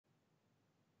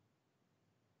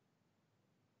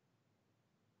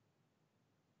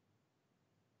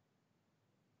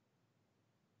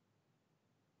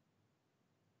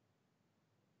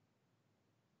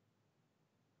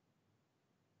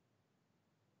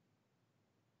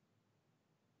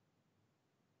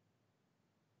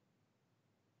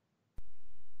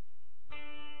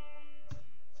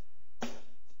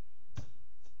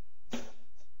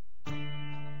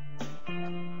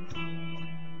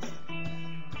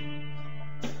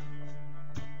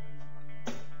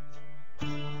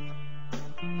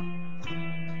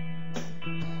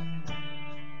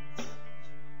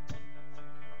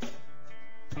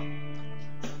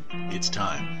It's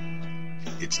time.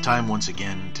 It's time once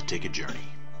again to take a journey.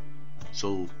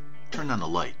 So turn on the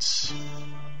lights,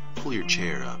 pull your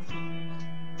chair up,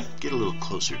 get a little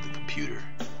closer to the computer,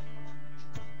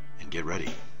 and get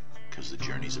ready, because the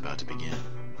journey's about to begin.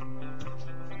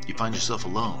 You find yourself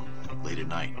alone, late at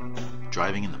night,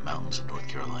 driving in the mountains of North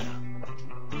Carolina.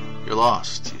 You're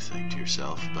lost, you think to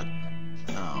yourself, but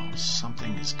no,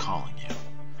 something is calling you.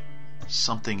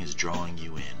 Something is drawing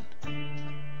you in.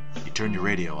 You turn your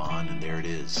radio on, and there it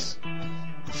is,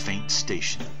 a faint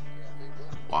station,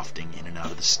 wafting in and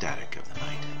out of the static of the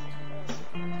night.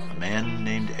 A man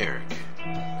named Eric,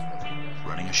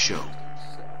 running a show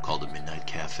called the Midnight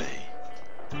Cafe,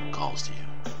 calls to you.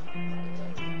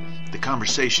 The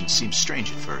conversation seems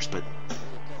strange at first, but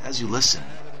as you listen,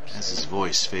 as his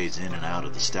voice fades in and out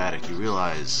of the static, you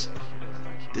realize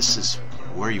this is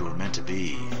where you were meant to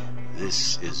be.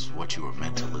 This is what you were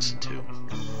meant to listen to.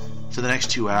 For the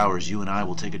next 2 hours, you and I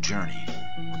will take a journey,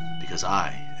 because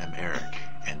I am Eric,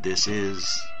 and this is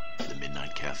the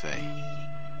Midnight Cafe.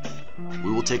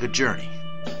 We will take a journey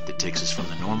that takes us from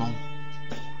the normal,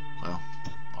 well,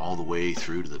 all the way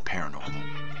through to the paranormal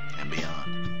and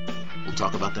beyond. We'll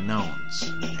talk about the knowns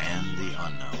and the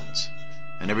unknowns,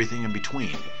 and everything in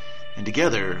between. And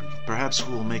together, perhaps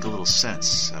we'll make a little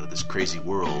sense out of this crazy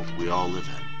world we all live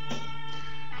in.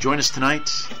 Join us tonight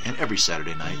and every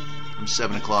Saturday night from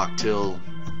 7 o'clock till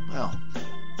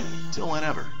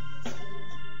whenever.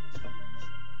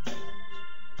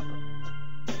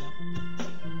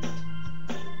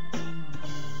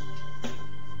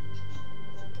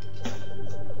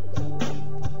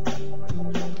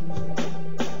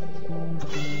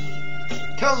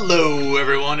 Hello,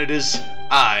 everyone. It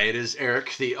is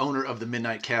Eric, the owner of the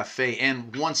Midnight Cafe,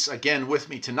 and once again with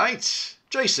me tonight,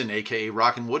 Jason, aka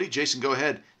Rockin' Woody. Jason, go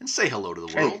ahead and say hello to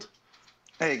the world.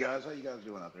 Hey guys, how you guys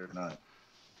doing out there tonight?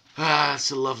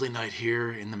 It's a lovely night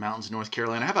here in the mountains of North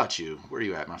Carolina. How about you? Where are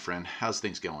you at, my friend? How's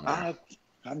things going there?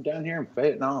 I'm down here in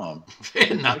Vietnam.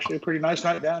 Vietnam. Actually, a pretty nice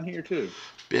night down here too.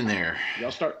 Been there.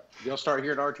 Y'all start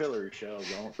hearing artillery shells.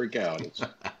 Don't freak out. It's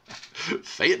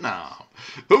Vietnam.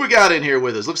 Who we got in here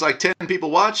with us? Looks like 10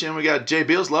 people watching. We got Jay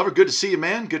Bills Lover. Good to see you,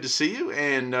 man. Good to see you.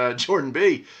 And Jordan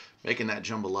B. making that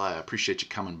jambalaya. I appreciate you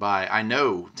coming by. I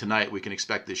know tonight we can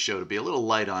expect this show to be a little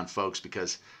light on folks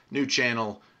because new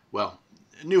channel, well,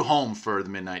 new home for the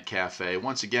Midnight Cafe.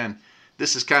 Once again,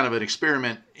 this is kind of an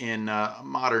experiment in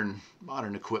modern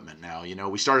equipment now. You know,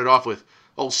 we started off with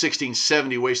old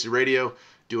 1670 Wasted Radio,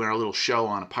 doing our little show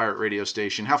on a pirate radio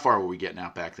station. How far were we getting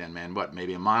out back then, man? What,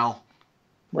 maybe a mile?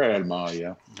 right at a mile,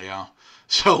 yeah. Yeah.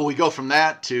 So we go from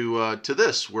that to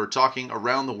this. We're talking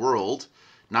around the world,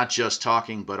 not just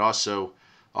talking, but also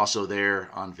there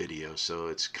on video. So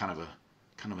it's kind of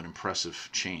an impressive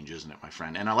change, isn't it, my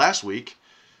friend? And last week,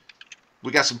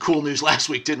 we got some cool news last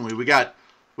week, didn't we? We got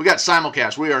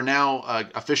simulcast. We are now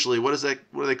officially, what do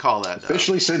they call that?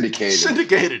 Officially syndicated.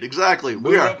 Syndicated, exactly.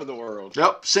 We are up in the world.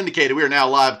 Yep, syndicated. We are now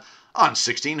live on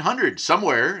 1600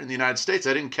 somewhere in the United States.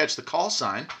 I didn't catch the call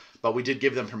sign, but we did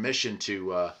give them permission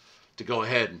to go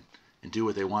ahead and do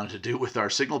what they wanted to do with our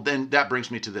signal. Then that brings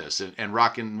me to this. And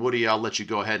Rockin' Woody, I'll let you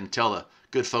go ahead and tell the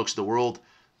good folks of the world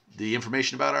the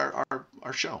information about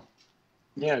our show.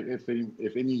 Yeah, if any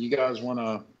of you guys want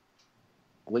to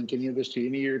link any of this to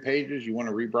any of your pages, you want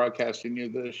to rebroadcast any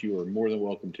of this, you are more than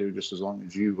welcome to, just as long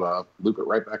as you loop it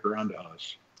right back around to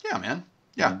us. Yeah, man.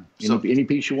 Yeah. Any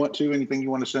piece you want to, anything you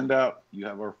want to send out, you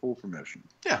have our full permission.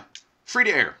 Yeah. Free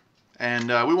to air. And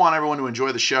we want everyone to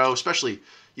enjoy the show, especially,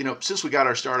 since we got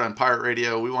our start on pirate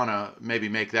radio, we want to maybe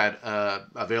make that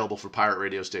available for pirate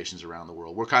radio stations around the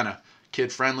world. We're kind of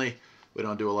kid-friendly. We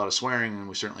don't do a lot of swearing, and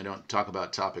we certainly don't talk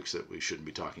about topics that we shouldn't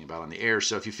be talking about on the air.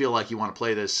 So if you feel like you want to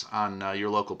play this on your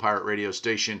local pirate radio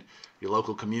station, your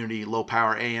local community,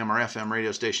 low-power AM or FM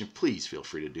radio station, please feel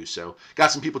free to do so.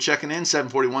 Got some people checking in,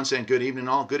 741 saying good evening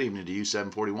all. Good evening to you,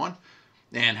 741.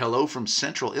 And hello from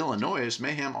Central Illinois,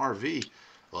 Mayhem RV.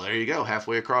 Well, there you go,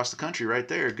 halfway across the country right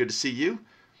there. Good to see you.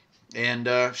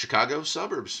 And Chicago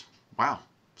suburbs. Wow.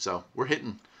 So we're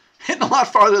hitting a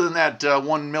lot farther than that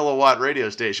 1 milliwatt radio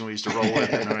station we used to roll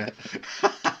with.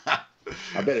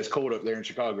 I bet it's cold up there in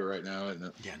Chicago right now, isn't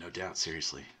it? Yeah, no doubt.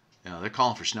 Seriously. They're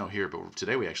calling for snow here, but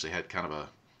today we actually had kind of a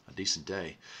decent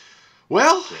day.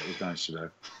 Well, yeah, it was nice today.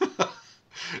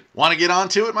 Want to get on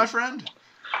to it, my friend?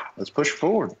 Let's push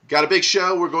forward. Got a big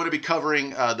show. We're going to be covering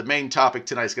the main topic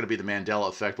tonight is going to be the Mandela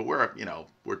Effect, but we're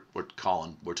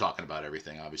talking about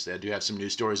everything. Obviously, I do have some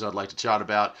news stories I'd like to chat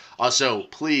about. Also,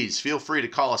 please feel free to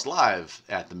call us live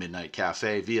at the Midnight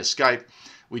Cafe via Skype.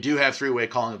 We do have three-way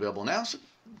calling available now, so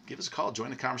give us a call. Join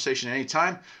the conversation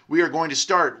anytime. We are going to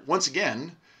start once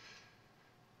again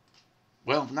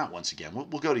Well, not once again.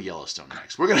 We'll go to Yellowstone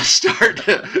next. We're going to start.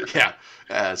 Yeah,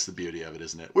 that's the beauty of it,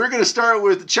 isn't it? We're going to start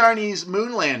with the Chinese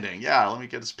moon landing. Yeah, let me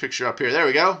get this picture up here. There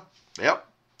we go. Yep,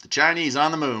 the Chinese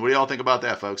on the moon. What do y'all think about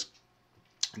that, folks?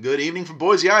 Good evening from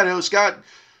Boise, Idaho. Scott,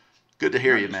 good to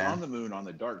hear you, man. On the moon, on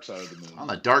the dark side of the moon. On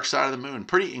the dark side of the moon.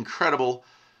 Pretty incredible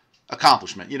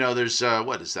accomplishment. You know, there's,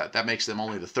 what is that? That makes them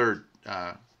only the third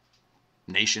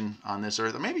nation on this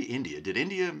earth. Or maybe India. Did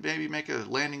India maybe make a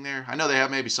landing there? I know they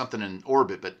have maybe something in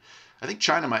orbit, but I think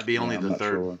China might be only the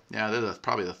third. Sure. Yeah, they're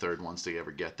probably the third ones to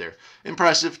ever get there.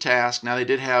 Impressive task. Now, they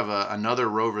did have another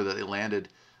rover that they landed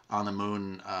on the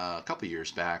moon a couple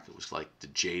years back. It was like the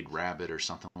Jade Rabbit or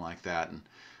something like that.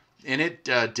 And it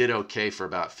did okay for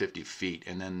about 50 feet.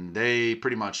 And then they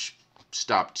pretty much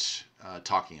stopped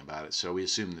talking about it. So we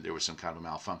assumed that there was some kind of a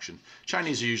malfunction.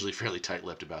 Chinese are usually fairly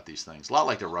tight-lipped about these things. A lot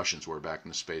like the Russians were back in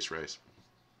the space race.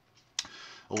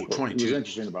 Oh, 22. It was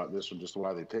interesting about this one, just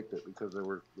why they picked it, because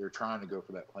they're trying to go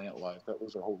for that plant life. That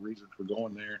was the whole reason for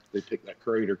going there. They picked that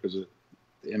crater because of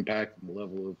the impact and the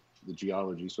level of the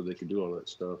geology, so they could do all that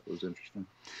stuff. It was interesting.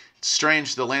 It's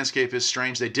strange. The landscape is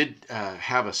strange. They did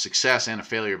have a success and a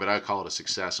failure, but I call it a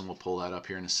success, and we'll pull that up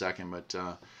here in a second. But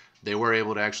they were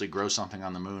able to actually grow something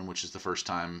on the moon, which is the first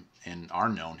time in our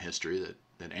known history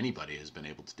that anybody has been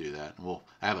able to do that. And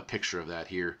I have a picture of that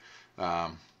here.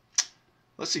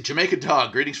 Let's see. Jamaica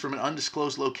Dog, greetings from an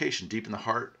undisclosed location deep in the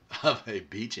heart of a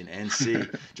beach in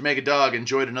NC. Jamaica Dog,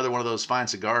 enjoyed another one of those fine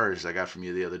cigars I got from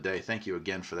you the other day. Thank you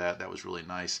again for that. That was really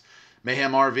nice.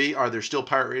 Mayhem RV, are there still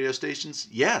pirate radio stations?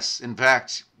 Yes. In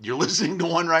fact, you're listening to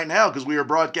one right now because we are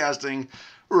broadcasting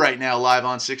right now live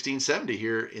on 1670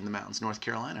 here in the mountains, North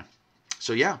Carolina.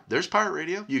 So yeah, there's pirate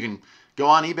radio. You can go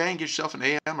on eBay and get yourself an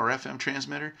AM or FM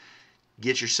transmitter.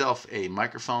 Get yourself a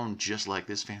microphone just like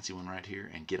this fancy one right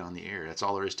here and get on the air. That's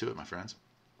all there is to it, my friends.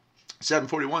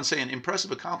 741 saying,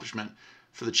 impressive accomplishment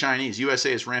for the Chinese.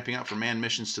 USA is ramping up for manned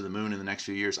missions to the moon in the next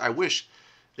few years. I wish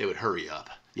they would hurry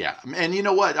up. Yeah, and you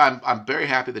know what? I'm very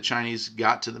happy the Chinese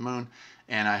got to the moon,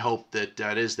 and I hope that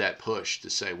that is that push to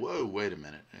say, whoa, wait a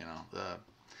minute. You know, the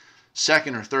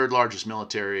second or third largest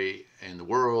military in the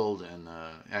world and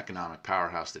the economic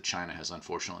powerhouse that China has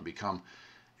unfortunately become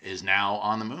is now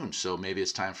on the moon. So maybe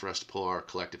it's time for us to pull our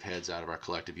collective heads out of our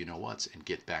collective you-know-whats and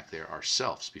get back there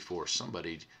ourselves before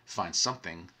somebody finds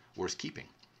something worth keeping.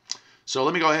 So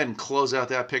let me go ahead and close out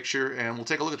that picture, and we'll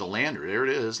take a look at the lander. There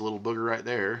it is, a little booger right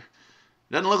there.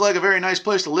 Doesn't look like a very nice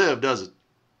place to live, does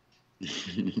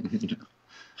it?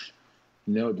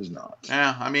 No, it does not.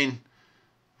 Yeah, I mean,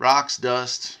 rocks,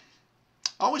 dust.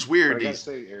 Always weird. But I gotta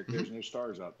say, Eric, there's no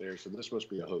stars out there, so this must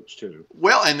be a hoax too.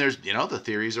 Well, and there's, the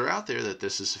theories are out there that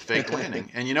this is a fake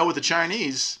landing. And with the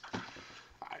Chinese,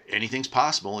 anything's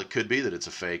possible. It could be that it's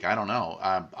a fake. I don't know.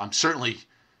 I'm certainly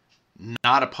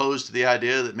not opposed to the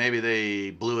idea that maybe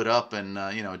they blew it up and,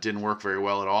 it didn't work very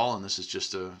well at all, and this is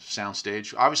just a sound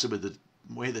stage. Obviously, with the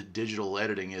way that digital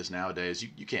editing is nowadays,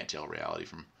 you can't tell reality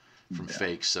from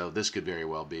fakes, so this could very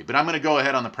well be. But I'm going to go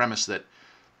ahead on the premise that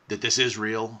this is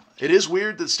real. It is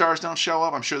weird that stars don't show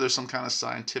up. I'm sure there's some kind of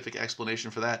scientific explanation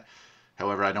for that.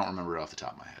 However, I don't remember it off the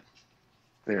top of my head.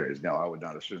 There is. No, I would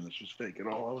not assume this was fake at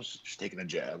all. I was just taking a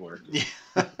jab.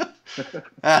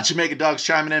 Jamaica Dog's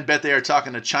chiming in. Bet they are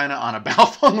talking to China on a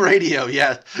Baofeng radio.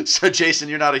 Yeah. So, Jason,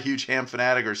 you're not a huge ham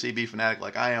fanatic or CB fanatic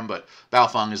like I am, but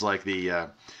Baofeng is like the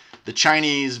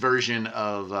Chinese version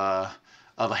of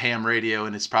a ham radio,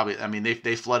 and it's probably,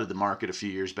 they flooded the market a few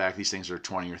years back. These things are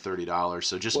 $20 or $30,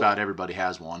 so just about everybody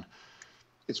has one.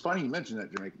 It's funny you mentioned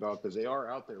that, Jamaica Dog, because they are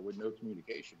out there with no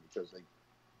communication because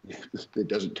it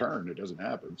doesn't turn, it doesn't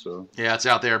happen. So yeah, it's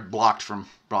out there blocked from.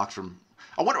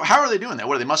 I wonder, how are they doing that?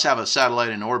 They must have a satellite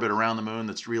in orbit around the moon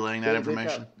that's relaying that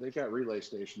information. They've got relay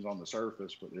stations on the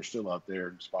surface, but they're still out there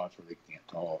in spots where they can't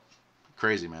talk.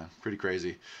 Crazy, man, pretty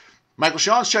crazy. Michael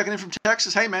Sean's checking in from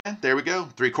Texas. Hey, man, there we go.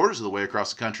 3/4 of the way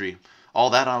across the country.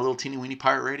 All that on a little teeny-weeny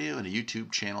pirate radio and a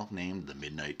YouTube channel named The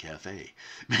Midnight Cafe.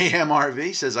 Mayhem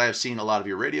RV says, I have seen a lot of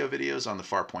your radio videos on the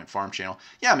Farpoint Farm channel.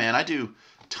 Yeah, man, I do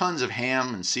tons of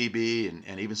ham and CB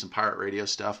and even some pirate radio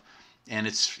stuff. And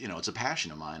it's, it's a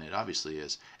passion of mine. It obviously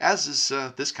is. As is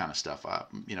this kind of stuff.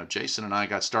 Jason and I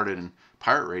got started in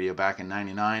pirate radio back in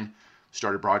 99.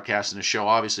 Started broadcasting a show.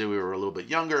 Obviously, we were a little bit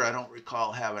younger. I don't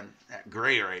recall having that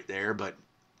gray right there, but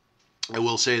I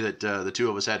will say that the two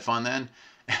of us had fun then,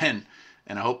 and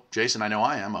I hope, Jason, I know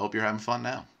I am. I hope you're having fun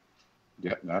now.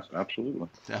 Yeah, absolutely,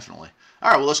 definitely.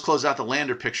 All right, well, let's close out the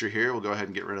lander picture here. We'll go ahead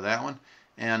and get rid of that one,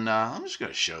 and I'm just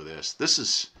going to show this. This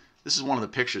is one of the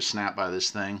pictures snapped by this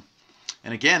thing,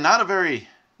 and again, not a very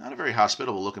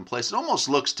hospitable looking place. It almost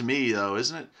looks to me, though,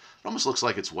 isn't it? It almost looks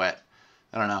like it's wet.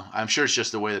 I don't know. I'm sure it's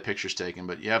just the way the picture's taken,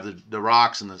 but you have the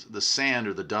rocks and the sand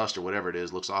or the dust or whatever it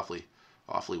is looks awfully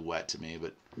wet to me.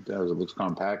 But It does. It looks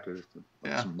compacted, like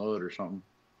yeah, some mud or something.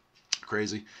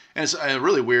 crazy. And it's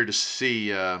really weird to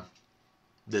see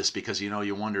this because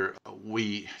you wonder,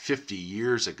 we 50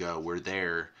 years ago were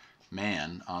there,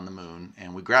 man, on the moon,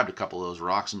 and we grabbed a couple of those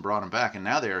rocks and brought them back, and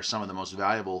now they are some of the most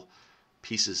valuable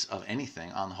pieces of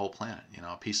anything on the whole planet.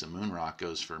 A piece of moon rock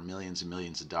goes for millions and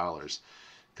millions of dollars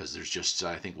because there's just,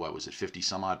 I think, what was it, 50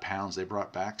 some odd pounds they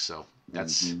brought back. So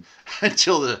that's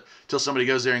until somebody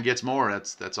goes there and gets more.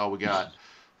 That's all we got.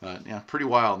 Yeah, pretty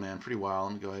wild, man. Pretty wild.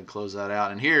 Let me go ahead and close that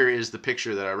out. And here is the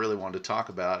picture that I really wanted to talk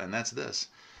about, and that's this.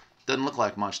 Doesn't look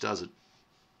like much, does it?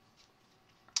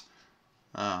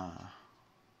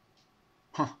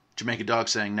 Jamaica Dog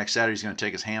saying next Saturday he's going to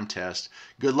take his ham test.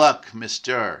 Good luck,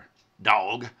 Mr.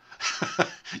 Dog.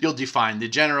 You'll do fine. The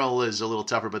general is a little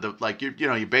tougher, but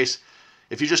you base,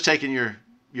 if you're just taking your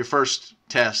first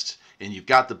test and you've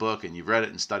got the book and you've read it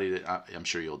and studied it, I'm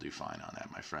sure you'll do fine on that,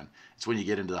 my friend. It's when you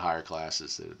get into the higher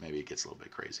classes that maybe it gets a little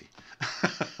bit crazy.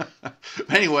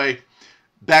 Anyway,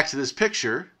 back to this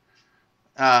picture.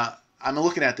 I'm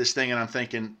looking at this thing and I'm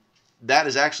thinking, that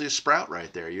is actually a sprout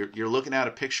right there. You're looking at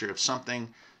a picture of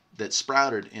something that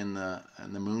sprouted in the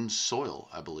moon's soil,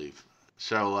 I believe.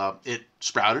 So it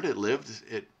sprouted, it lived,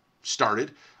 it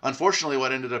started. Unfortunately,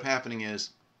 what ended up happening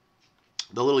is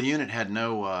the little unit had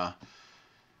no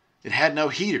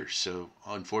heater. So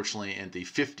unfortunately, at the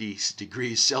 50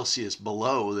 degrees Celsius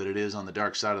below that it is on the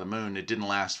dark side of the moon, it didn't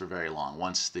last for very long.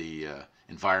 Once the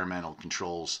environmental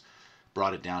controls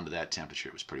brought it down to that temperature,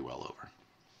 it was pretty well over.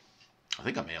 I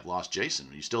think I may have lost Jason.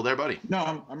 Are you still there, buddy?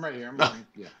 No, I'm right here. I'm right.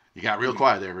 Yeah. You got real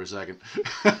quiet there for a second.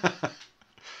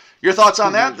 Your thoughts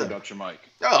on that? Production mic.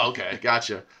 Oh, okay,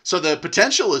 gotcha. So the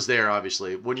potential is there,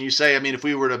 obviously. When you say, if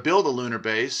we were to build a lunar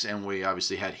base and we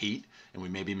obviously had heat and we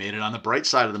maybe made it on the bright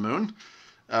side of the moon,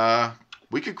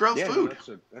 we could grow food.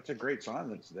 That's a great sign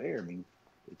that it's there.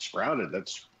 It sprouted.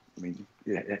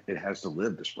 It has to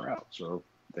live to sprout. So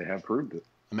they have proved it.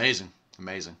 Amazing.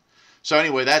 So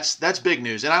anyway, that's big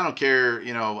news. And I don't care,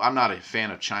 I'm not a fan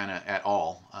of China at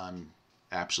all. I'm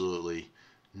absolutely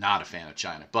not a fan of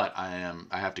China, but I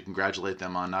have to congratulate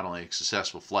them on not only a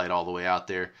successful flight all the way out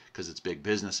there because it's big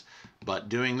business, but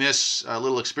doing this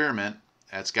little experiment.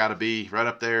 That's got to be right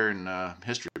up there in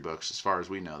history books as far as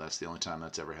we know. That's the only time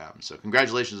that's ever happened. So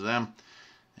congratulations to them,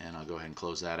 and I'll go ahead and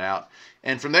close that out.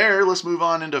 And from there, let's move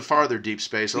on into farther deep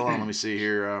space. Hold on, let me see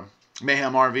here.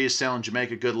 Mayhem RV is selling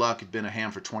Jamaica. Good luck. You've been a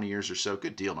ham for 20 years or so.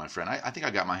 Good deal, my friend. I think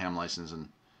I got my ham license in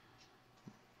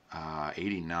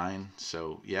 89.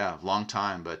 So, yeah, long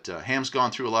time. But ham's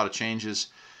gone through a lot of changes,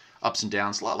 ups and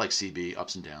downs. A lot like CB,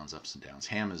 ups and downs, ups and downs.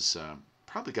 Ham has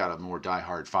probably got a more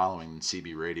diehard following than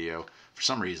CB radio. For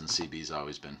some reason, CB's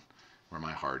always been where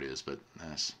my heart is. But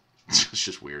it's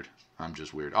just weird. I'm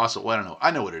just weird. Also, well, I don't know.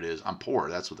 I know what it is. I'm poor.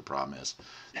 That's what the problem is.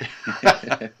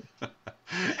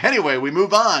 Anyway, we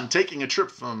move on, taking a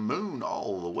trip from moon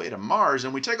all the way to Mars,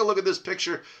 and we take a look at this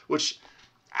picture, which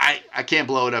I can't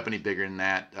blow it up any bigger than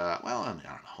that. Well, I don't know.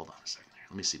 Hold on a second here.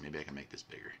 Let me see. Maybe I can make this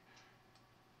bigger.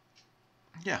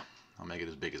 Yeah, I'll make it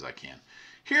as big as I can.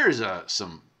 Here's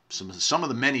some of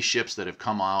the many ships that have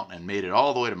come out and made it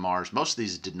all the way to Mars. Most of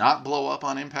these did not blow up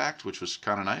on impact, which was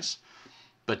kind of nice.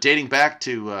 But dating back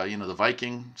to the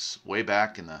Vikings way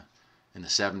back in the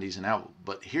 70s and now.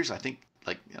 But here's, I think,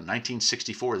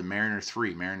 1964, the Mariner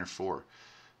 3, Mariner 4.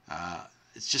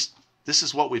 It's just, this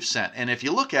is what we've sent. And if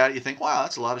you look at it, you think, wow,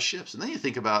 that's a lot of ships. And then you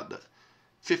think about the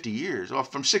 50 years, well,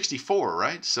 from 64,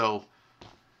 right? So,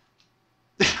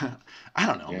 I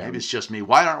don't know. Yeah. Maybe it's just me.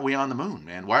 Why aren't we on the moon,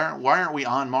 man? Why aren't we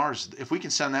on Mars? If we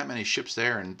can send that many ships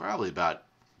there, and probably about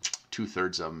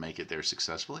 2/3 of them make it there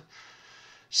successfully,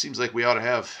 seems like we ought to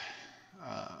have.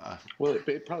 Well,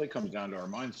 it probably comes down to our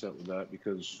mindset with that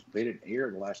because they didn't air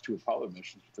the last 2 Apollo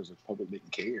missions because the public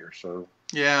didn't care. So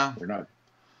yeah, they're not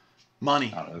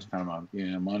money. I don't know, it's kind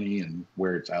of money and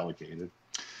where it's allocated.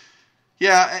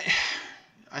 Yeah,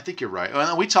 I think you're right.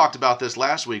 Well, we talked about this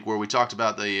last week where we talked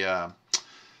about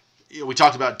we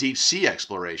talked about deep sea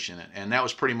exploration, and that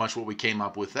was pretty much what we came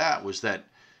up with. That was that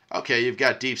okay? You've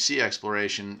got deep sea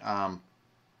exploration,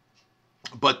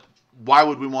 but why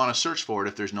would we want to search for it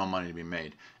if there's no money to be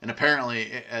made? And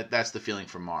apparently that's the feeling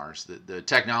from Mars. The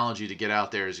technology to get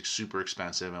out there is super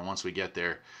expensive, and once we get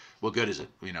there, what good is it?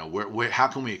 How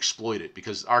can we exploit it?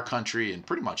 Because our country and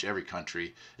pretty much every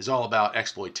country is all about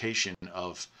exploitation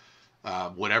of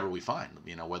whatever we find,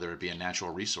 whether it be a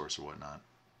natural resource or whatnot.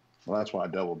 Well, that's why I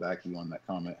double back you on that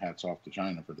comment. Hats off to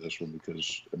China for this one,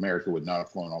 because America would not have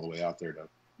flown all the way out there to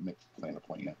plant a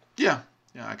plant. Yeah,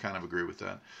 I kind of agree with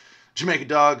that. Jamaica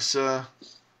Dogs,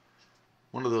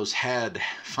 one of those had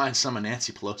find some of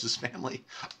Nancy Pelosi's family.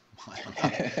 I don't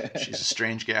know. She's a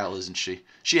strange gal, isn't she?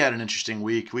 She had an interesting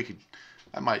week.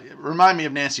 I might remind me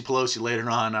of Nancy Pelosi later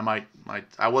on.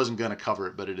 I wasn't going to cover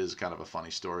it, but it is kind of a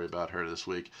funny story about her this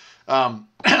week.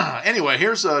 Anyway,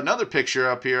 here's another picture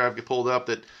up here I've pulled up.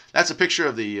 That's a picture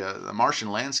of the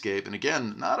Martian landscape, and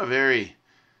again, not a very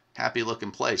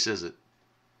happy-looking place, is it?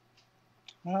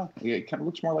 Well, yeah, it kind of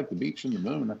looks more like the beach than the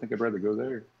moon. I think I'd rather go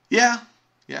there. Yeah.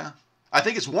 I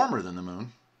think it's warmer than the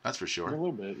moon. That's for sure. A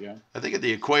little bit, yeah. I think at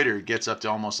the equator it gets up to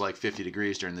almost like 50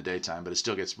 degrees during the daytime, but it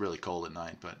still gets really cold at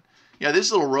night. But yeah,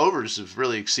 these little rovers have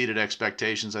really exceeded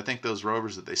expectations. I think those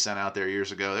rovers that they sent out there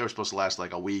years ago, they were supposed to last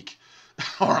like a week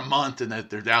or a month, and that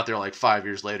they're out there like 5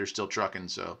 years later still trucking.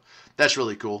 So that's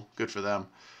really cool. Good for them.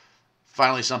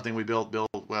 Finally, something we built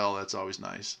well. That's always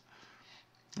nice.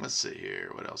 Let's see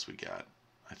here. What else we got?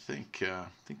 I think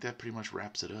that pretty much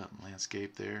wraps it up.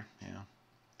 Landscape there, yeah.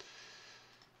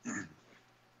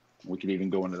 We could even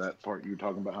go into that part you were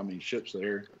talking about how many ships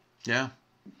there. Yeah.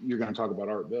 You're going to talk about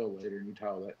Art Bell later, and you tie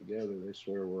all that together. They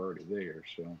swear we're already there.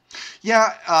 So.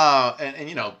 Yeah, and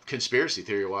you know, conspiracy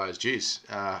theory wise, geez,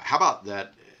 how about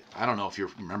that? I don't know if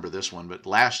you remember this one, but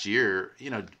last year,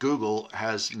 you know, Google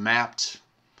has mapped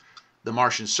the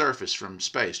Martian surface from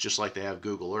space, just like they have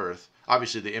Google Earth.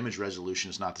 Obviously, the image resolution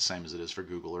is not the same as it is for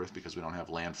Google Earth because we don't have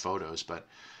land photos, but.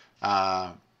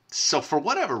 So for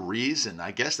whatever reason,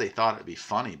 I guess they thought it'd be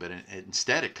funny, but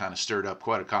instead it kind of stirred up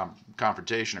quite a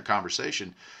confrontation or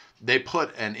conversation. They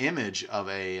put an image of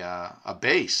a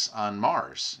base on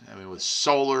Mars. I mean, with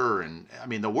solar and I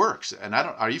mean the works. And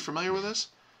are you familiar with this?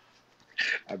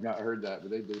 I've not heard that,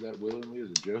 but they do that willingly as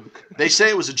a joke. They say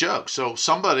it was a joke. So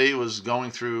somebody was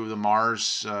going through the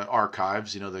Mars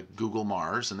archives, you know, the Google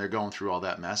Mars, and they're going through all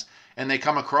that mess. And they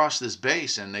come across this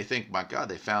base, and they think, my God,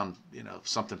 they found, you know,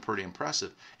 something pretty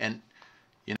impressive. And,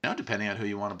 you know, depending on who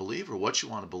you want to believe or what you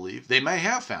want to believe, they may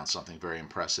have found something very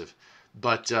impressive.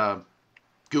 But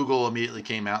Google immediately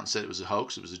came out and said it was a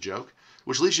hoax, it was a joke.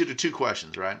 Which leads you to two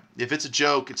questions, right? If it's a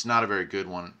joke, it's not a very good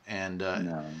one. And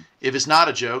No. if it's not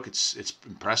a joke, it's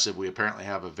impressive. We apparently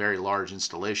have a very large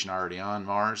installation already on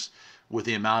Mars. With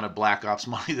the amount of black ops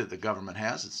money that the government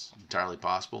has, it's entirely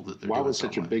possible that they're Why doing would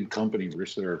such a something. big company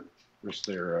risk their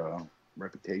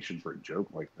reputation for a joke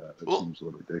like that? It seems a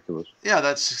little ridiculous. Yeah,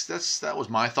 that was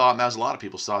my thought, and that was a lot of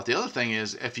people's thought. The other thing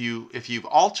is, if you've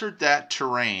altered that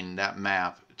terrain, that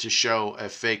map, to show a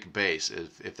fake base,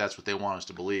 if that's what they want us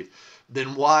to believe,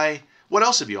 then what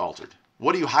else have you altered?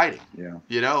 What are you hiding? Yeah.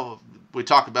 You know, we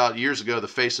talked about years ago the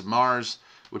face of Mars,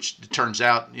 which it turns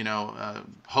out, you know,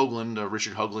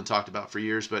 Richard Hoagland talked about for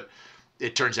years, but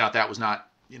it turns out that was not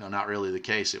really the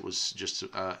case. It was just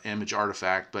an image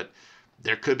artifact, but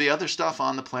there could be other stuff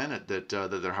on the planet that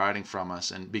they're hiding from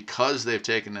us, and because they've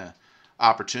taken the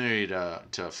opportunity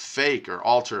to fake or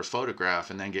alter a photograph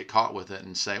and then get caught with it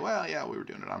and say, well, yeah, we were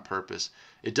doing it on purpose,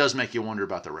 it does make you wonder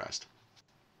about the rest.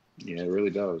 Yeah, it really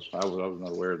does. I was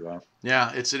not aware of that.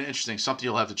 Yeah, it's an interesting something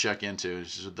you'll have to check into.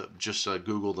 Just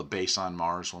Google the base on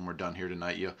Mars when we're done here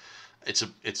tonight.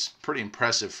 It's pretty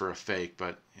impressive for a fake,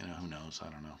 but you know, who knows? I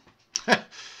don't know.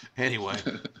 Anyway,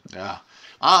 yeah.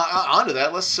 On to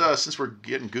that. Let's since we're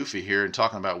getting goofy here and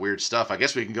talking about weird stuff, I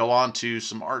guess we can go on to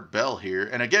some Art Bell here.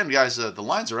 And again, guys, the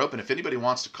lines are open. If anybody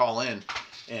wants to call in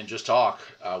and just talk,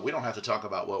 we don't have to talk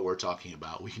about what we're talking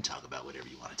about. We can talk about whatever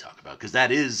you want to talk about, because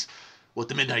that is what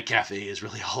the Midnight Cafe is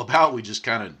really all about. We just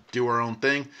kind of do our own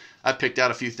thing. I picked out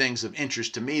a few things of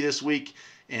interest to me this week,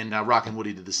 and Rock and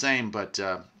Woody did the same. But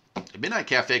the Midnight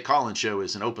Cafe call-in show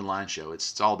is an open line show.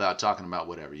 It's all about talking about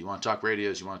whatever. You want to talk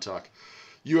radios, you want to talk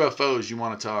UFOs, you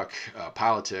want to talk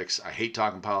politics. I hate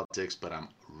talking politics, but I'm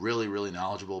really, really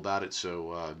knowledgeable about it,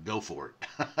 so go for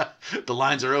it. The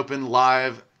lines are open,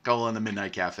 live, call in the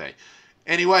Midnight Cafe.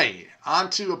 Anyway, on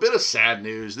to a bit of sad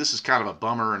news. This is kind of a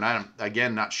bummer, and I'm,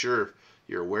 again, not sure if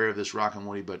you're aware of this, Rock and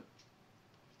Woody, but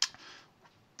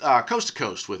Coast to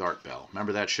Coast with Art Bell.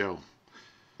 Remember that show?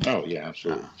 Oh, yeah,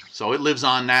 absolutely. So it lives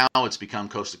on now. It's become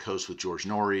Coast to Coast with George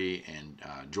Norrie, and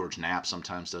George Knapp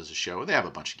sometimes does a show. They have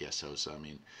a bunch of guest hosts. I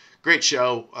mean, great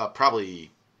show.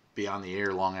 Probably be on the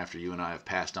air long after you and I have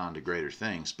passed on to greater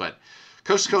things. But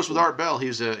Coast to Coast with Art Bell,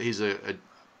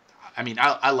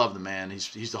 I love the man.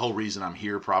 He's the whole reason I'm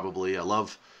here, probably.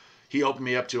 He opened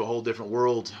me up to a whole different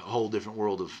world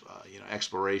of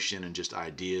exploration and just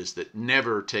ideas that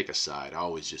never take a side. I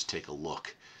always just take a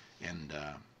look, and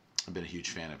I've been a huge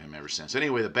fan of him ever since.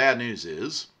 Anyway, the bad news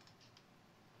is,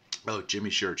 Jimmy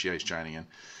Church, yeah, he's chiming in.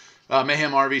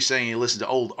 Mayhem RV saying he listened to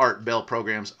old Art Bell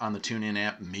programs on the TuneIn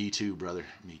app. Me too, brother.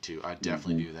 Me too. I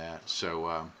definitely do that.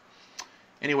 So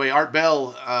Anyway, Art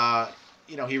Bell,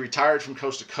 he retired from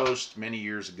Coast to Coast many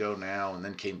years ago now, and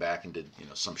then came back and did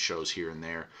some shows here and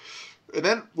there. And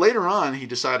then later on, he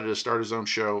decided to start his own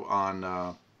show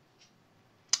on,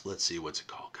 let's see, what's it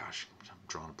called? Gosh, I'm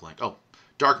drawing a blank. Oh,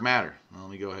 Dark Matter. Well,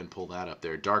 let me go ahead and pull that up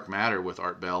there. Dark Matter with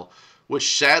Art Bell,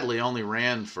 which sadly only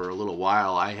ran for a little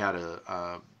while.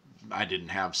 I didn't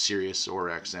have Sirius or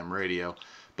XM radio,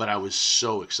 but I was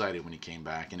so excited when he came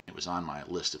back, and it was on my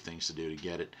list of things to do to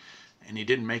get it. And he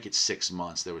didn't make it 6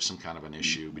 months. There was some kind of an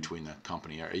issue between the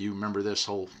company. You remember this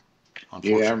whole?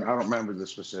 Yeah, I don't remember the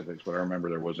specifics, but I remember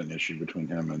there was an issue between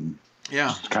him and.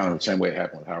 Yeah, it's kind of the same way it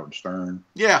happened with Howard Stern.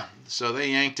 Yeah, so they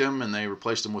yanked him and they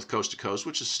replaced him with Coast to Coast,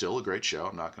 which is still a great show.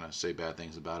 I'm not going to say bad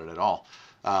things about it at all.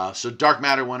 So Dark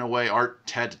Matter went away. Art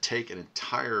had to take an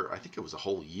entire, I think it was a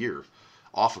whole year,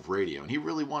 off of radio. And he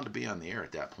really wanted to be on the air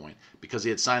at that point because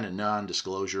he had signed a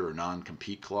non-disclosure or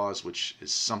non-compete clause, which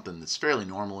is something that's fairly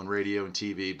normal in radio and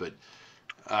TV, but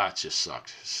it just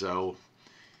sucked. So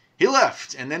he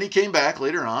left, and then he came back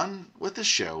later on with the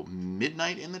show,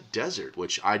 Midnight in the Desert,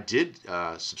 which I did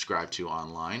subscribe to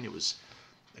online. It was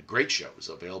a great show. It was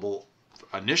available.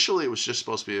 Initially, it was just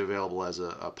supposed to be available as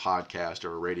a podcast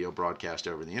or a radio broadcast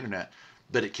over the internet,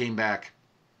 but it came back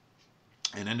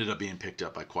and ended up being picked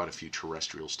up by quite a few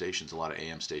terrestrial stations. A lot of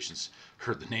AM stations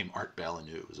heard the name Art Bell and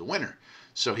knew it was a winner.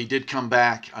 So he did come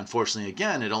back. Unfortunately,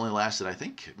 again, it only lasted, I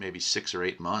think, maybe 6 or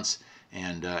 8 months.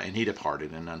 And he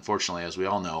departed. And unfortunately, as we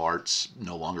all know, Art's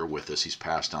no longer with us. He's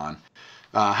passed on.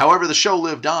 However, the show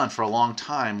lived on for a long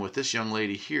time with this young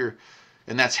lady here,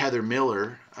 and that's Heather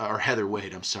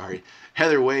Wade, I'm sorry.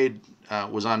 Heather Wade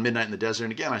was on Midnight in the Desert,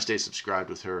 and again, I stayed subscribed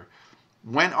with her.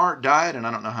 When Art died, and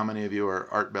I don't know how many of you are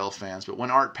Art Bell fans, but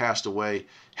when Art passed away,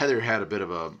 Heather had a bit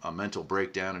of a mental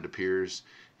breakdown, it appears,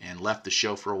 and left the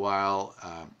show for a while.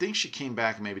 I think she came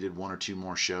back and maybe did 1 or 2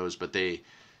 more shows, but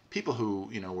people who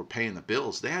were paying the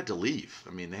bills, they had to leave.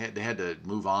 I mean, they had to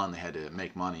move on. They had to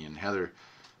make money, and Heather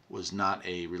was not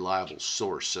a reliable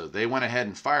source, so they went ahead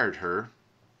and fired her.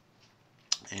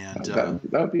 And that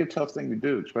would be a tough thing to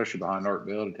do, especially behind Art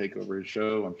Bell to take over his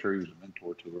show. I'm sure he was a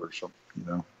mentor to her or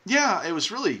something. Yeah, it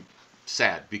was really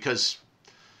sad because,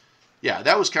 yeah,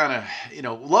 that was kind of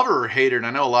love her or hate her. And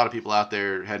I know a lot of people out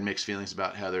there had mixed feelings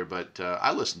about Heather, but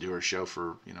I listened to her show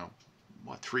for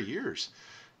 3 years,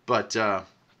 but.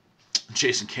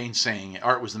 Jason Kane saying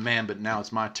Art was the man, but now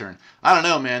it's my turn. I don't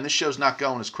know, man. This show's not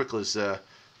going as quickly as the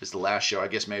last show. I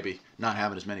guess maybe not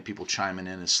having as many people chiming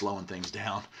in is slowing things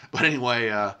down. But anyway,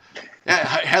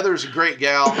 Heather's a great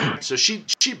gal. So she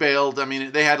bailed. I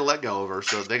mean, they had to let go of her.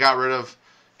 So they got rid of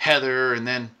Heather, and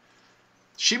then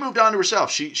she moved on to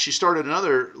herself. She started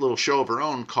another little show of her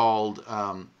own called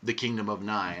The Kingdom of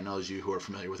Nye. And those of you who are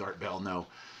familiar with Art Bell know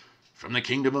From the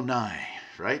Kingdom of Nye.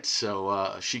 Right,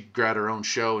 so she grabbed her own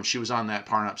show, and she was on that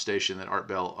Parnup station that Art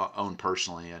Bell owned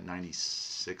personally at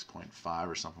 96.5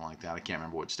 or something like that. I can't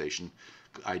remember what station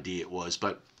ID it was,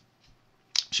 but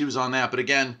she was on that. But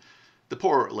again, the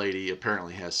poor lady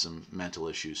apparently has some mental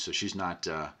issues, so she's not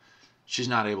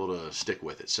able to stick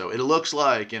with it. So it looks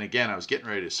like, and again, I was getting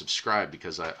ready to subscribe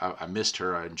because I missed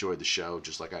her. I enjoyed the show,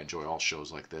 just like I enjoy all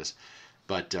shows like this.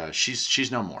 But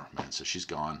she's no more, man. So she's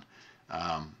gone.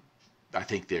 I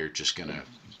think they're just going to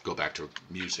go back to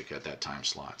music at that time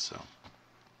slot. So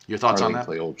your thoughts on that?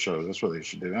 Play old shows. That's what they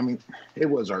should do. I mean, it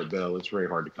was Art Bell. It's very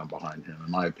hard to come behind him.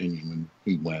 In my opinion, when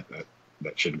he went,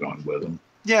 that should have gone with him.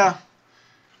 Yeah.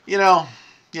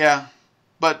 Yeah.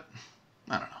 But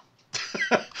I don't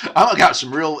know. I've got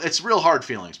it's real hard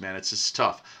feelings, man. It's just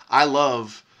tough. I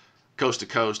love Coast to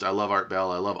Coast. I love Art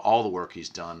Bell. I love all the work he's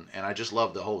done. And I just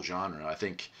love the whole genre. I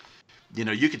think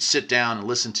you could sit down and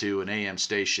listen to an AM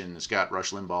station that's got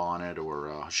Rush Limbaugh on it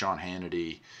or Sean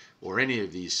Hannity or any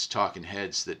of these talking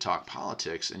heads that talk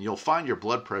politics, and you'll find your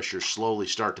blood pressure slowly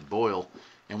start to boil.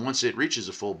 And once it reaches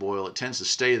a full boil, it tends to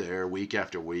stay there week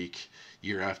after week,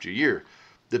 year after year.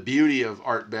 The beauty of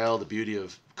Art Bell, the beauty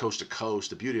of Coast to Coast,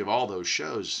 the beauty of all those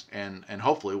shows, and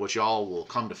hopefully what y'all will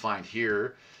come to find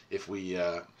here if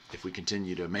we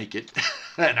continue to make it,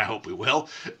 and I hope we will,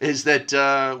 is that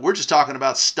we're just talking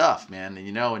about stuff, man.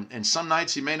 And some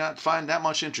nights you may not find that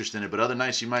much interest in it, but other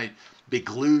nights you might be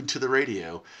glued to the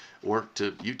radio or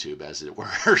to YouTube, as it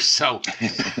were. So,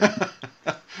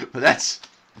 but that's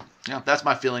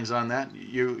my feelings on that.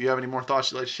 You have any more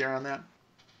thoughts you'd like to share on that?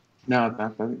 No, I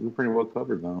think we're pretty well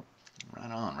covered now.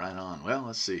 Right on. Well,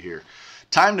 let's see here.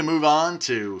 Time to move on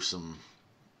to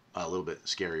a little bit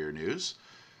scarier news.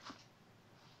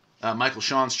 Michael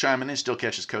Sean's chiming in. Still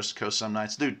catches Coast to Coast some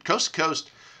nights. Dude, Coast to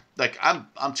Coast, like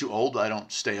I'm too old. I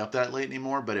don't stay up that late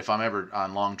anymore. But if I'm ever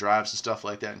on long drives and stuff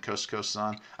like that, and Coast to Coast is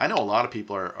on, I know a lot of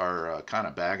people are kind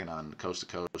of bagging on Coast to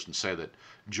Coast and say that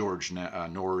George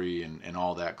Norrie and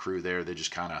all that crew there, they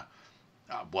just kind of.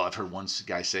 Well, I've heard one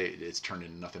guy say it's turned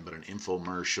into nothing but an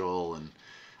infomercial, and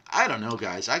I don't know,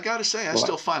 guys. I gotta say, I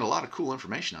still find a lot of cool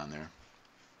information on there.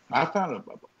 I found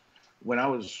when I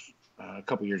was a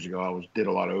couple years ago, I did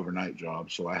a lot of overnight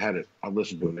jobs, so I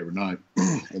listened to it every night.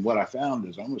 And what I found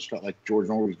is I almost felt like George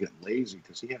Norrie was getting lazy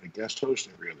because he had a guest host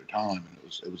every other time, and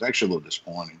it was actually a little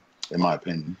disappointing, in my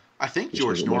opinion. I think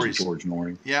George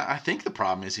Norrie. Yeah, I think the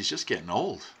problem is he's just getting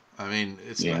old. I mean,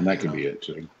 it's and that could be it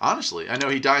too. Honestly, I know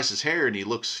he dyes his hair and he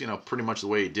looks, pretty much the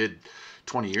way he did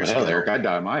 20 years ago. Hell, Eric, I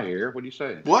dye my hair. What do you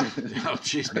say? What? Oh,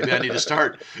 jeez, maybe I need to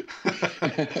start.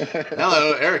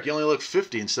 Hello, Eric. You only look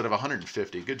 50 instead of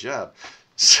 150. Good job.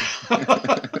 So,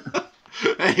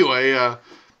 anyway,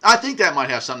 I think that might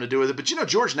have something to do with it. But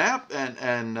George Knapp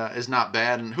and is not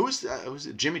bad. And who's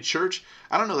it? Jimmy Church?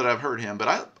 I don't know that I've heard him, but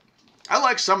I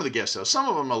like some of the guest hosts. Some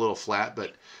of them are a little flat,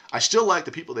 but I still like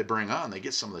the people they bring on. They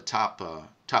get some of the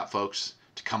top folks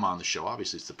to come on the show.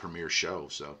 Obviously, it's the premier show,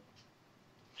 so.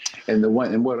 And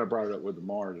what I brought it up with the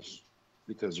Mars,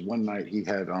 because one night he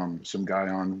had some guy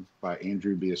on by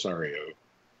Andrew Biasario,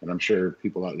 and I'm sure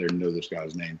people out there know this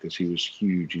guy's name because he was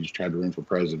huge. He's tried to run for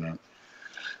president,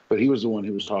 but he was the one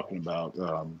who was talking about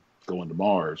going to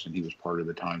Mars, and he was part of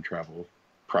the time travel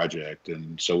project,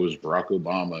 and so was Barack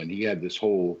Obama. And he had this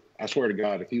whole, I swear to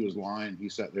God, if he was lying, he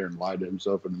sat there and lied to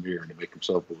himself in the mirror to make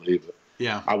himself believe it.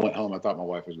 Yeah. I went home. I thought my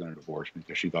wife was going to divorce me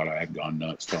because she thought I had gone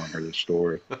nuts telling her this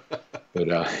story.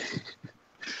 But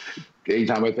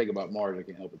anytime I think about Mars, I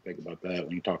can't help but think about that.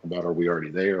 When you talk about, are we already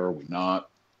there? Are we not?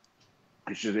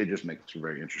 It just makes it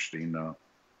very interesting.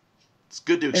 It's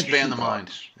good to expand the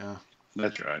mind. Yeah.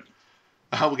 That's right.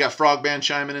 We got Frogman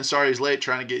chiming in. Sorry he's late,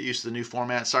 trying to get used to the new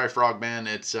format. Sorry, Frogman.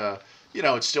 It's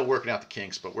it's still working out the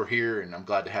kinks, but we're here, and I'm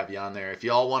glad to have you on there. If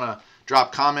y'all want to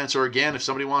drop comments, or again, if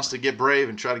somebody wants to get brave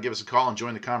and try to give us a call and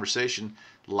join the conversation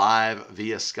live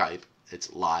via Skype,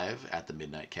 it's live at the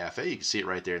Midnight Cafe. You can see it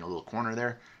right there in the little corner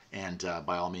there, and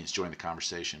by all means, join the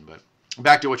conversation. But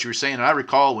back to what you were saying, and I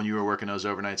recall when you were working those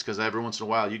overnights, because every once in a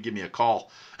while you'd give me a call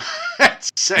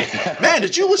and say, man,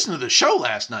 did you listen to the show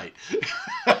last night?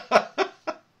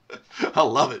 I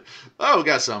love it. Oh, we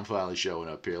got some finally showing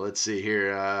up here. Let's see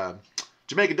here.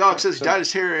 Jamaican Dog says he dyed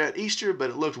his hair at Easter, but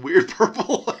it looked weird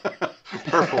purple.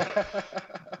 Purple.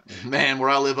 Man, where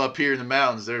I live up here in the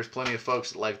mountains, there's plenty of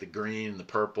folks that like the green and the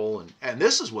purple. And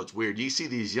this is what's weird. You see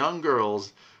these young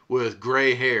girls with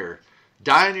gray hair,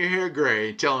 dyeing your hair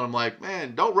gray, telling them like,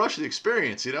 man, don't rush the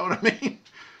experience. You know what I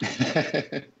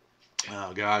mean?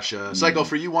 Oh, gosh. Psycho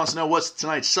for You wants to know what's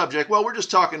tonight's subject. Well, we're just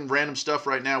talking random stuff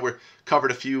right now. We're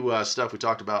covered a few stuff. We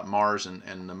talked about Mars and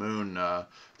the moon, the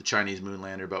Chinese moon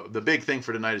lander. But the big thing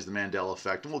for tonight is the Mandela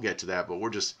Effect, and we'll get to that. But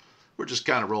we're just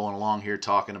kind of rolling along here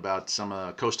talking about some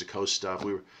coast-to-coast stuff.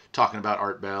 We were talking about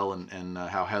Art Bell and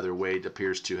how Heather Wade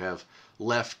appears to have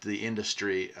left the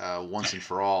industry once and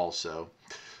for all. So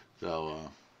yeah,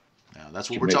 that's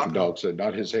what we're talking about. Dog said,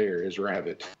 not his hair, his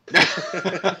rabbit.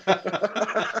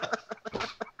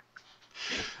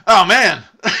 Oh, man.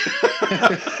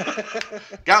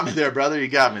 Got me there, brother. You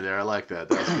got me there. I like that.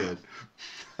 That was good.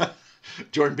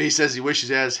 Jordan B says he wishes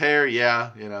he had his hair.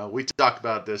 Yeah, we talked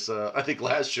about this, I think,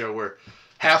 last show, where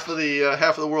half of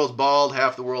the world's bald,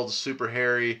 half the world's super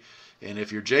hairy. And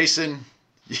if you're Jason,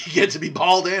 you get to be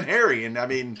bald and hairy. And, I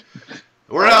mean,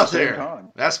 we're out there.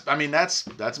 That's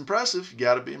impressive. You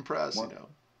got to be impressed,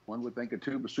 One would think a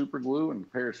tube of super glue and a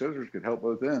pair of scissors could help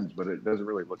both ends, but it doesn't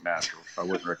really look natural. I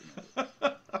wouldn't recommend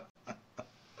it.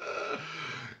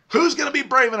 Who's going to be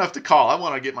brave enough to call? I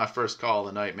want to get my first call of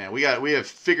the night, man. We have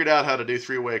figured out how to do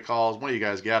three-way calls. One of you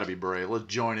guys got to be brave. Let's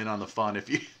join in on the fun. If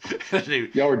you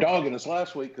y'all were dogging us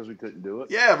last week because we couldn't do it.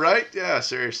 Yeah, right? Yeah,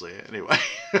 seriously. Anyway.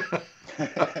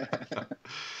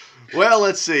 Well,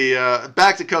 let's see.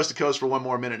 Back to Coast for one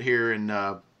more minute here, and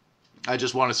I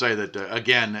just want to say that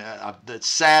again, it's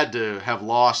sad to have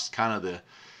lost kind of the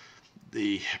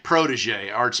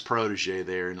arts protege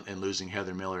there, and losing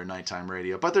Heather Miller in nighttime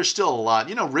radio. But there's still a lot.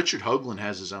 Richard Hoagland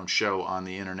has his own show on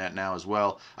the internet now as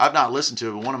well. I've not listened to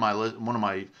it, but one of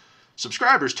my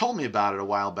subscribers told me about it a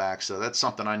while back, so that's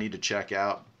something I need to check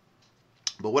out.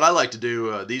 But what I like to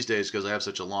do these days, because I have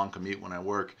such a long commute when I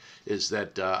work, is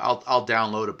that I'll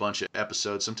download a bunch of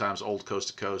episodes, sometimes old Coast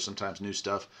to Coast, sometimes new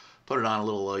stuff, put it on a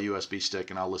little USB stick,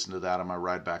 and I'll listen to that on my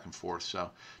ride back and forth.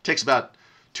 So it takes about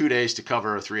 2 days to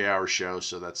cover a 3-hour show,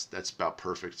 so that's about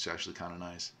perfect. It's actually kind of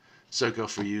nice. Psycho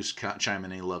for You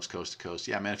chiming in, he loves Coast to Coast.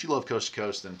 Yeah, man, if you love Coast to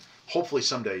Coast, then hopefully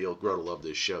someday you'll grow to love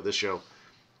this show. This show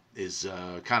is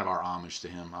kind of our homage to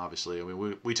him. Obviously, I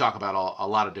mean, we talk about a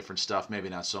lot of different stuff. Maybe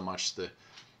not so much the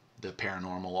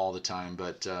paranormal all the time,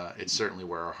 but it's certainly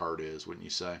where our heart is, wouldn't you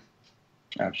say?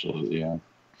 Absolutely, yeah.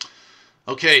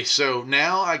 Okay, so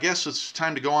now I guess it's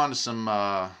time to go on to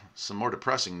some more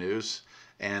depressing news.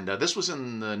 And this was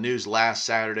in the news last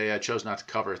Saturday. I chose not to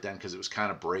cover it then because it was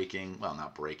kind of breaking. Well,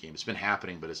 not breaking. It's been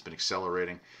happening, but it's been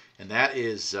accelerating. And that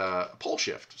is a pole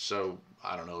shift. So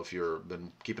I don't know if you've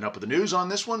been keeping up with the news on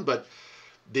this one, but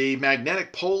the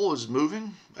magnetic pole is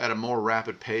moving at a more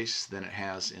rapid pace than it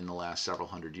has in the last several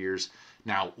hundred years.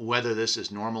 Now, whether this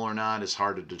is normal or not is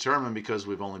hard to determine because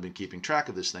we've only been keeping track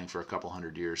of this thing for a couple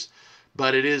hundred years.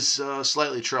 But it is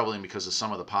slightly troubling because of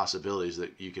some of the possibilities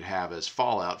that you could have as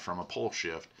fallout from a pole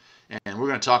shift. And we're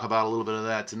going to talk about a little bit of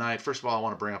that tonight. First of all, I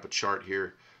want to bring up a chart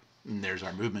here. And there's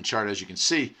our movement chart, as you can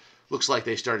see. Looks like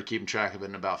they started keeping track of it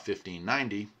in about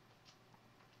 1590.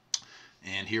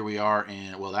 And here we are,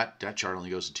 and well, that chart only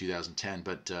goes to 2010,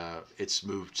 but it's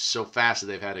moved so fast that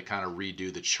they've had to kind of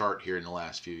redo the chart here in the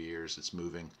last few years. It's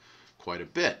moving quite a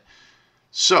bit.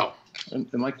 So, and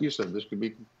like you said, it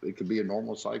could be a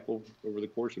normal cycle over the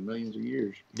course of millions of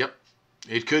years. Yep,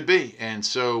 it could be, and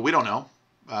so we don't know.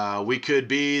 We could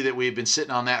be that we've been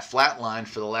sitting on that flat line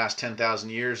for the last 10,000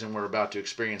 years, and we're about to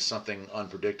experience something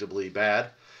unpredictably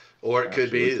bad. Or it could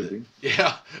be,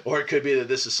 yeah. Or it could be that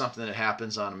this is something that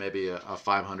happens on maybe a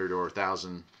 500 or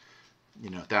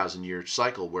 1,000-year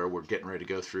cycle where we're getting ready to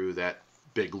go through that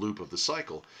big loop of the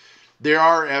cycle. There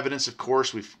are evidence, of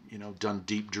course, we've done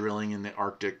deep drilling in the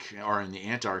Arctic or in the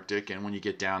Antarctic, and when you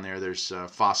get down there, there's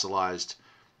fossilized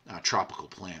tropical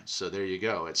plants. So there you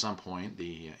go. At some point,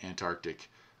 the Antarctic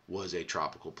was a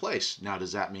tropical place. Now,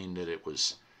 does that mean that it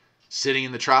was sitting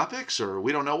in the tropics, or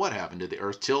we don't know what happened? Did the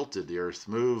Earth tilt? Did the Earth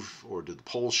move? Or did the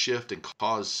poles shift and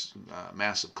cause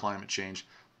massive climate change?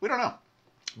 We don't know.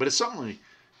 But it's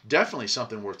definitely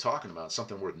something worth talking about,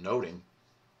 something worth noting.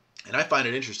 And I find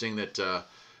it interesting that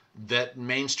that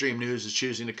mainstream news is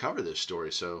choosing to cover this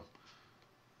story. So,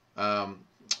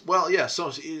 well, yeah,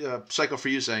 so Psycho for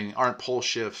you saying, aren't pole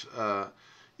shifts?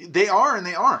 They are and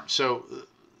they aren't. So,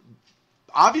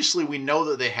 obviously, we know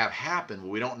that they have happened, but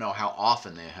we don't know how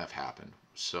often they have happened.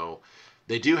 So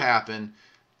they do happen.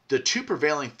 The two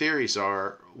prevailing theories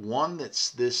are one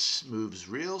that this moves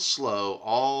real slow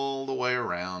all the way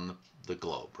around the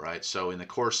globe, right? So in the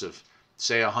course of,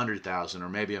 say, 100,000 or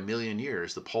maybe a million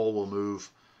years, the pole will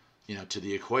move, to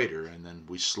the equator, and then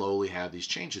we slowly have these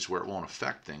changes where it won't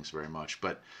affect things very much.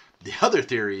 But the other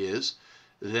theory is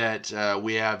that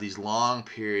we have these long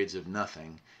periods of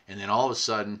nothing, and then all of a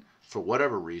sudden, for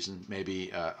whatever reason, maybe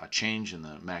a change in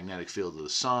the magnetic field of the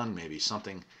sun, maybe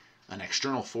an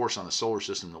external force on the solar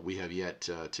system that we have yet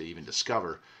to even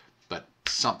discover, but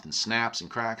something snaps and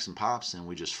cracks and pops, and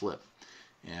we just flip.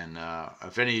 And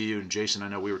if any of you, and Jason, I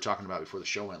know we were talking about before the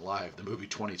show went live, the movie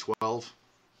 2012.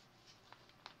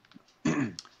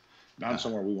 Not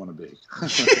somewhere we want to be.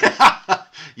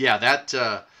 Yeah, that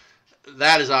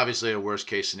is obviously a worst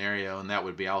case scenario, and that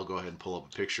would be, I'll go ahead and pull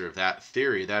up a picture of that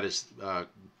theory. That is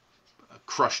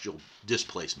crustal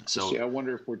displacement. So see, I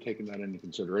wonder if we're taking that into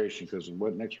consideration, because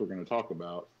what next we're going to talk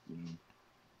about,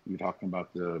 you're talking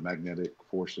about the magnetic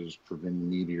forces preventing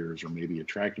meteors or maybe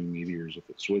attracting meteors if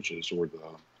it switches, or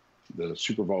the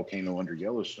supervolcano under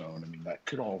Yellowstone. I mean, that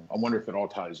could all, I wonder if it all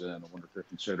ties in. I wonder if they're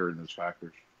considering those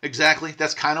factors. Exactly.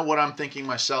 That's kind of what I'm thinking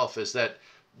myself, is that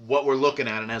what we're looking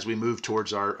at, and as we move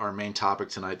towards our main topic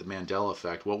tonight, the Mandela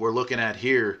Effect, what we're looking at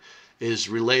here is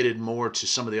related more to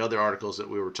some of the other articles that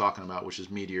we were talking about, which is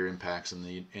meteor impacts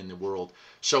in the world.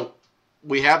 So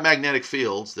we have magnetic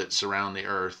fields that surround the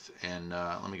Earth, and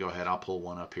let me go ahead. I'll pull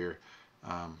one up here.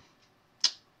 Oh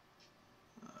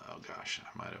gosh, I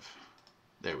might have.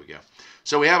 There we go.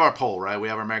 So we have our pole, right? We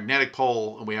have our magnetic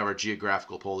pole, and we have our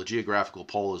geographical pole. The geographical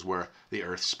pole is where the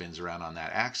Earth spins around on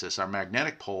that axis. Our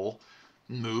magnetic pole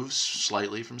moves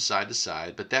slightly from side to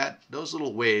side, but those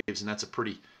little waves, and that's a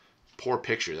pretty poor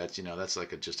picture. That's that's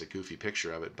like just a goofy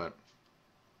picture of it. But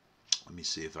let me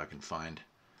see if I can find.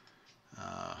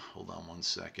 Hold on one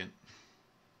second.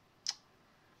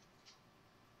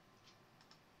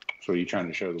 So are you trying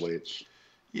to show the way it's?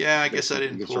 Yeah, I guess I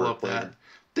didn't pull up that.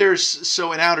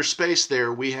 So in outer space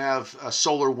there, we have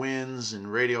solar winds and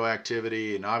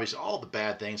radioactivity, and obviously all the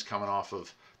bad things coming off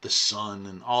of the sun,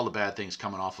 and all the bad things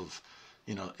coming off of,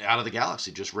 out of the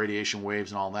galaxy, just radiation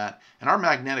waves and all that. And our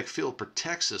magnetic field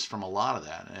protects us from a lot of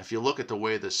that. And if you look at the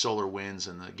way the solar winds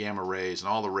and the gamma rays and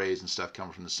all the rays and stuff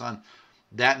coming from the sun,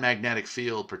 that magnetic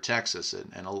field protects us,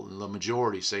 and the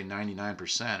majority, say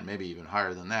 99%, maybe even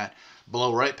higher than that,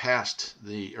 blow right past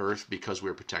the Earth because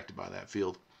we're protected by that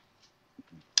field.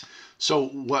 So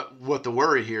what the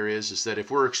worry here is that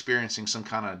if we're experiencing some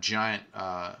kind of giant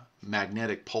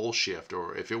magnetic pole shift,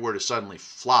 or if it were to suddenly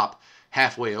flop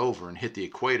halfway over and hit the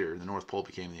equator, the North Pole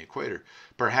became the equator,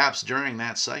 perhaps during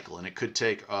that cycle, and it could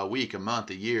take a week, a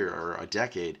month, a year, or a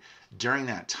decade, during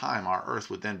that time our Earth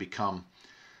would then become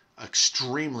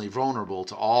extremely vulnerable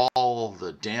to all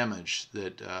the damage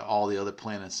that all the other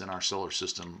planets in our solar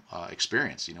system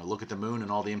experience. Look at the moon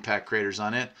and all the impact craters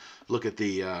on it. Look at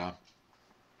the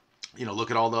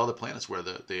look at all the other planets where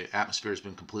the atmosphere has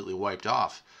been completely wiped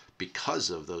off because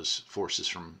of those forces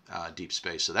from deep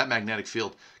space. So that magnetic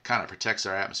field kind of protects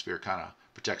our atmosphere, kind of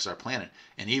protects our planet.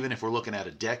 And even if we're looking at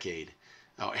a decade,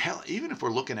 even if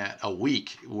we're looking at a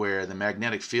week where the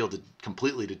magnetic field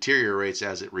completely deteriorates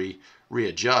as it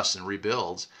readjusts and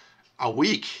rebuilds, a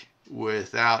week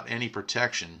without any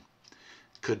protection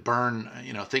could burn,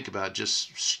 think about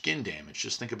just skin damage.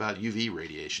 Just think about UV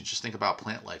radiation. Just think about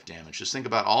plant life damage. Just think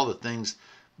about all the things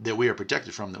that we are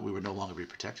protected from that we would no longer be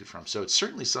protected from. So it's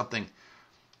certainly something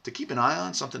to keep an eye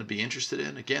on, something to be interested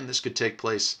in. Again, this could take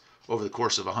place over the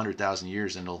course of 100,000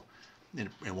 years, and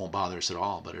it won't bother us at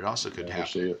all. But it also could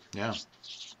happen. Yeah,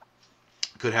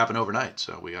 could happen overnight.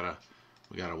 So we gotta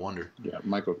wonder. Yeah,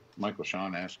 Michael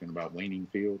Sean asking about waning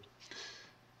field.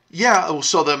 Yeah,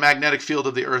 so the magnetic field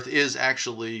of the Earth is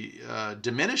actually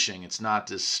diminishing. It's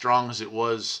not as strong as it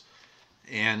was,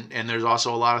 and there's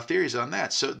also a lot of theories on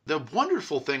that. So the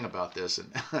wonderful thing about this, and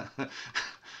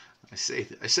I say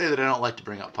that I don't like to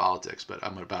bring up politics, but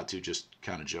I'm about to just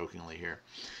kind of jokingly here.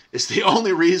 It's the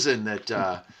only reason that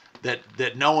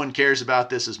that no one cares about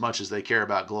this as much as they care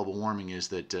about global warming is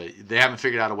that they haven't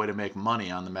figured out a way to make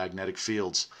money on the magnetic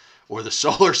fields or the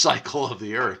solar cycle of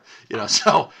the Earth.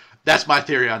 So. That's my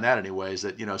theory on that anyway, is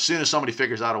that, as soon as somebody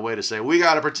figures out a way to say, we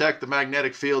got to protect the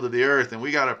magnetic field of the Earth and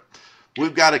we've got to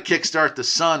kickstart the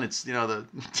sun. It's,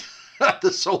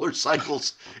 the solar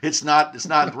cycles, it's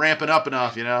not ramping up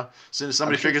enough, As soon as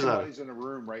somebody figures out. Somebody's in a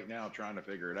room right now trying to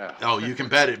figure it out. Oh, you can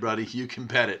bet it, buddy. You can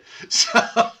bet it. So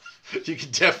you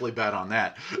can definitely bet on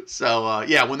that. So,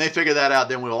 when they figure that out,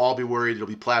 then we'll all be worried. It'll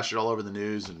be plastered all over the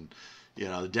news, and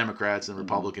the Democrats and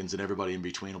Republicans and everybody in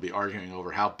between will be arguing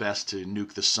over how best to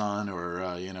nuke the sun, or,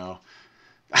 I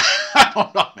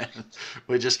don't know, man.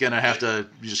 We're just going to have to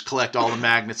just collect all the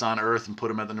magnets on Earth and put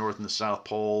them at the North and the South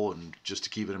Pole, and just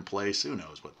to keep it in place. Who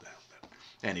knows what the hell.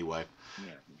 Anyway,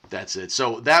 That's it.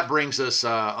 So that brings us,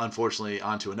 unfortunately,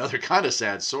 onto another kind of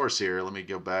sad source here. Let me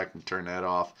go back and turn that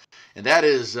off. And that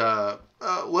is,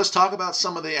 let's talk about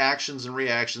some of the actions and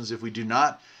reactions if we do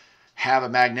not have a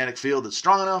magnetic field that's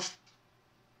strong enough.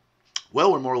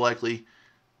 Well, we're more likely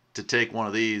to take one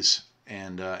of these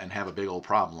and have a big old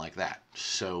problem like that.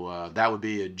 So that would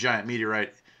be a giant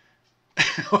meteorite.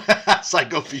 It's like,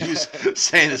 go for you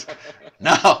saying this.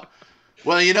 No.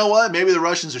 Well, you know what? Maybe the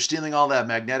Russians are stealing all that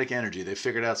magnetic energy. They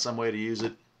figured out some way to use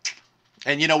it.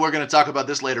 And, we're going to talk about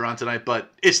this later on tonight,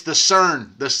 but it's the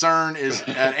CERN. The CERN is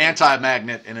an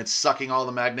anti-magnet, and it's sucking all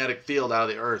the magnetic field out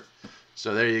of the Earth.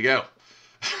 So there you go.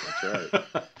 That's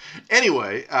right.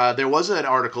 Anyway, there was an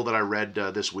article that I read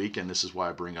this week, and this is why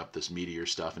I bring up this meteor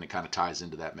stuff, and it kind of ties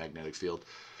into that magnetic field.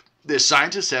 The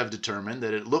scientists have determined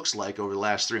that it looks like over the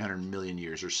last 300 million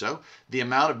years or so, the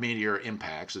amount of meteor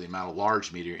impacts, or the amount of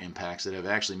large meteor impacts that have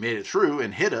actually made it through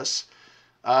and hit us,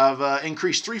 have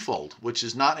increased threefold, which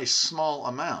is not a small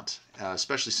amount,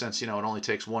 especially since, it only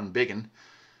takes one big one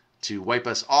to wipe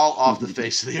us all off the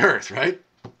face of the Earth, right?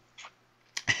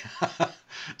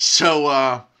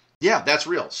 So, that's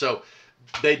real. So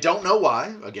they don't know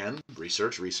why. Again,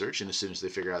 research, and as soon as they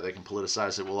figure out they can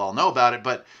politicize it, we'll all know about it.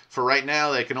 But for right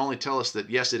now, they can only tell us that,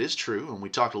 yes, it is true. And we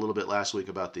talked a little bit last week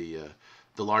about the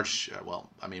large,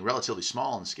 relatively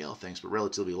small in the scale of things, but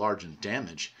relatively large in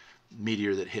damage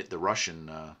meteor that hit the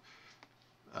Russian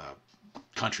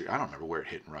country. I don't remember where it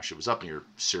hit in Russia. It was up near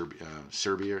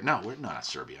Serbia. No, not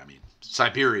Serbia.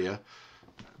 Siberia.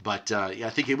 But I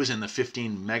think it was in the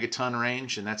 15 megaton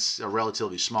range, and that's a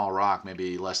relatively small rock,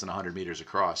 maybe less than 100 meters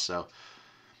across. So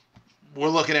we're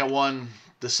looking at one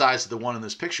the size of the one in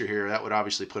this picture here. That would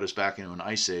obviously put us back into an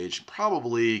ice age,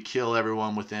 probably kill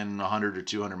everyone within 100 or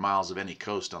 200 miles of any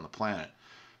coast on the planet.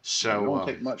 So it won't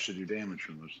take much to do damage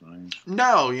from those things.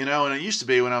 No, and it used to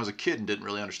be when I was a kid and didn't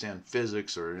really understand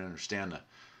physics or didn't understand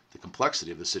the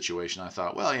complexity of the situation. I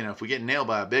thought, well, if we get nailed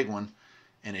by a big one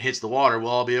and it hits the water, we'll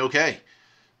all be okay.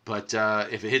 But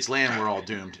if it hits land, we're all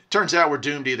doomed. Turns out we're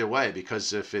doomed either way,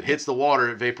 because if it hits the water,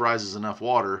 it vaporizes enough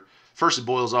water. First, it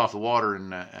boils off the water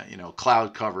and,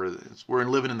 cloud cover. We're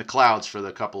living in the clouds for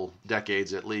the couple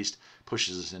decades at least,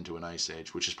 pushes us into an ice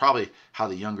age, which is probably how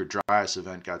the Younger Dryas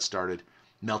event got started.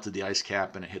 Melted the ice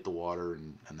cap and it hit the water,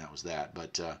 and that was that.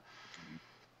 But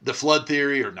the flood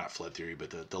theory, or not flood theory,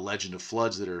 but the legend of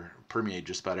floods that are permeate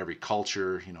just about every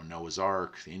culture. You know, Noah's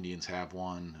Ark, the Indians have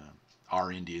one.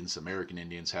 Our Indians, American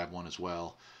Indians have one as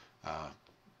well.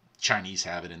 Chinese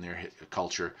have it in their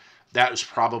culture. That was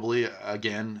probably,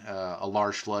 again, a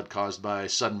large flood caused by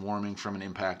sudden warming from an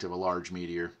impact of a large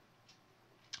meteor.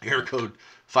 Air code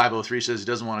 503 says he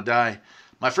doesn't want to die.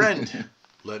 My friend,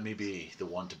 let me be the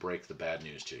one to break the bad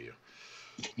news to you.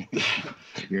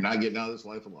 You're not getting out of this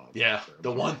life alive. Yeah,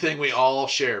 the one thing we all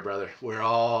share, brother. We're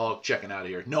all checking out of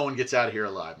here. No one gets out of here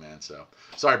alive, man. So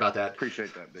sorry about that.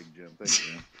 Appreciate that, Big Jim. Thank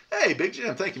you, man. Hey, Big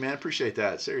Jim. Thank you, man. Appreciate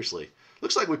that. Seriously.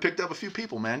 Looks like we picked up a few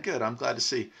people, man. Good. I'm glad to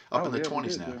see. Up in the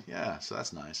 20s now. Yeah, so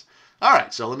that's nice. All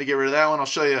right, so let me get rid of that one. I'll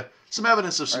show you some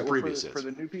evidence of some previous hits. For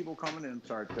the new people coming in,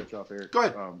 sorry to cut you off, Eric. Go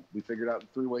ahead. We figured out the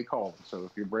three-way call. So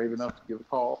if you're brave enough to give a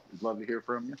call, we'd love to hear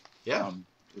from you. Yeah.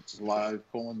 It's live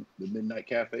pulling the Midnight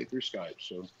Cafe through Skype.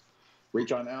 So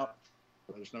reach on out,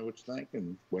 let us know what you think,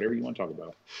 and whatever you want to talk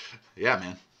about. Yeah,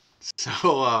 man.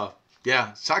 So,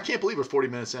 yeah. So I can't believe we're 40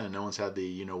 minutes in and no one's had the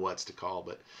you-know-whats to call,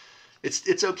 but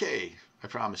it's okay. I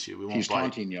promise you. We won't He's bite.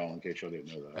 taunting y'all in case y'all didn't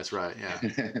know that. That's right,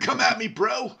 yeah. Come at me,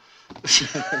 bro.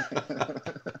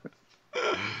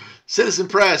 Citizen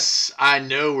Press, I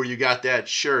know where you got that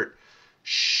shirt.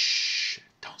 Shh.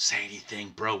 Don't say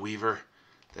anything, bro Weaver.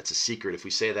 That's a secret. If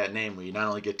we say that name, we not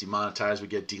only get demonetized, we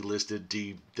get delisted,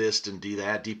 de-thised, and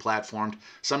de-that, deplatformed.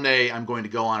 Someday I'm going to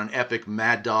go on an epic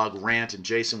Mad Dog rant, and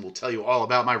Jason will tell you all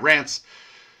about my rants.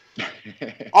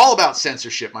 All about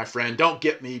censorship, my friend. Don't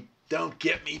get me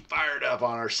fired up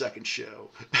on our second show.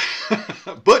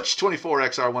 Butch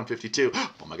 24XR152.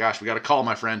 Oh my gosh, we got a call,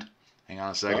 my friend. Hang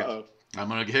on a second. Uh-oh. I'm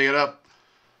gonna hang it up.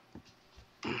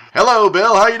 Hello,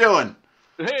 Bill. How you doing?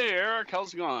 Hey, Eric.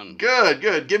 How's it going?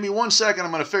 Good. Give me 1 second.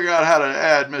 I'm gonna figure out how to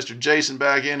add Mr. Jason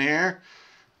back in here.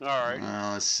 All right.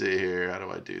 Let's see here. How do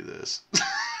I do this?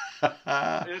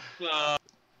 It's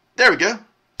There we go.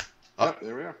 Oh, Yep,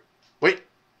 there we are. wait.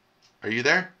 Are you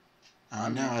there? Oh,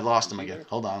 no, I lost him again.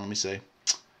 Hold on, let me see.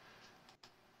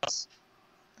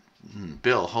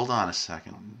 Bill, hold on a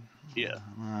second. yeah.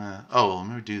 Let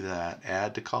me do that.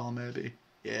 Add to call, maybe?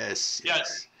 Yes.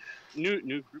 New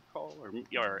group call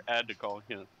or add to call.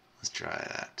 Yeah. Let's try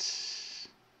that.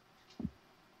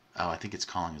 Oh, I think it's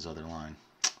calling his other line.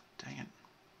 Dang it.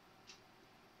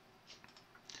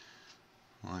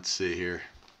 Let's see here.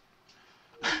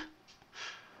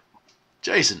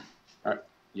 Jason.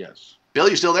 Yes. Bill,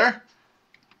 you still there?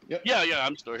 Yep. Yeah.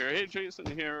 I'm still here. Hey, Jason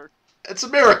here. It's a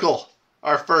miracle.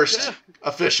 Our first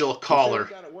official caller. We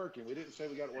got it working. We didn't say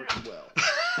we got it working well.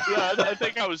 Yeah, I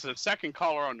think I was the second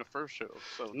caller on the first show,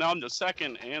 so now I'm the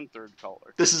second and third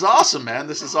caller. This is awesome, man.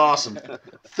 This is awesome.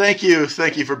 Thank you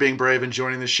for being brave and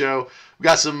joining the show. We've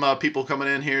got some people coming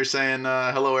in here saying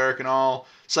hello, Eric and all.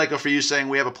 Psycho for you saying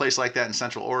we have a place like that in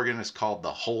Central Oregon. It's called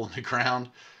the Hole in the Ground.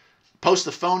 Post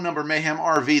the phone number, Mayhem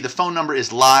RV. The phone number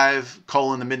is live,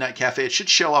 the Midnight Cafe. It should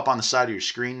show up on the side of your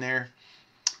screen there.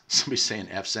 Somebody's saying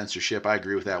F censorship. I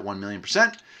agree with that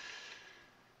 1,000,000%.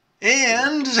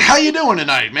 And how you doing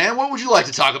tonight, man? What would you like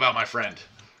to talk about, my friend?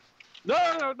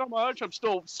 No, not much. I'm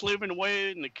still slaving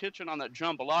away in the kitchen on that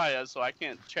jambalaya, so I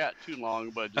can't chat too long,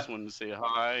 but I just wanted to say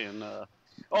hi. And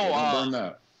Burn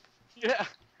that. yeah,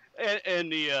 and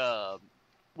the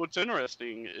what's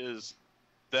interesting is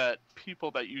that people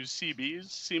that use CBs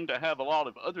seem to have a lot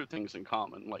of other things in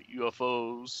common, like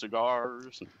UFOs,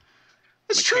 cigars, and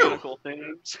It's mechanical true.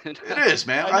 things. It is,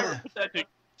 man. I never put that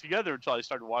together until I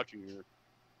started watching your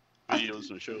videos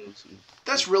and shows.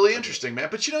 That's really interesting, man.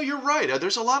 But you're right.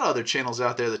 There's a lot of other channels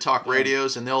out there that talk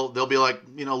radios, and they'll be like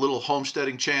little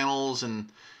homesteading channels, and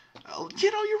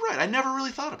you're right. I never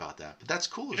really thought about that, but that's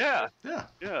cool. Yeah, yeah.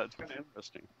 It's kind of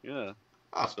interesting. Yeah.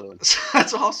 Oh, So-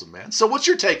 that's awesome, man. So what's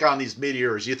your take on these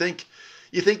meteors? You think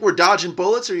we're dodging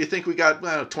bullets, or you think we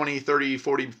got 20, 30,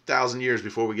 40,000 years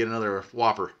before we get another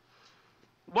whopper?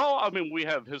 Well, I mean, we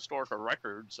have historical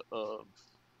records of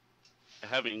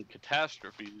having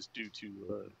catastrophes due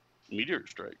to meteor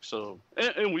strikes. So,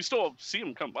 and we still see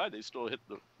them come by. They still hit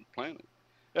the planet.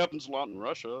 It happens a lot in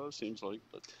Russia, it seems like.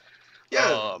 But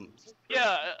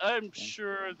I'm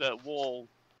sure that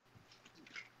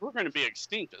we're going to be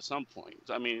extinct at some point.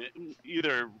 I mean,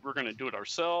 either we're going to do it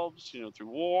ourselves, through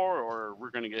war, or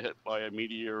we're going to get hit by a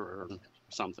meteor or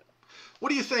something. What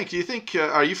do you think? Do you think?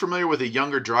 Are you familiar with the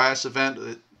Younger Dryas event?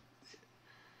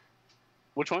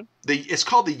 Which one? It's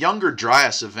called the Younger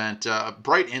Dryas event.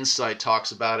 Bright Insight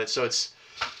talks about it. So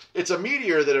it's a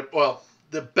meteor that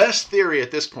the best theory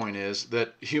at this point is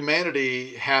that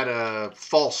humanity had a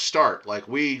false start. Like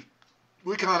we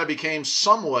kind of became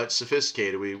somewhat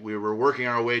sophisticated. We were working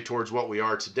our way towards what we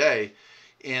are today,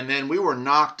 and then we were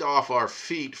knocked off our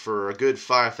feet for a good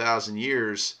 5,000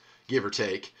 years, give or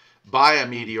take, by a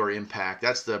meteor impact.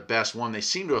 That's the best one. They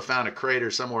seem to have found a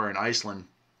crater somewhere in Iceland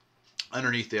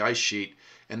underneath the ice sheet,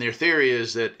 and their theory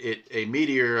is that a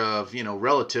meteor of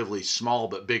relatively small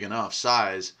but big enough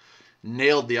size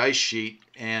nailed the ice sheet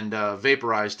and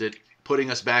vaporized it,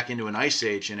 putting us back into an ice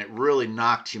age, and it really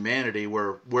knocked humanity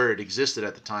where it existed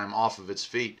at the time off of its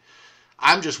feet.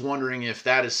 I'm just wondering if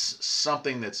that is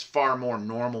something that's far more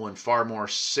normal and far more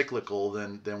cyclical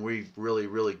than we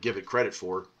really give it credit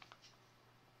for.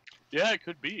 Yeah, it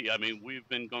could be. I mean, we've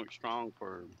been going strong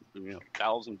for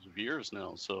thousands of years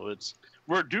now, so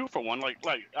we're due for one. Like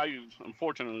I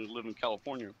unfortunately live in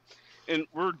California, and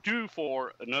we're due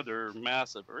for another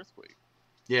massive earthquake.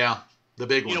 Yeah, the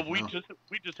big one. We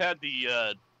just had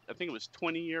the I think it was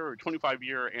 20-year or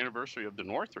 25-year anniversary of the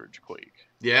Northridge quake.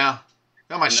 Yeah.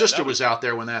 No, my sister was out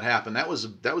there when that happened. That was a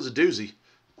doozy.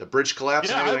 The bridge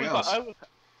collapsed and everything else.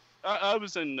 I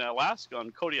was in Alaska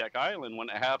on Kodiak Island when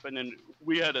it happened, and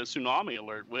we had a tsunami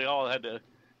alert. We all had to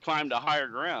climb to higher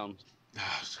ground.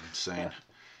 It's insane.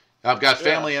 I've got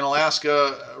family in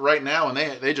Alaska right now, and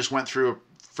they just went through a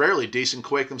fairly decent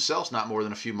quake themselves not more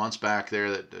than a few months back there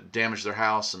that damaged their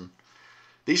house. And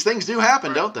these things do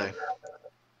happen, don't they?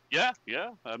 Yeah.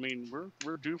 I mean,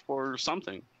 we're due for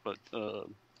something, but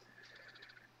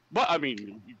I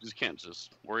mean, you just can't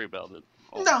just worry about it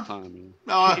all the time.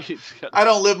 No, I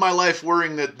don't live my life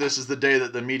worrying that this is the day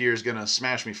that the meteor is going to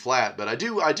smash me flat. But I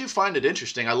do find it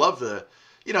interesting. I love I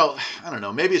don't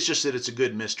know, maybe it's just that it's a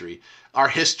good mystery. Our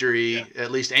history,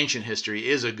 at least ancient history,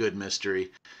 is a good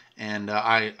mystery. And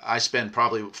I spend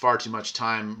probably far too much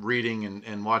time reading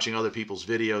and watching other people's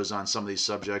videos on some of these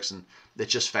subjects, and it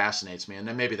just fascinates me. And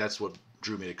then maybe that's what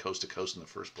drew me to Coast in the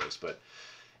first place. But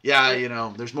yeah,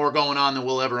 there's more going on than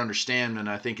we'll ever understand, and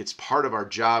I think it's part of our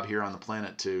job here on the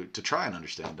planet to try and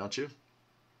understand, don't you?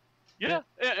 Yeah,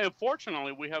 and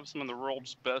fortunately, we have some of the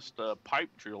world's best pipe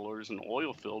drillers and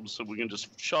oil fields, so we can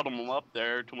just shuttle them up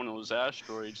there to one of those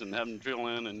asteroids and have them drill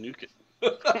in and nuke it. We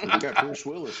got Bruce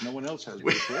Willis. No one else has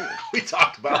Bruce Willis. We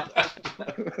talked about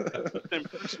that. And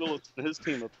Bruce Willis and his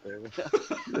team up there.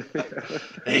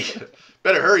 Hey,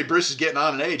 better hurry. Bruce is getting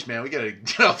on in age, man. We gotta,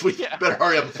 better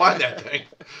hurry up and find that thing.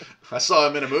 I saw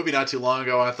him in a movie not too long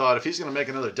ago, and I thought if he's gonna make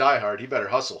another Die Hard, he better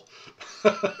hustle.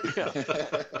 Yeah.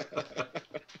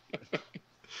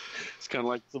 It's kind of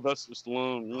like Sylvester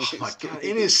Stallone. Oh my God!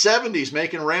 In his 70s,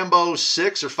 making Rambo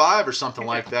 6 or 5 or something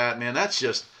like that, man. That's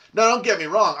just. No, don't get me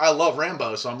wrong. I love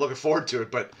Rambo, so I'm looking forward to it.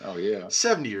 But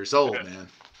 70 years old, man.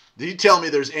 Do you tell me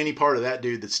there's any part of that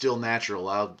dude that's still natural?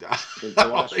 The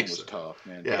last one was tough,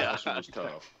 man. The last one was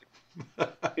tough.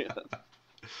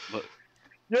 But,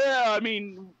 I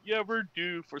mean, we're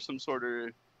due for some sort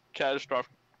of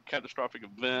catastrophic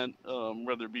event,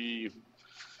 whether it be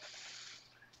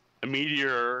a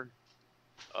meteor,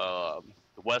 the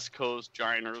West Coast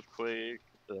giant earthquake.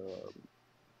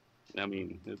 I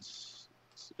mean, it's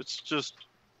just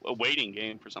a waiting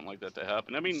game for something like that to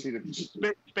happen. I mean,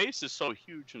 space is so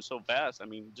huge and so vast. I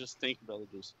mean, just think about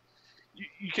it. Just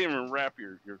you can't even wrap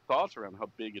your thoughts around how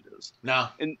big it is. No.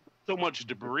 And so much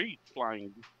debris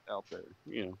flying out there.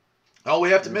 All we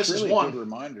have to miss is one. Good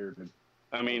reminder.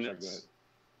 I mean,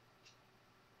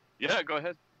 go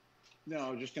ahead. No, I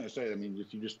was just going to say, I mean,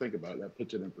 if you just think about it, that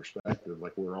puts it in perspective.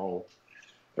 Like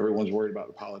everyone's worried about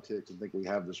the politics and think we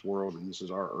have this world and this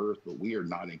is our earth, but we are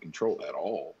not in control at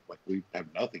all. Like we have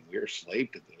nothing. We are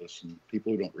slave to this, and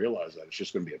people who don't realize that, it's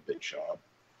just going to be a big job.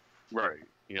 Right.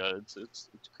 Yeah. It's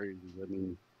crazy. I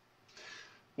mean,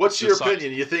 what's your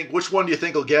opinion? Which one do you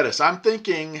think will get us? I think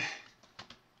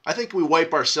we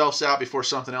wipe ourselves out before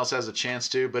something else has a chance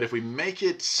to. But if we make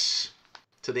it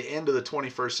to the end of the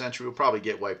 21st century, we'll probably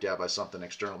get wiped out by something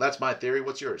external. That's my theory.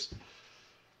 What's yours?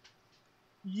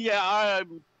 Yeah,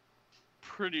 I'm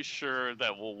pretty sure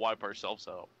that we'll wipe ourselves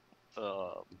out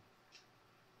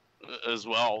as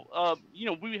well.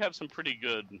 We have some pretty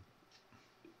good,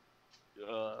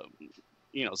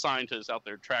 scientists out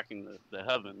there tracking the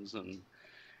heavens, and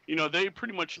they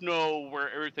pretty much know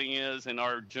where everything is in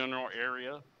our general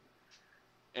area.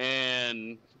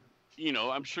 And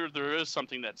I'm sure there is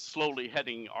something that's slowly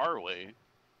heading our way.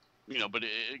 But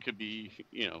it could be,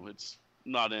 it's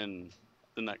not in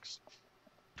the next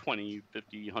 20,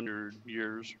 50, 100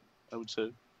 years, I would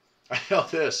say. I know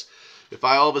this. If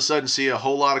I all of a sudden see a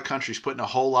whole lot of countries putting a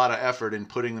whole lot of effort in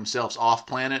putting themselves off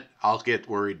planet, I'll get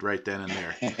worried right then and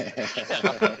there.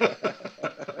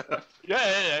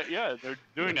 Yeah. They're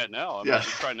doing that now. I mean, Yeah. they're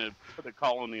trying to put a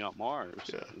colony on Mars.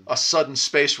 Yeah. A sudden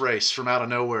space race from out of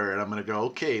nowhere, and I'm going to go,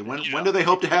 okay, when do they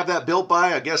hope to Yeah. have that built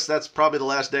by? I guess that's probably the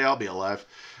last day I'll be alive.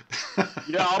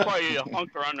 Yeah, I'll probably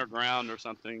hunker underground or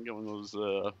something. One of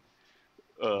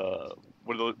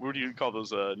those, what do you call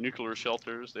those nuclear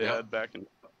shelters they had back in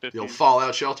the 50s? The old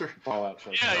fallout shelter? Fallout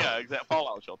shelter. Yeah, exactly.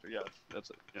 Fallout shelter. Yeah,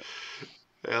 that's it.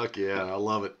 Yeah. Heck yeah, I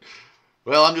love it.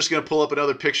 Well, I'm just going to pull up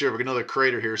another picture of another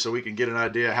crater here so we can get an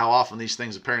idea how often these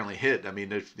things apparently hit. I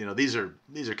mean, these are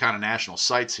kind of national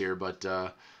sites here, but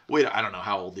I don't know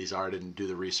how old these are. I didn't do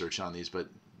the research on these, but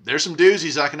there's some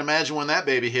doozies. I can imagine when that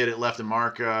baby hit, it left a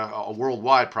mark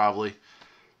worldwide probably.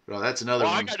 Well, that's another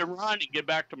one. I got to run and get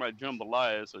back to my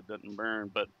jambalaya so it doesn't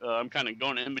burn, but I'm kind of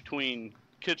going in between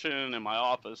kitchen and my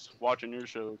office watching your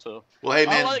show. So, well, hey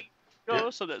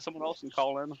man, so that someone else can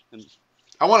call in. And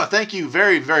I want to thank you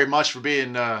very, very much for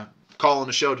being calling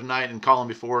the show tonight and calling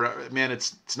before. Man,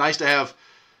 it's nice to have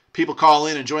people call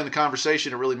in and join the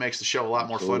conversation. It really makes the show a lot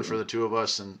more fun for the two of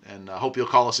us, and I hope you'll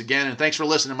call us again. And thanks for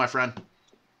listening, my friend.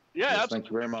 Yeah, yes, thank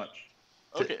you very much.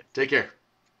 Okay. Take care.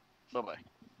 Bye-bye.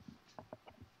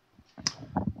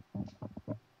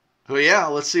 Well, yeah,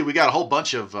 let's see. We got a whole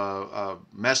bunch of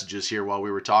messages here while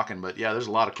we were talking, but yeah, there's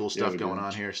a lot of cool stuff going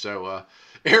on here. So,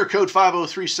 error code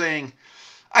 503 saying,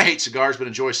 I hate cigars but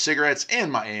enjoy cigarettes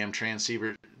and my AM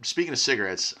transceiver. Speaking of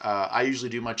cigarettes, I usually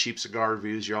do my cheap cigar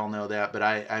reviews. You all know that, but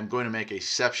I'm going to make an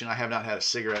exception. I have not had a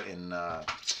cigarette in,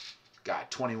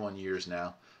 21 years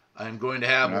now. I'm going to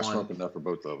have one. I smoke enough for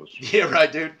both of us. Yeah, right,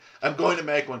 dude. I'm going to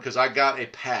make one because I got a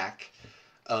pack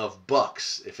of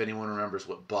Bucks, if anyone remembers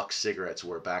what Bucks cigarettes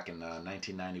were back in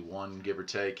 1991, give or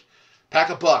take. Pack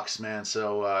of Bucks, man.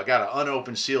 So I got an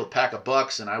unopened, sealed pack of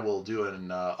Bucks, and I will do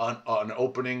an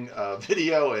opening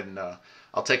video, and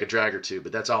I'll take a drag or two.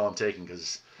 But that's all I'm taking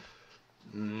because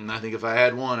I think if I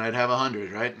had one, I'd have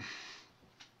 100, right?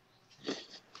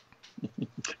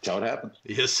 That's how it happens.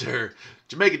 Yes, sir.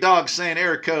 Jamaica Dog saying,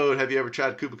 error code, have you ever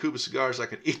tried Cuba Cuba cigars? I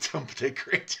could eat them, but they're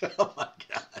great. Oh, my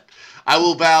God. I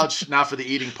will vouch, not for the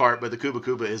eating part, but the Cuba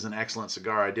Cuba is an excellent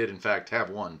cigar. I did, in fact, have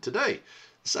one today.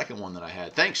 The second one that I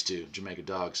had, thanks to Jamaica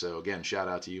Dog. So, again, shout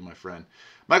out to you, my friend.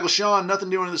 Michael Sean, nothing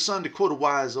new under the sun, to quote a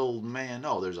wise old man.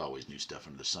 Oh, there's always new stuff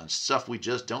under the sun. Stuff we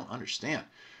just don't understand.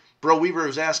 Bro Weaver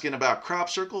was asking about crop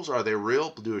circles. Are they real?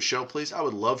 Do a show, please. I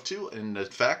would love to. And in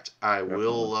fact, I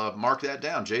will mark that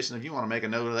down. Jason, if you want to make a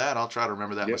note of that, I'll try to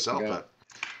remember that myself. But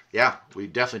yeah, we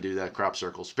definitely do that, crop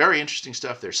circles. Very interesting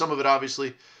stuff there. Some of it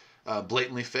obviously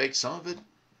blatantly fake. Some of it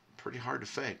pretty hard to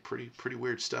fake. Pretty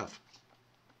weird stuff.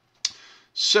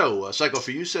 So, Psycho, for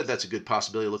you said that's a good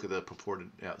possibility. Look at the purported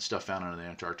stuff found out in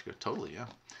Antarctica. Totally, yeah.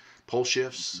 Pole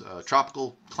shifts,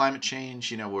 tropical climate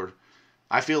change.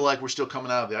 I feel like we're still coming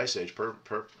out of the Ice Age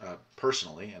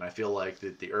personally, and I feel like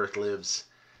that the Earth lives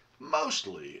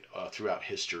mostly throughout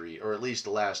history, or at least the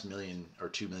last 1 or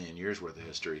 2 million years worth of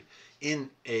history, in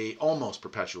a almost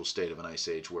perpetual state of an Ice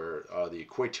Age where the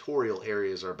equatorial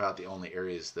areas are about the only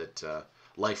areas that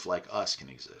life like us can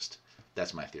exist.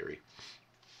 That's my theory.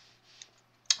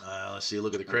 Let's see,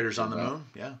 look at the craters on the moon.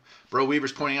 Yeah. Bro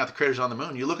Weaver's pointing out the craters on the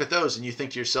moon. You look at those and you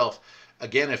think to yourself,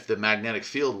 again, if the magnetic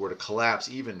field were to collapse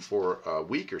even for a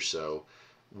week or so,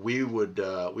 we'd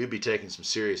be taking some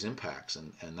serious impacts,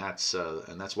 and that's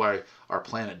why our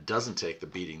planet doesn't take the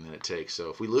beating that it takes.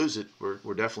 So if we lose it,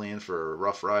 we're definitely in for a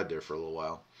rough ride there for a little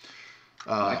while.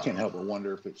 I can't help but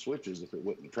wonder if it switches, if it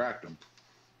wouldn't attract them.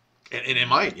 And it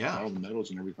might, yeah. All the metals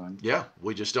and everything. Yeah,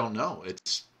 we just don't know.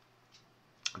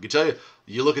 I can tell you,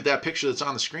 you look at that picture that's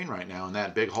on the screen right now in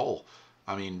that big hole.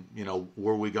 I mean,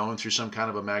 were we going through some kind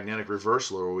of a magnetic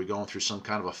reversal, or were we going through some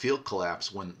kind of a field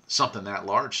collapse when something that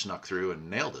large snuck through and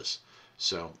nailed us?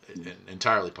 So,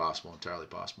 entirely possible, entirely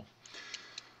possible.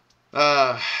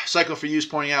 Psycho for You's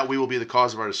pointing out we will be the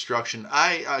cause of our destruction.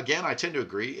 I tend to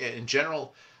agree. In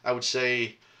general, I would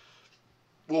say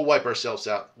we'll wipe ourselves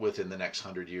out within the next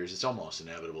 100 years. It's almost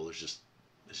inevitable. There's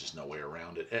just no way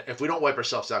around it. If we don't wipe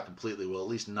ourselves out completely, we'll at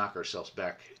least knock ourselves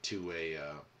back to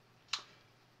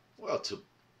to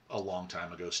a long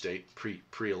time ago state,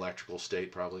 pre-electrical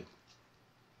state probably.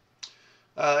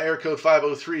 Air code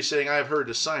 503 saying, I have heard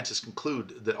the scientists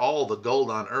conclude that all the gold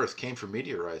on Earth came from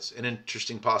meteorites. An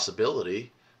interesting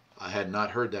possibility. I had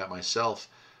not heard that myself.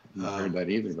 I heard that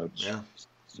either. That's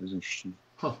interesting.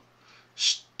 Huh.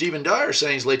 Stephen Dyer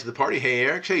saying he's late to the party. Hey,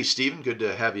 Eric. Hey, Stephen. Good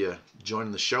to have you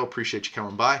joining the show. Appreciate you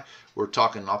coming by. We're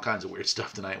talking all kinds of weird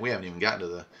stuff tonight. We haven't even gotten to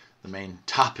the main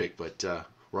topic, but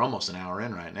we're almost an hour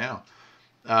in right now.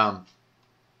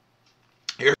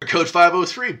 Air code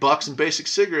 503, Bucks and basic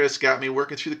cigarettes got me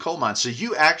working through the coal mine. So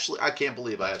you actually, I can't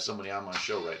believe I have somebody on my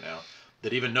show right now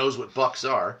that even knows what Bucks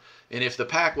are. And if the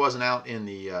pack wasn't out in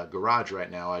the garage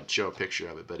right now, I'd show a picture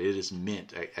of it. But it is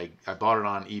mint. I bought it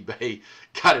on eBay,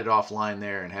 got it offline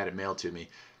there, and had it mailed to me.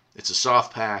 It's a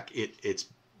soft pack.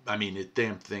 The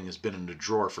damn thing has been in the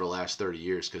drawer for the last 30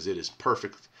 years because it is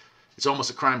perfect. It's almost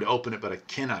a crime to open it, but I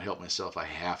cannot help myself. I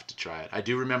have to try it. I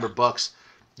do remember, Bucks,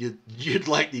 you'd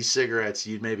like these cigarettes.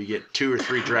 You'd maybe get 2 or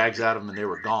 3 drags out of them, and they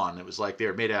were gone. It was like they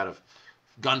were made out of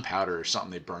gunpowder or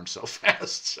something. They burned so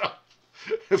fast. So,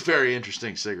 a very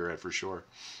interesting cigarette for sure.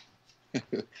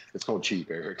 It's called cheap,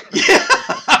 Eric.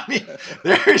 Yeah,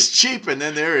 there's cheap, and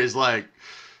then there is like,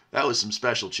 that was some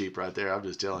special cheap right there. I'm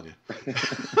just telling you.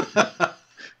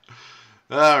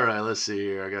 All right, let's see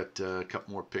here. I got a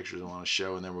couple more pictures I want to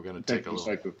show, and then we're going to take a little.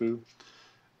 Like the food.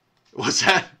 What's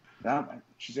that? No,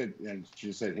 she said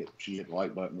she hit the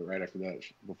like button, but right after that,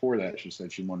 before that, she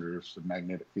said she wondered if some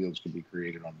magnetic fields could be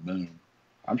created on the moon.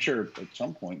 I'm sure at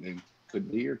some point they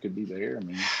could be or could be there.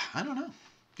 I don't know.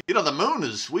 The moon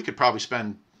we could probably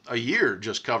spend a year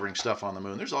just covering stuff on the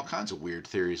moon. There's all kinds of weird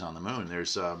theories on the moon.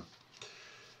 There's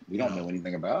we don't know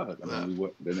anything about it. We've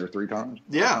been there 3 times.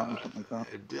 Yeah, something like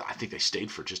that. I think they stayed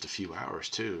for just a few hours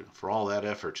too. For all that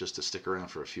effort, just to stick around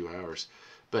for a few hours.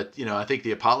 But I think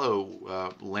the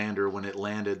Apollo lander, when it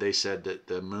landed, they said that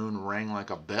the moon rang like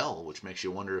a bell, which makes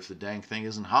you wonder if the dang thing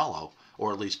isn't hollow,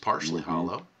 or at least partially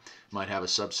hollow. Might have a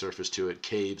subsurface to it,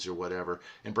 caves or whatever.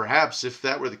 And perhaps if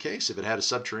that were the case, if it had a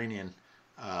subterranean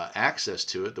access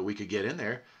to it that we could get in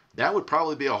there, that would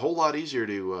probably be a whole lot easier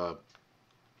to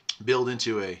build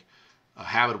into a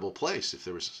habitable place if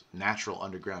there was natural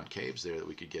underground caves there that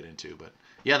we could get into. But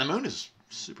yeah, the moon is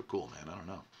super cool, man. I don't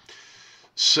know.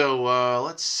 So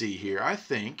let's see here. I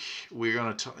think we're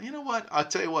going to talk. You know what? I'll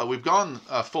tell you what. We've gone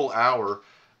a full hour.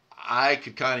 I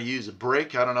could kind of use a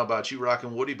break. I don't know about you, Rock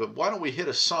and Woody, but why don't we hit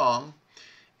a song,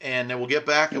 and then we'll get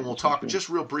back and we'll talk just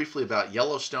real briefly about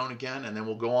Yellowstone again, and then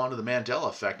we'll go on to the Mandela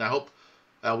Effect. And I hope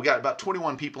we got about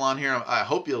 21 people on here. I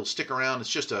hope you'll stick around. It's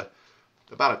just about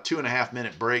a 2.5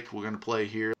 minute break we're going to play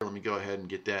here. Let me go ahead and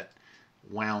get that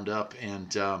wound up,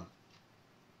 and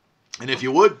if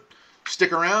you would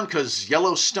stick around, because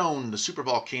Yellowstone, the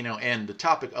supervolcano, and the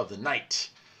topic of the night,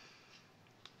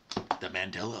 the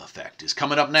Mandela Effect, is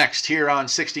coming up next here on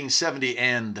 1670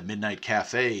 and the Midnight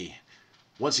Cafe.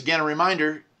 Once again, a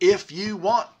reminder, if you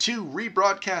want to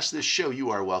rebroadcast this show, you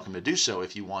are welcome to do so.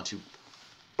 If you want to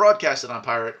broadcast it on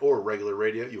pirate or regular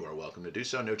radio, you are welcome to do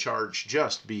so. No charge.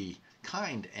 Just be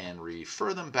kind and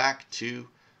refer them back to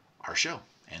our show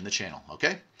and the channel,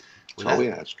 okay? That's all we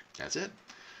ask. That's it.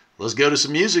 Let's go to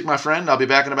some music, my friend. I'll be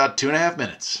back in about 2.5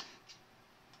 minutes.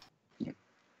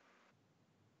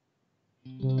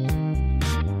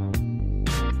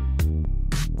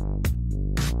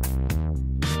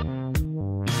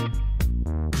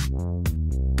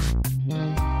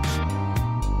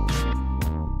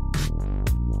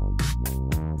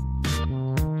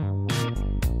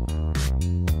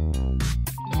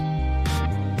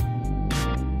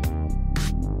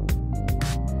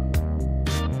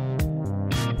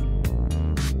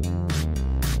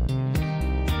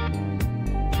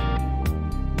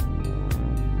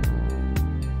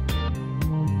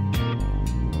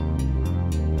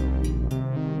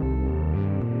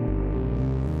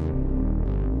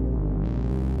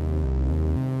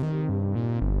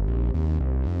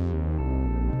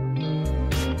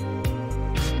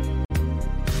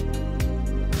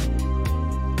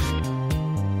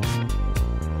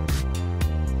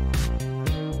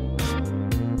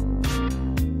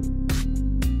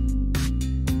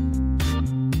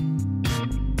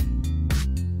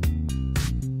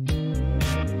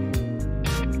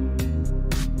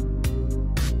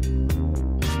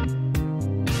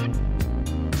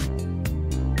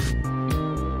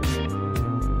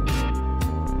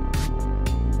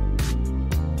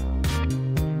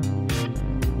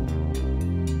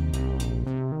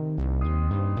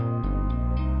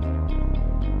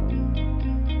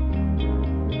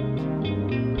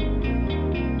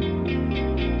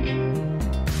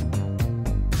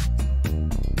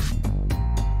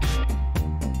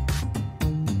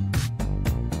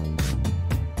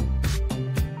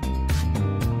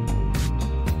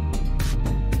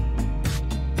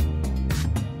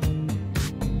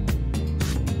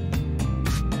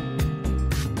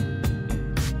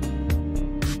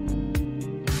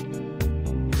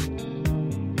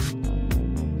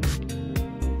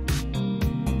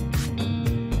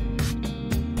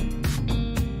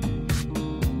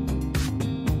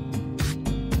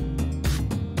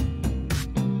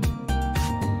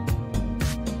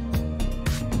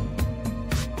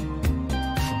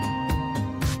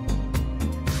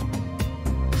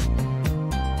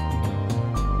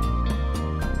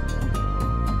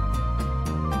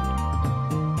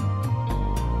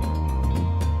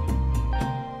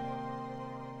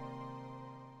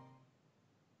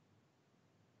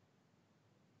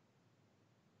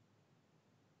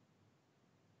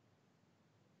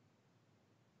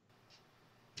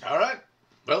 All right.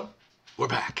 Well, we're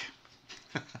back.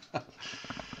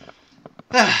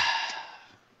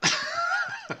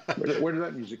 Where did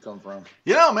that music come from?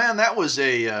 You know, man, that was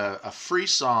a free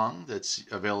song that's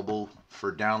available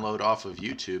for download off of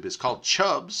YouTube. It's called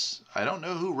Chubbs. I don't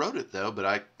know who wrote it, though, but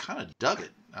I kind of dug it.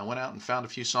 I went out and found a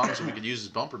few songs that we could use as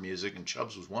bumper music, and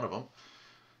Chubbs was one of them.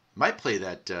 Might play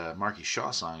that Marky Shaw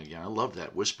song again. I loved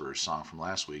that Whisperers song from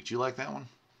last week. Do you like that one?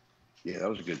 Yeah, that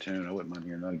was a good tune. I wouldn't mind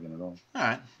hearing that again at all. All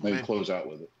right. Maybe close out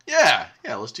with it. Yeah,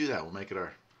 let's do that. We'll make it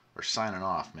our signing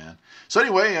off, man. So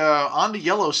anyway, on to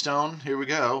Yellowstone. Here we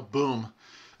go. Boom.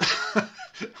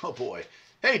 Oh, boy.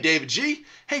 Hey, David G.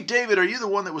 Hey, David, are you the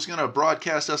one that was going to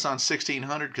broadcast us on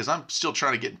 1600? Because I'm still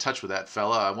trying to get in touch with that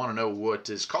fella. I want to know what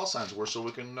his call signs were so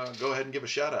we can go ahead and give a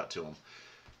shout-out to him.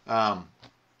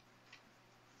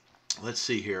 Let's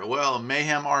see here. Well,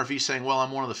 Mayhem RV saying, well,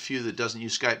 I'm one of the few that doesn't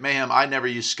use Skype. Mayhem, I never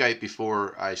used Skype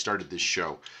before I started this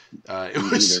show. It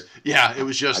was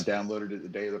just... I downloaded it the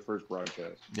day of the first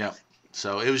broadcast. Yeah.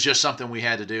 So it was just something we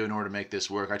had to do in order to make this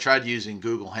work. I tried using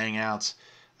Google Hangouts.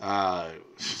 I'm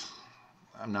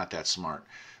not that smart.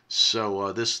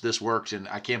 So this worked, and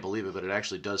I can't believe it, but it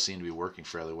actually does seem to be working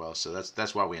fairly well. So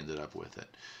that's why we ended up with it.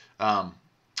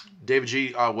 David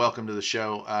G, welcome to the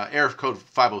show. Error code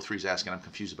 503 is asking, I'm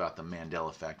confused about the Mandela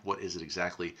Effect. What is it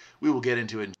exactly? We will get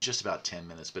into it in just about 10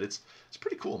 minutes, but it's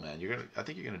pretty cool, man. I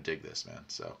think you're gonna dig this, man.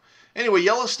 So anyway,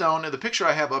 Yellowstone. The picture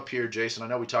I have up here, Jason. I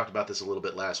know we talked about this a little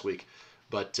bit last week,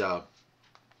 but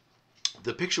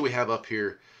the picture we have up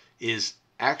here is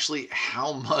actually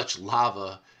how much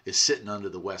lava is sitting under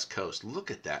the west coast. Look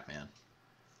at that, man.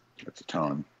 That's a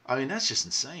ton. I mean, that's just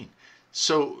insane.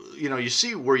 So, you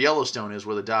see where Yellowstone is,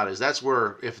 where the dot is. That's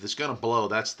where, if it's going to blow,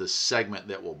 that's the segment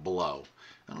that will blow.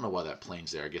 I don't know why that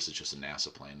plane's there. I guess it's just a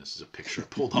NASA plane. This is a picture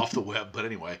pulled off the web. But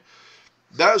anyway,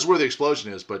 that is where the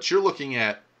explosion is. But you're looking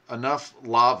at enough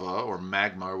lava or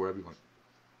magma or whatever you want.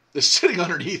 It's sitting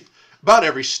underneath about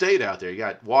every state out there. You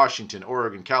got Washington,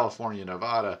 Oregon, California,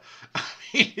 Nevada. I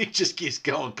mean, it just keeps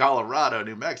going. Colorado,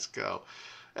 New Mexico.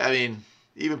 I mean,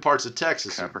 even parts of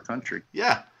Texas. Copper country.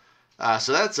 Yeah.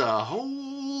 So that's a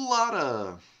whole lot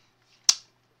of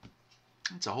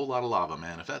lava,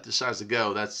 man. If that decides to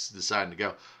go, that's deciding to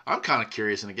go. I'm kind of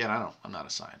curious, and again, I'm not a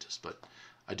scientist, but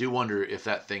I do wonder if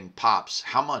that thing pops,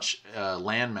 how much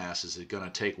land mass is it going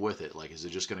to take with it? Like, is it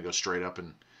just going to go straight up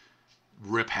and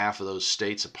rip half of those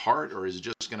states apart, or is it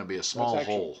just going to be a small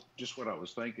hole? Just what I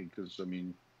was thinking, because I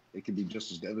mean, it could be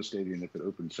just as devastating if it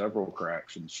opened several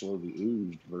cracks and slowly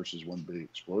oozed versus one big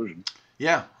explosion.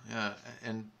 Yeah,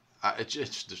 and.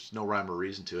 There's no rhyme or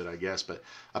reason to it, I guess. But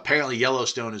apparently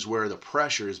Yellowstone is where the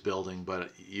pressure is building.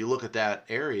 But you look at that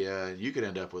area, you could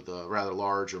end up with a rather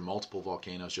large or multiple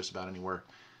volcanoes just about anywhere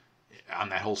on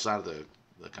that whole side of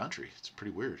the country. It's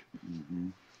pretty weird.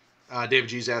 Mm-hmm. David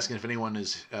G's asking if anyone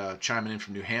is chiming in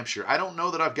from New Hampshire. I don't know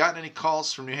that I've gotten any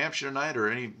calls from New Hampshire tonight or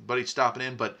anybody stopping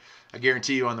in, but I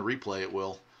guarantee you on the replay it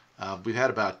will. We've had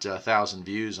about 1,000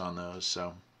 views on those,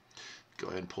 so... Go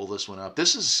ahead and pull this one up.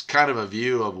 This is kind of a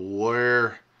view of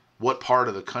what part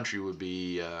of the country would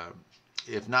be,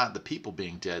 if not the people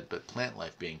being dead, but plant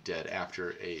life being dead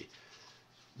after a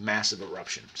massive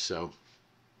eruption. So,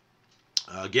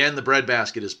 again, the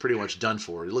breadbasket is pretty much done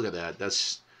for. Look at that.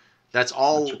 That's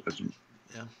all.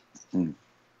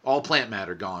 All plant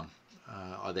matter gone.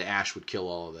 The ash would kill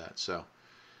all of that. So,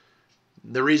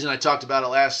 the reason I talked about it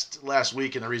last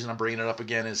week, and the reason I'm bringing it up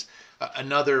again is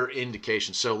another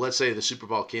indication. So let's say the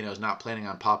supervolcano is not planning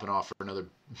on popping off for another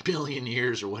billion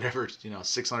years or whatever,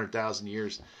 600,000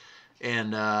 years.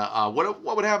 And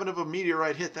what would happen if a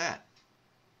meteorite hit that?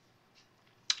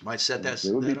 Might set that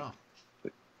off.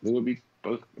 It would be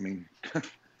both. I mean,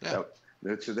 yeah.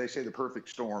 So they say the perfect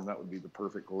storm, that would be the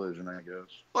perfect collision, I guess.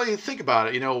 Well, you think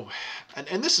about it,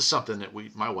 and this is something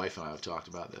that my wife and I have talked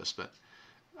about this, but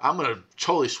I'm going to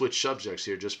totally switch subjects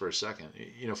here just for a second.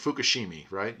 Fukushima,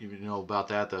 right? You know about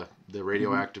that, the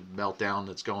radioactive meltdown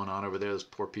that's going on over there, those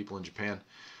poor people in Japan.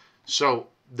 So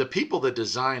the people that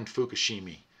designed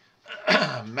Fukushima,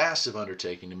 massive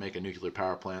undertaking to make a nuclear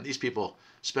power plant. These people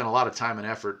spent a lot of time and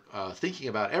effort thinking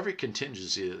about every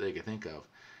contingency that they could think of.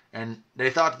 And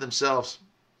they thought to themselves,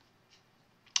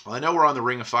 well, I know we're on the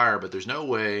ring of fire, but there's no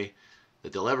way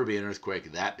that there'll ever be an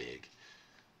earthquake that big.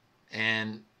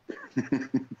 And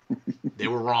they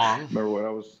were wrong. Remember what I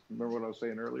was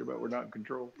saying earlier about we're not in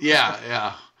control?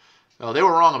 Yeah. Well, they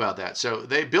were wrong about that. So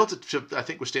they built it to, I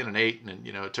think, withstand an 8, and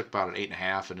it took about an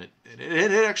 8.5, and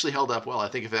it actually held up well. I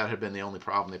think if that had been the only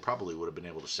problem, they probably would have been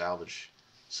able to salvage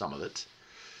some of it.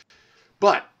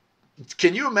 But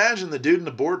can you imagine the dude in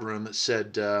the boardroom that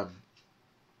said,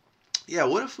 yeah,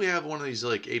 what if we have one of these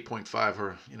like 8.5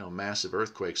 or massive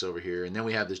earthquakes over here, and then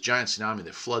we have this giant tsunami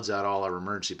that floods out all our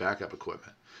emergency backup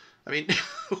equipment? I mean,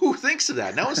 who thinks of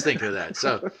that? No one's thinking of that.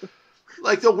 So,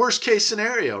 like the worst case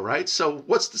scenario, right? So,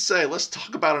 what's to say? Let's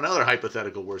talk about another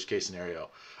hypothetical worst case scenario.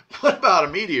 What about a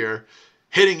meteor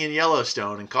hitting in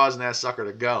Yellowstone and causing that sucker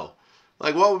to go?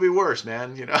 Like, what would be worse,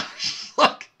 man?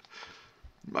 Like,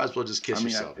 you might as well just kiss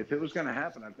yourself. If it was going to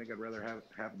happen, I think I'd rather have it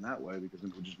happen that way because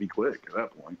it would just be quick at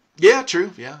that point. Yeah,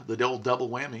 true. Yeah, the old double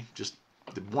whammy. Just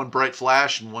one bright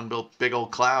flash and one big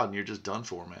old cloud, and you're just done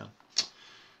for, man.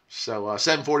 So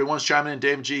 741's chiming in.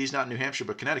 David G. He's not in New Hampshire,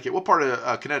 but Connecticut. What part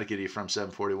of Connecticut are you from?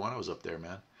 741. I was up there,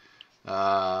 man.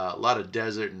 A lot of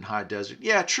desert and high desert.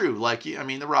 Yeah, true. Like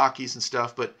the Rockies and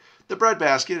stuff. But the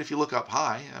breadbasket, if you look up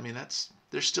high,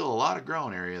 there's still a lot of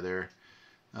growing area there.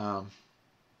 Mile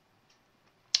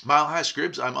High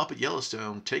Scribs. I'm up at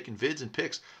Yellowstone taking vids and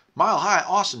pics. Mile High,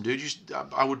 awesome, dude.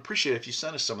 I would appreciate it if you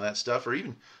sent us some of that stuff, or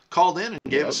even called in and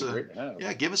gave us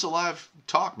give us a live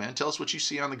talk, man. Tell us what you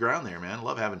see on the ground there, man. I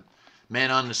love having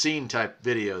man on the scene type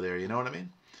video there. You know what I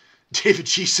mean? David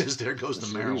G says there goes the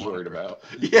marijuana. He's worried about.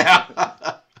 Yeah,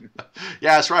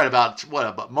 yeah, that's right.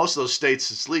 About most of those states,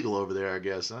 it's legal over there, I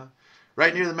guess, huh?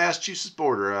 Right near the Massachusetts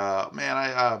border. Man,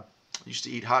 I used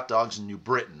to eat hot dogs in New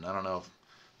Britain. I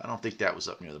don't think that was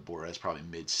up near the border. That's probably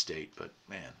mid-state, but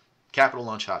man. Capital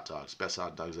Lunch hot dogs. Best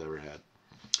hot dogs I ever had.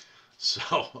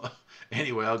 So,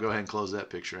 anyway, I'll go ahead and close that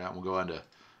picture out. We'll go on to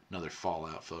another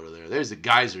fallout photo there. There's the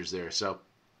geysers there. So,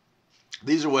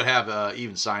 these are what have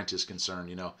even scientists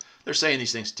concerned. They're saying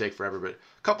these things take forever, but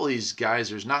a couple of these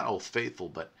geysers, not Old Faithful,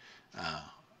 but,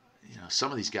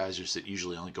 some of these geysers that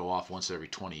usually only go off once every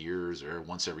 20 years or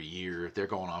once every year, they're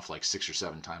going off like 6 or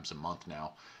 7 times a month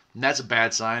now. And that's a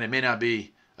bad sign. It may not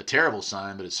be a terrible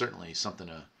sign, but it's certainly something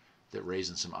that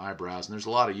raising some eyebrows. And there's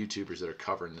a lot of YouTubers that are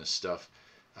covering this stuff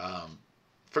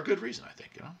for good reason, I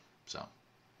think. So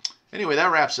anyway,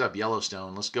 that wraps up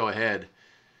Yellowstone. Let's go ahead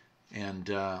and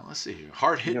let's see here.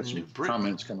 Hard hitting New Britain.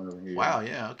 Comments coming over here. Wow,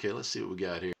 yeah. Okay, let's see what we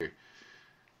got here.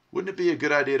 Wouldn't it be a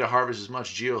good idea to harvest as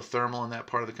much geothermal in that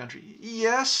part of the country?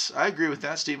 Yes, I agree with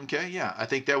that, Stephen K. Yeah, I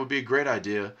think that would be a great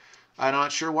idea. I'm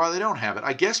not sure why they don't have it.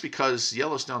 I guess because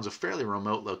Yellowstone's a fairly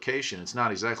remote location. It's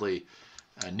not exactly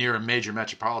near a major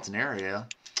metropolitan area,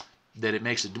 that it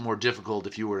makes it more difficult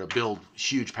if you were to build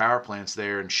huge power plants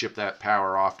there and ship that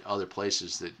power off to other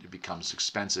places, that it becomes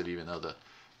expensive even though the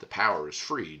power is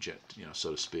free,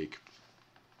 so to speak.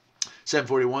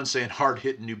 741 saying hard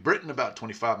hitting New Britain, about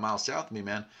 25 miles south of me,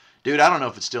 man. Dude, I don't know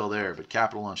if it's still there, but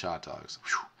Capital Lunch hot dogs.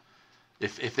 Whew.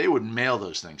 If they would mail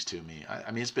those things to me,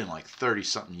 I mean, it's been like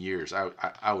 30-something years.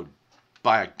 I would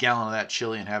buy a gallon of that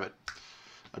chili and have it.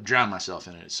 I'd drown myself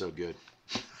in it. It's so good.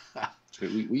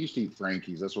 We used to eat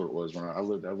Frankie's. That's what it was when I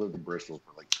lived in Bristol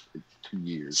for like 2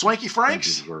 years. Swanky Frank's?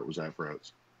 Frankie's is where it was at for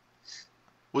us.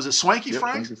 Was it Swanky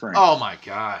Frank's? Swanky Frank's. Oh, my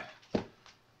God.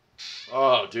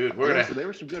 Oh, dude. There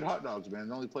were some good hot dogs, man.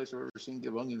 The only place I've ever seen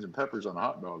give onions and peppers on a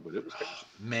hot dog, but it was tasty.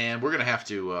 Man, we're going to have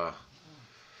to...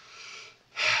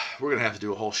 We're going to have to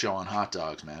do a whole show on hot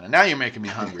dogs, man. And now you're making me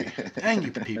hungry. Dang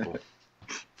you people.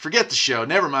 Forget the show.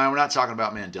 Never mind. We're not talking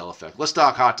about Mandela Effect. Let's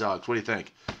talk hot dogs. What do you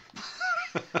think?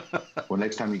 Well,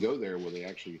 next time you go there, will they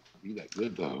actually be that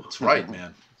good, though? That's right,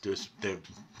 man. They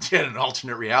had an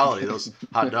alternate reality. Those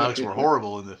hot dogs were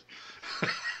horrible in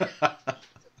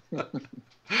the...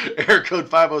 Air code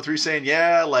 503 saying,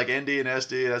 yeah, like ND and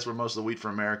SD, that's where most of the wheat for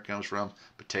America comes from.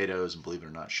 Potatoes and, believe it or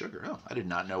not, sugar. Oh, I did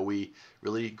not know we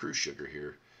really grew sugar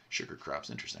here. Sugar crops,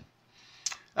 interesting.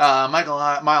 Michael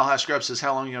Mile High Scrub says,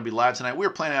 how long are you going to be live tonight? We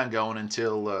were planning on going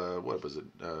until,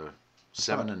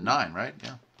 7 and 9, right?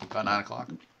 Yeah, about 9 o'clock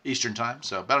Eastern time,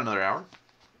 so about another hour.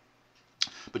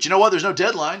 But you know what? There's no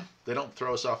deadline. They don't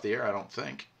throw us off the air, I don't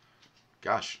think.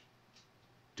 Gosh.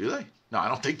 Do they? No, I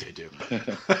don't think they do.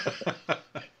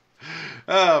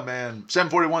 Oh, man.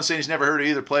 741 saying he's never heard of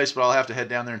either place, but I'll have to head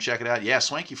down there and check it out. Yeah,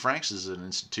 Swanky Frank's is an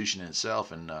institution in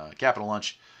itself, and Capital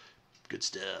Lunch, good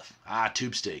stuff.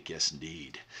 Tube steak, yes,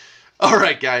 indeed. All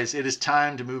right, guys, it is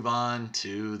time to move on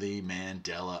to the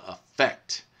Mandela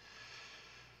Effect.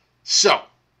 So,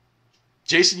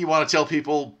 Jason, you want to tell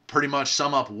people, pretty much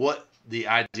sum up what the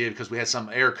idea, because we had some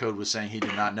air code was saying he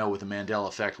did not know what the Mandela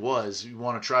Effect was. You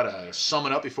want to try to sum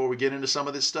it up before we get into some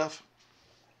of this stuff?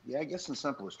 Yeah, I guess in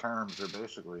simplest terms, they're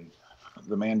basically,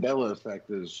 the Mandela Effect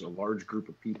is a large group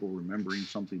of people remembering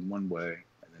something one way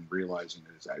and then realizing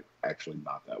that it's actually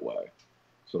not that way.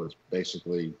 So it's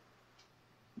basically,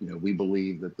 we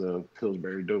believe that the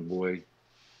Pillsbury Doughboy,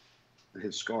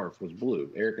 his scarf was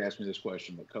blue. Eric asked me this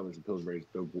question: what color is the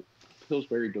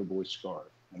Pillsbury Doughboy scarf?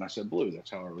 And I said blue. That's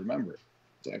how I remember it.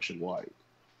 It's actually white.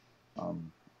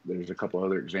 There's a couple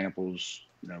other examples,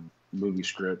 movie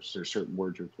scripts. There's certain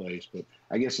words replaced, but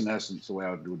I guess in essence, the way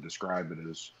I would describe it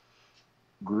is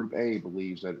Group A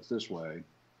believes that it's this way,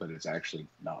 but it's actually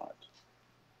not.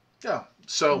 Yeah.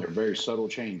 So they're very subtle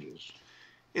changes.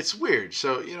 It's weird.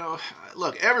 So,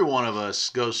 look, every one of us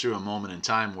goes through a moment in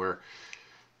time where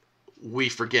we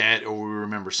forget or we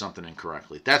remember something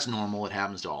incorrectly. That's normal. It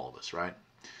happens to all of us, right?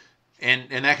 And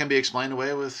that can be explained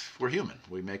away with we're human.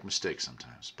 We make mistakes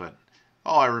sometimes. But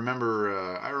I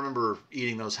remember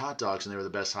eating those hot dogs and they were the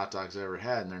best hot dogs I ever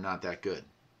had, and they're not that good.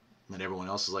 And everyone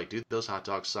else is like, dude, those hot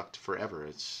dogs sucked forever.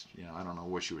 It's, I don't know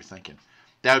what you were thinking.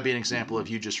 That would be an example of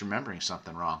you just remembering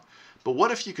something wrong. But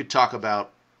what if you could talk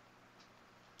about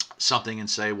something and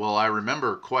say, well, I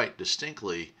remember quite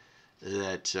distinctly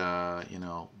that,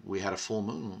 we had a full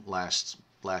moon last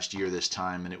year this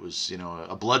time, and it was,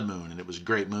 a blood moon, and it was a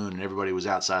great moon, and everybody was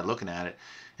outside looking at it.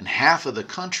 And half of the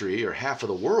country or half of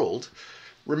the world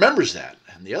remembers that.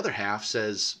 And the other half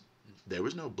says, there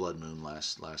was no blood moon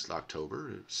last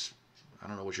October. I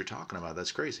don't know what you're talking about.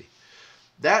 That's crazy.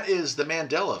 That is the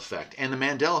Mandela Effect. And the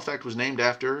Mandela Effect was named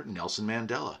after Nelson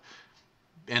Mandela.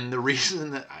 And the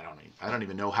reason that, I don't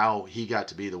even know how he got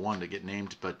to be the one to get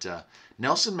named, but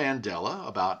Nelson Mandela,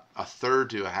 about a third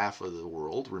to a half of the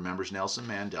world remembers Nelson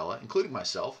Mandela, including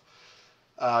myself,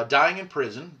 dying in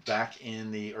prison back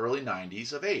in the early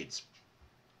 90s of AIDS.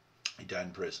 He died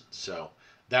in prison. So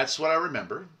that's what I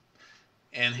remember.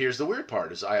 And here's the weird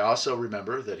part, is I also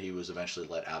remember that he was eventually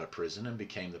let out of prison and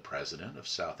became the president of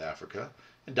South Africa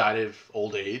and died of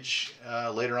old age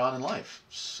later on in life.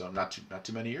 So not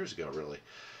too many years ago, really.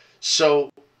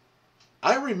 So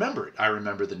I remember it. I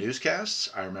remember the newscasts.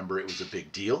 I remember it was a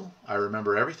big deal. I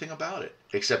remember everything about it,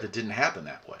 except it didn't happen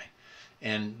that way.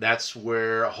 And that's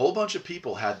where a whole bunch of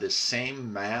people had this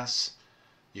same mass.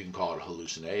 You can call it a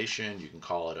hallucination. You can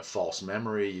call it a false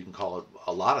memory. You can call it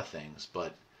a lot of things,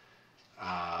 but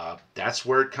that's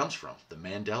where it comes from, the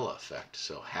Mandela Effect.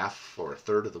 So half or a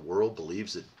third of the world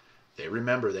believes that they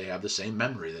remember, they have the same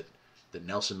memory that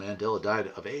Nelson Mandela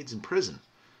died of AIDS in prison,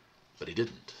 but he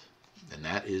didn't. And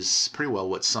that is pretty well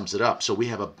what sums it up. So we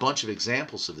have a bunch of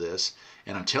examples of this,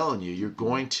 and I'm telling you, you're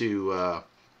going to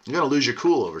lose your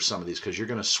cool over some of these, because you're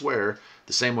going to swear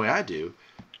the same way I do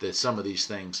that some of these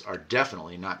things are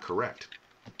definitely not correct.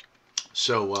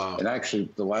 So, and actually,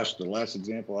 the last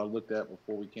example I looked at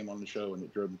before we came on the show, and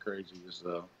it drove me crazy, is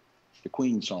the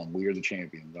Queen song "We Are the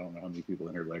Champions." I don't know how many people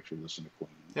in here actually listen to Queen.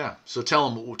 Yeah. So tell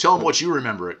them what you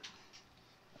remember it.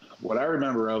 What I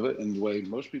remember of it, and the way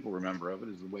most people remember of it,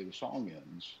 is the way the song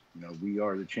ends. We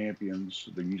are the champions.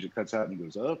 The music cuts out and it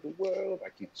goes, "Of the world." I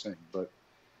can't sing, but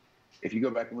if you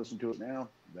go back and listen to it now,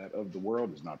 that "of the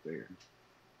world" is not there,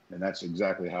 and that's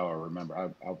exactly how I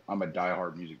remember. I'm a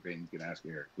diehard music fan. You can ask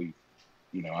Eric.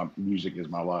 Music is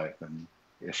my life, and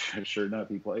sure enough,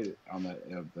 he played it on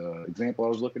the example I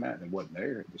was looking at, and it wasn't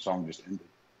there. The song just ended.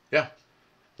 Yeah.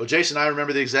 Well, Jason, I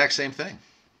remember the exact same thing.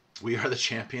 We are the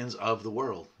champions of the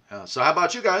world. So how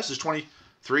about you guys? There's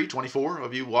 23, 24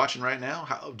 of you watching right now.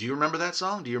 Do you remember that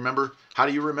song? How do you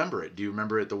remember it? Do you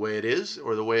remember it the way it is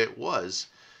or the way it was?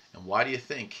 And why do you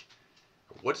think,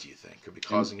 or what do you think could be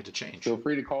causing it to change? Feel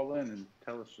free to call in and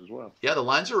tell us as well. Yeah, the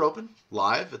lines are open,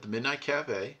 live at the Midnight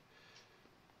Cafe.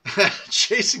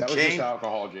 Jason That was Kane. just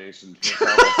alcohol, Jason. It's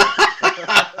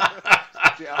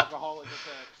the alcoholic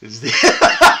effect.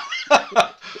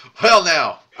 Well,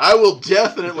 now, I will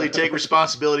definitely take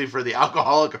responsibility for the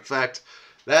alcoholic effect.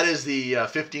 That is the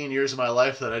 15 years of my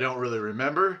life that I don't really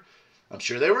remember. I'm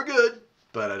sure they were good,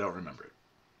 but I don't remember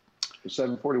it.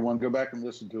 741, go back and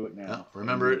listen to it now. No,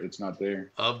 remember it. It's not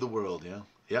there. Of the world, yeah.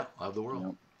 Yeah, of the world.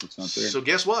 No, it's not there. So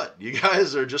guess what? You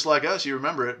guys are just like us. You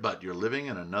remember it, but you're living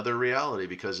in another reality,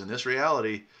 because in this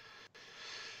reality,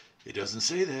 it doesn't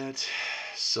say that.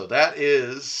 So that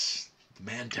is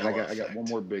the Mandela Effect. I got one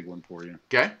more big one for you.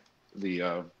 Okay.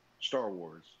 The Star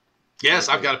Wars. Yes,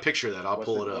 I've got a picture of that. I'll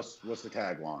pull it up. What's the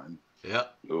tagline? Yeah.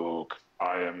 Luke,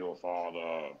 I am your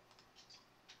father.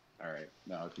 All right.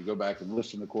 Now, if you go back and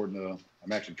listen according to,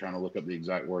 I'm actually trying to look up the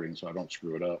exact wording so I don't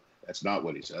screw it up. That's not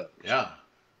what he said. Yeah.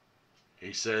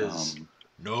 He says,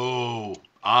 no,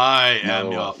 I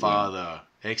am your father.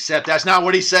 Yeah. Except that's not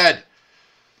what he said.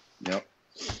 Yep.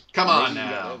 Come on now.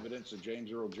 now. Got evidence of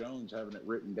James Earl Jones having it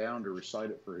written down to recite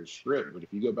it for his script, but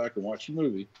if you go back and watch the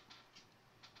movie,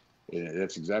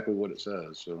 that's exactly what it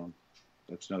says. So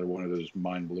that's another one of those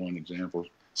mind-blowing examples.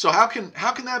 So how can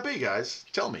that be, guys?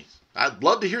 Tell me. I'd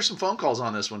love to hear some phone calls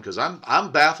on this one, because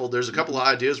I'm baffled. There's a couple of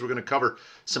ideas. We're going to cover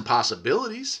some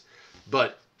possibilities,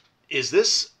 but is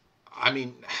this? I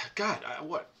mean, God,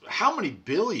 how many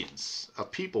billions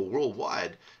of people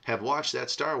worldwide have watched that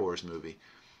Star Wars movie?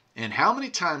 And how many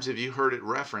times have you heard it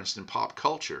referenced in pop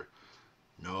culture?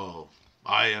 No,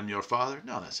 I am your father.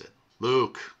 No, that's it.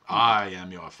 Luke, I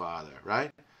am your father,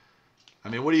 right? I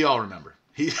mean, what do y'all remember?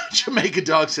 Jamaica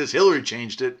Dog says Hillary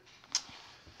changed it.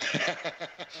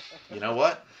 You know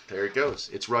what? There it goes.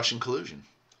 It's Russian collusion.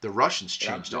 The Russians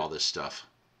changed all this stuff.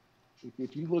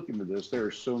 If you look into this, there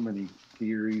are so many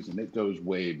theories, and it goes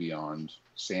way beyond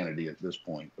sanity at this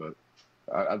point. But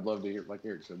I'd love to hear, like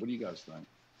Eric said, what do you guys think?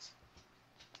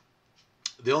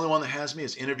 The only one that has me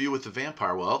is Interview with the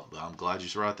Vampire. Well, I'm glad you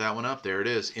brought that one up. There it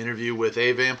is. Interview with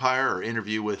a Vampire or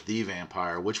Interview with the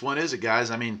Vampire. Which one is it,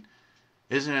 guys? I mean,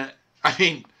 isn't it? I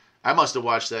mean, I must have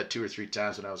watched that 2 or 3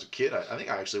 times when I was a kid. I think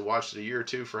I actually watched it a year or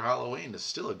two for Halloween. It's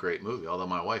still a great movie, although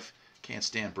my wife can't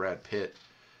stand Brad Pitt.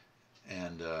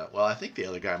 And, well, I think the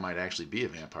other guy might actually be a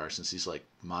vampire since he's like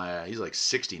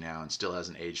 60 now and still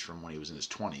hasn't aged from when he was in his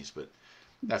 20s. But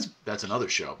that's another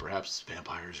show. Perhaps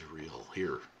vampires are real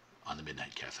here on the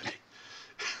Midnight Cafe.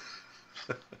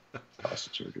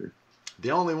 Prostitute.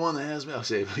 The only one that has me, I'll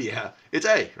say, yeah, it's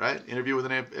A, right? Interview with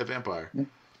a Vampire. Yeah.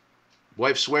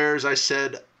 Wife swears I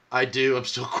said I do. I'm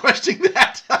still questioning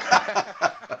that.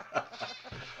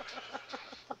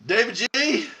 David G.,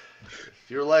 if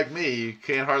you're like me, you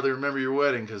can't hardly remember your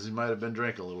wedding because you might have been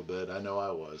drinking a little bit. I know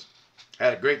I was.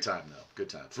 Had a great time, though. Good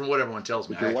time. From what everyone tells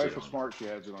me. If your wife was smart, she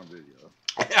has it on video.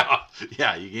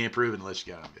 Yeah, you can't prove it unless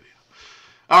you got it on video.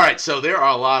 All right, so there are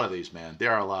a lot of these, man.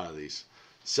 There are a lot of these.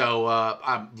 So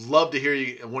I'd love to hear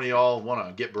you. One of y'all want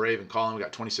to get brave and call in. We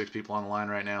got 26 people on the line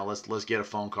right now. Let's get a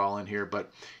phone call in here.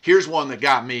 But here's one that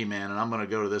got me, man, and I'm going to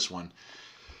go to this one.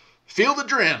 Field of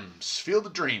Dreams. Field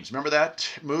of Dreams. Remember that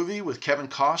movie with Kevin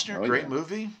Costner? Oh, Great yeah.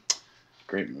 movie.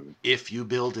 Great movie. If you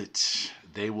build it,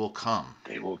 they will come.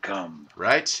 They will come.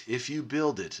 Right? If you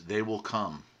build it, they will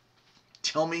come.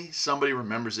 Tell me somebody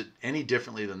remembers it any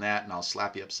differently than that, and I'll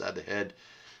slap you upside the head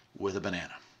with a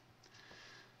banana.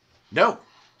 No.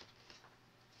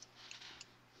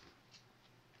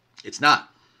 It's not.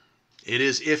 It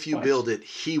is if you build it,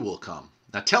 he will come.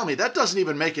 Now tell me, that doesn't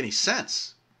even make any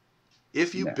sense.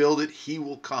 If you build it, he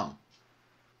will come.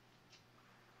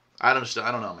 I don't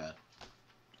know, man.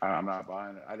 I'm not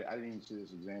buying it. I didn't even see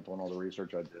this example in all the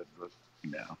research I did, but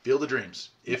no. Field of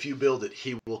Dreams. If you build it,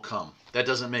 he will come. That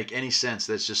doesn't make any sense.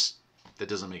 That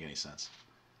doesn't make any sense.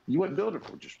 You wouldn't build it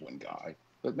for just one guy.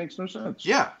 That makes no sense.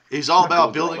 Yeah, he's all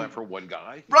about building for one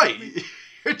guy. Right.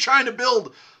 You're trying to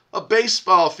build a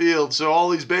baseball field so all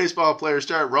these baseball players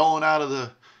start rolling out of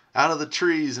the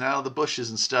trees and out of the bushes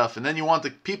and stuff, and then you want the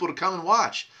people to come and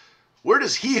watch. Where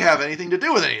does he have anything to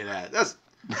do with any of that? That's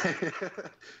who the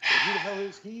hell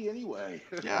is he anyway?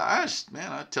 Yeah, I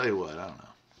tell you what, I don't know.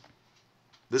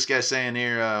 This guy's saying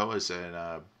here, what is it?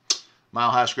 Mile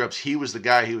High Scrubs, he was the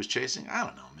guy he was chasing? I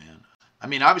don't know, man. I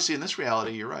mean, obviously in this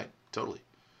reality, you're right. Totally.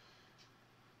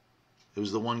 It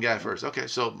was the one guy first. Okay,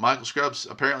 so Michael Scrubs,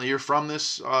 apparently you're from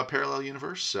this parallel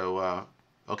universe. So,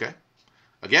 okay.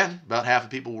 Again, about half of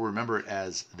people will remember it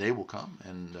as They Will Come,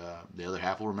 and the other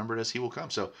half will remember it as He Will Come.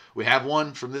 So we have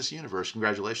one from this universe.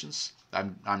 Congratulations.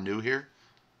 I'm new here.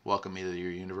 Welcome me to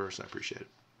your universe. I appreciate it.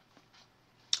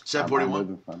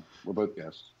 741. We're both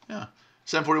guests. Yeah.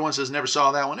 741 says, never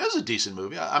saw that one. It was a decent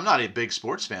movie. I'm not a big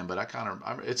sports fan, but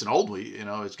it's an oldie. You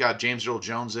know, it's got James Earl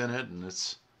Jones in it, and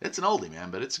it's an oldie,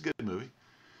 man, but it's a good movie.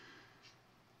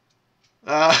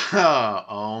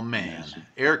 Oh, man.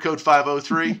 Air code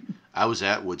 503. I was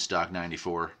at Woodstock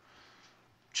 94.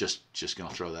 Just going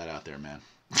to throw that out there, man.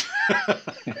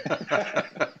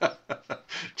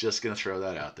 Just going to throw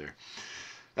that out there.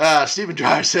 Stephen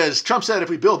Dreyer says, Trump said if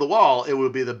we build the wall, it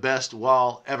would be the best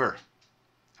wall ever.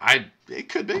 It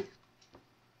could be.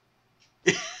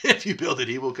 If you build it,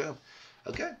 he will come.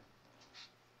 Okay.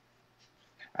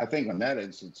 I think on that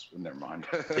instance, never mind.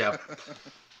 Yeah.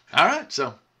 All right.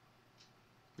 So,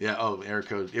 yeah. Oh, air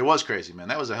code. It was crazy, man.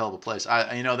 That was a hell of a place.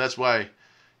 That's why,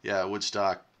 yeah,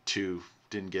 Woodstock 2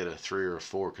 didn't get a 3 or a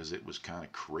 4 because it was kind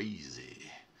of crazy.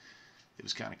 It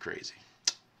was kind of crazy.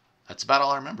 That's about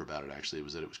all I remember about it, actually,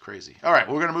 was that it was crazy. All right.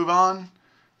 We're going to move on.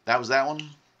 That was that one.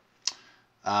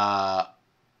 All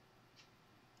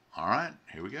right.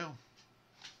 Here we go.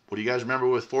 What do you guys remember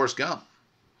with Forrest Gump?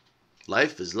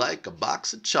 Life is like a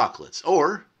box of chocolates.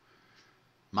 Or,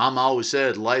 Mom always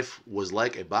said life was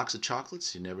like a box of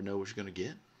chocolates. You never know what you're going to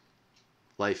get.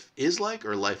 Life is like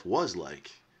or life was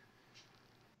like?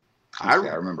 I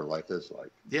remember life is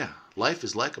like. Yeah, life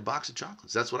is like a box of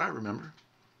chocolates. That's what I remember.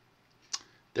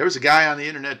 There was a guy on the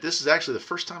internet. This is actually the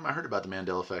first time I heard about the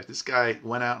Mandela Effect. This guy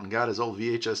went out and got his old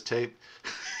VHS tape.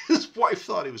 His wife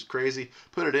thought he was crazy.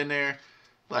 Put it in there.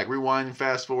 Like rewind,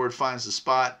 fast forward, finds the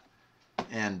spot.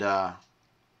 And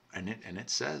And it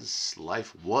says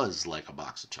life was like a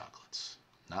box of chocolates,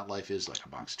 not life is like a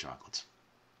box of chocolates.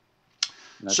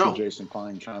 And I see Jason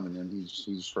Klein chiming in.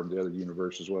 He's from the other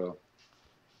universe as well.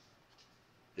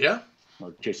 Yeah.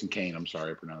 Or Jason Kane. I'm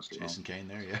sorry, I pronounced it wrong. Jason Kane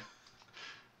there, yeah.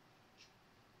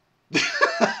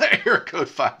 Error code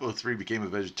 503 became a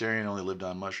vegetarian, only lived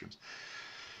on mushrooms.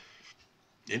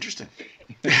 Interesting.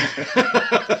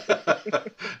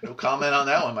 No comment on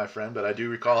that one, my friend, but I do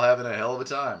recall having a hell of a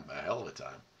time.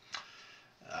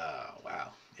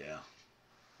 Wow. Yeah.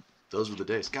 Those were the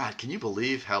days. God, can you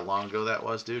believe how long ago that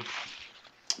was, dude?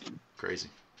 Crazy.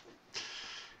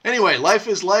 Anyway, life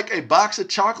is like a box of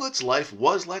chocolates. Life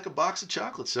was like a box of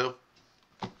chocolates. So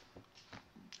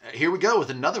here we go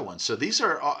with another one. So these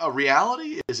are a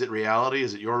reality. Is it reality?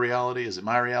 Is it your reality? Is it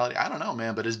my reality? I don't know,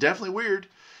 man, but it's definitely weird.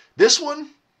 This one,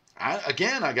 I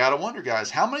got to wonder, guys,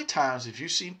 how many times have you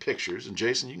seen pictures, and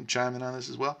Jason, you can chime in on this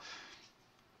as well,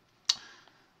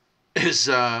 is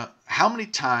how many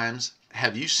times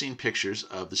have you seen pictures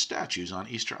of the statues on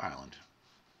Easter Island?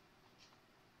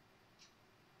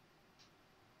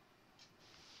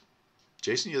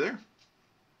 Jason, you there?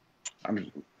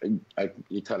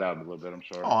 You cut out a little bit. I'm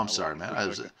sorry. Oh, I'm sorry, man. I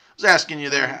was asking you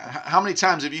there. How many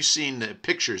times have you seen the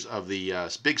pictures of the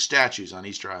big statues on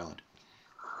Easter Island?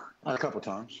 A couple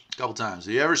times. A couple times.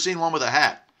 Have you ever seen one with a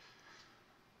hat?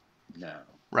 No.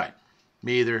 Right.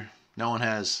 Me either. No one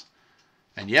has.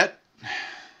 And yet,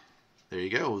 there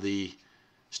you go. The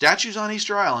statues on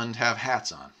Easter Island have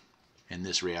hats on in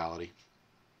this reality.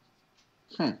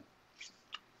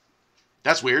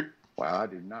 That's weird. Wow, I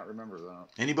do not remember that.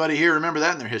 Anybody here remember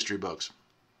that in their history books?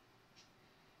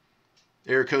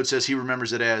 Error code says he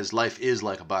remembers it as life is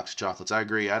like a box of chocolates. I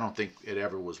agree. I don't think it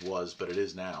ever was, but it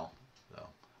is now. So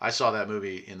I saw that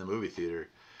movie in the movie theater.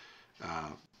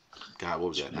 God, what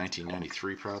was that?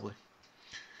 1993, probably.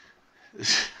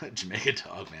 Jamaica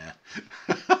Dog, man.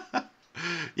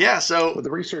 Yeah. So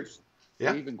the research.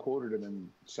 Yeah. They even quoted him in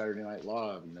Saturday Night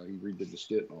Live. He redid the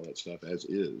skit and all that stuff. As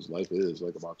is, life is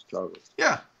like a box of chocolates.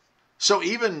 Yeah. So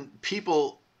even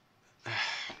people,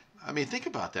 think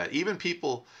about that. Even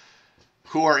people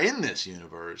who are in this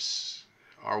universe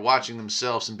are watching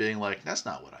themselves and being like, that's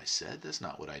not what I said. That's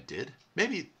not what I did.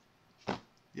 Maybe, I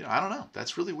don't know.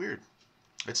 That's really weird.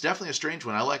 It's definitely a strange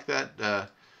one. I like that.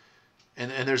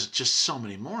 And there's just so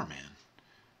many more,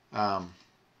 man.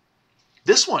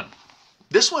 This one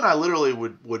I literally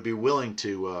would be willing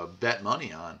to bet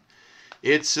money on.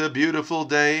 It's a beautiful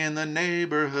day in the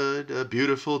neighborhood, a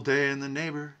beautiful day in the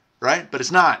neighbor, right? But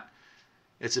it's not.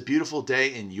 It's a beautiful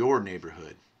day in your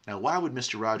neighborhood. Now, why would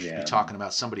Mr. Rogers be talking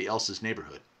about somebody else's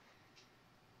neighborhood?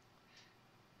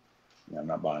 Yeah, I'm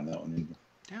not buying that one either.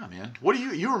 Yeah, man. What do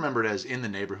you remember it as in the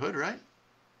neighborhood, right?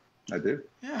 I do.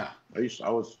 Yeah. I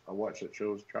watched that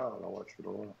show as a child. I watched it a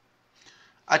lot.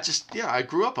 I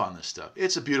grew up on this stuff.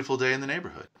 It's a beautiful day in the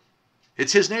neighborhood.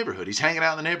 It's his neighborhood. He's hanging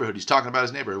out in the neighborhood. He's talking about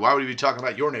his neighborhood. Why would he be talking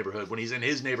about your neighborhood when he's in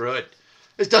his neighborhood?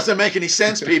 This doesn't make any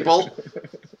sense, people.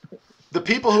 The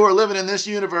people who are living in this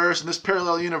universe, in this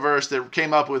parallel universe that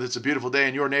came up with it's a beautiful day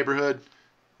in your neighborhood,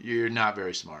 you're not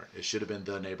very smart. It should have been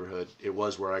the neighborhood. It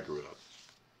was where I grew up.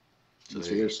 So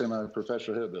there's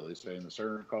semi-professional hillbillies saying the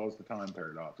CERN caused the time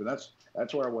paradox. And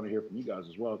that's where I want to hear from you guys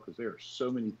as well, because there are so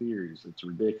many theories. It's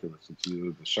ridiculous. It's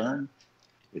either the CERN,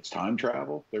 it's time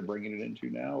travel they're bringing it into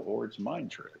now, or it's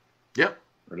mind trick. Yep.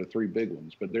 Are the three big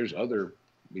ones. But there's other,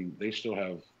 they still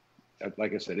have,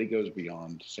 like I said, it goes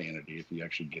beyond sanity if you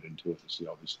actually get into it to see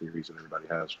all these theories that everybody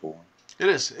has for them. It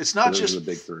is. It's not just the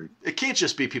big three. It can't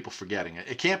just be people forgetting it.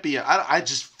 It can't be. I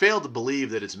just fail to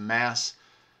believe that it's mass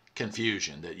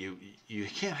confusion, that you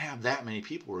can't have that many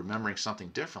people remembering something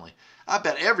differently. I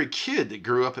bet every kid that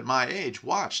grew up at my age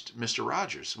watched Mr.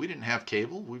 Rogers. We didn't have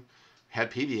cable. We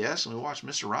had PBS, and we watched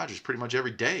Mr. Rogers pretty much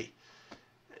every day.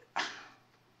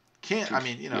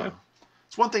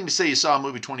 It's one thing to say you saw a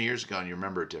movie 20 years ago and you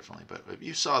remember it differently, but if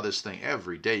you saw this thing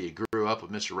every day, you grew up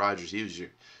with Mr. Rogers, he was your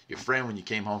friend when you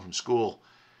came home from school,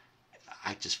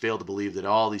 I just fail to believe that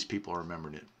all these people are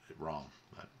remembering it wrong.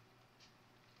 But,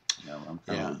 no, I'm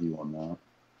kind of with you on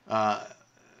that.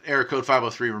 Error code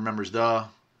 503 remembers the.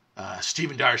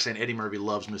 Stephen Dyer saying Eddie Murphy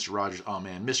loves Mr. Rogers. Oh,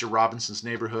 man. Mr. Robinson's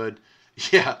Neighborhood.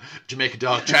 Yeah. Jamaica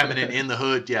Dog chiming in the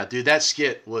hood. Yeah, dude, that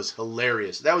skit was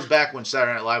hilarious. That was back when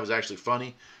Saturday Night Live was actually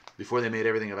funny, before they made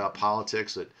everything about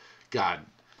politics. There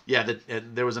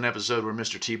was an episode where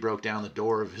Mr. T broke down the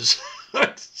door of his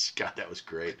hood. God, that was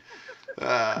great.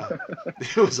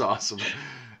 It was awesome.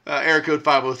 Error code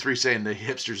 503 saying the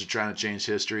hipsters are trying to change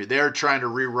history. They're trying to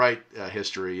rewrite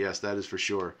history. Yes, that is for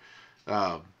sure.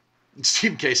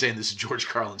 Stephen K saying this is George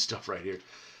Carlin stuff right here.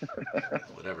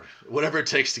 Whatever it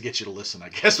takes to get you to listen. I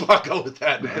guess I'll go with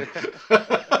that, man.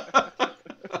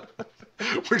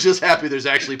 We're just happy there's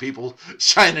actually people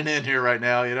shining in here right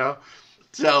now, you know.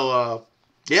 So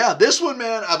yeah, this one,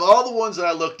 man, of all the ones that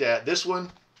I looked at, this one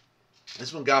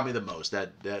got me the most.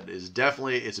 That is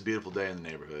definitely, it's a beautiful day in the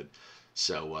neighborhood.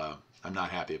 So I'm not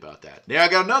happy about that. Now I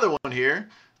got another one here.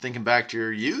 Thinking back to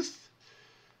your youth,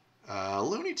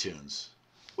 Looney Tunes.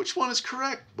 Which one is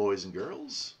correct, boys and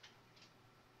girls?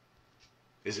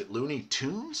 Is it Looney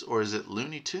Tunes or is it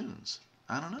Looney Tunes?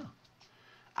 I don't know.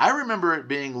 I remember it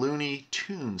being Looney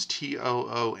Tunes,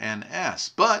 Toons,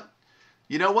 but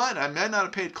you know what? I may not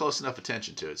have paid close enough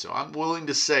attention to it, so I'm willing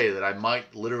to say that I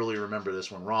might literally remember this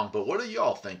one wrong. But what do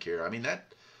y'all think here? I mean,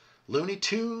 that Looney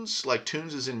Tunes, like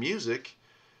tunes is in music,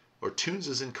 or tunes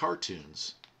is in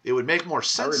cartoons. It would make more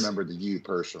sense. I remember the U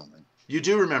personally. You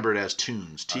do remember it as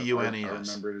Tunes, Tunes. I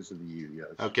remember it as the U, yes.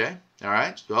 Okay, all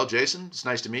right. Well, Jason, it's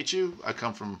nice to meet you. I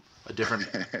come from a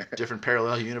different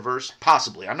parallel universe,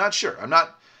 possibly. I'm not sure.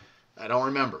 I don't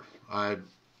remember. I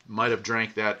might have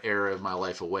drank that era of my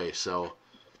life away, so.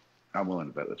 I'm willing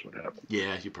to bet that's what happened.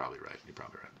 Yeah, you're probably right.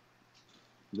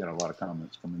 You got a lot of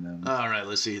comments coming in. All right,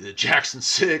 let's see. The Jackson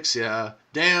 6, yeah.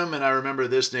 Damn, and I remember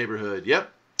this neighborhood.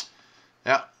 Yep.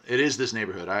 Yeah, it is this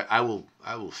neighborhood. I will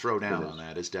throw down on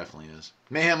that. It definitely is.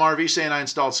 Mayhem RV saying I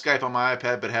installed Skype on my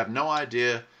iPad but have no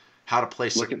idea how to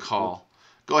place a call.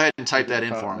 Go ahead and type that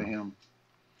in for me.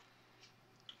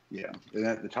 Yeah, and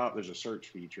at the top there's a search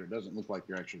feature. It doesn't look like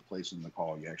you're actually placing the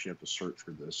call. You actually have to search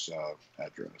for this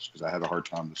address because I had a hard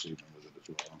time this evening with it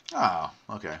as well.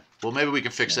 Oh, okay. Well, maybe we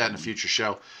can fix that in a future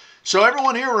show. So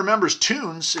everyone here remembers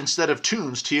Tunes instead of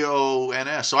Tunes,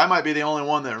 Toons. So I might be the only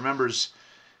one that remembers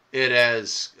it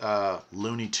as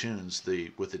Looney Tunes,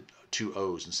 with the two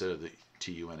O's instead of the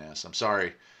Tuns. I'm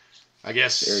sorry. I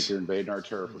guess Eric, you're invading our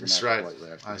turf. That's right.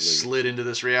 I slid into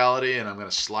this reality, and I'm going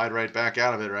to slide right back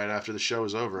out of it right after the show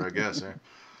is over, I guess.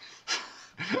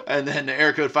 And then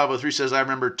Air Code 503 says, I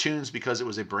remember Tunes because it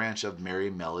was a branch of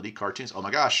Merry Melody cartoons. Oh, my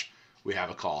gosh. We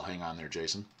have a call. Hang on there,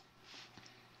 Jason.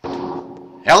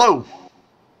 Hello.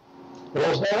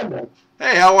 What's happening?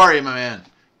 Hey, how are you, my man?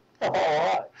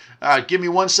 All right. Give me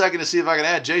 1 second to see if I can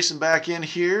add Jason back in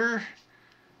here.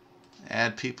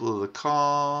 Add people to the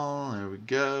call. There we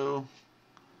go.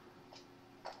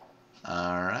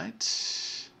 All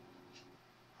right.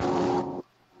 All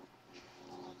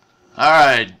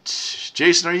right.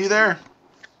 Jason, are you there?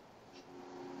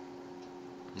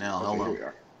 No, hello.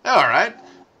 All right.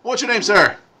 What's your name,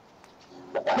 sir?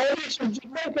 It's a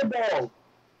Jamaica dog.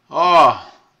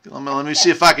 Oh, let me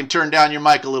see if I can turn down your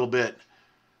mic a little bit.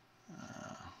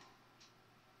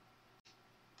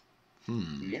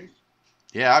 Yes.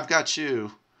 Yeah, I've got you.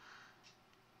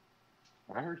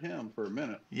 I heard him for a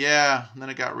minute. Yeah, and then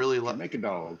it got really low. Jamaica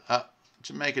dog.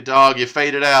 Jamaica dog, you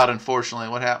faded out, unfortunately.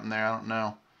 What happened there? I don't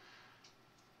know.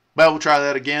 Well, we'll try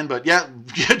that again. But yeah,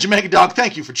 Jamaica dog,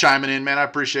 thank you for chiming in, man. I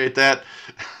appreciate that.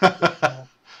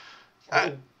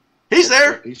 He's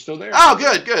there. He's still there. Oh,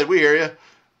 good. We hear you.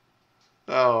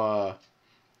 Oh,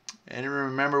 and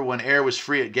remember when air was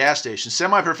free at gas stations.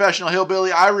 Semi-professional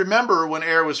hillbilly, I remember when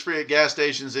air was free at gas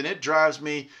stations, and it drives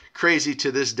me crazy to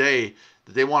this day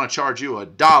that they want to charge you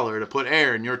 $1 to put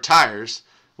air in your tires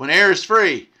when air is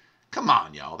free. Come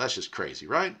on, y'all. That's just crazy,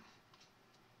 right?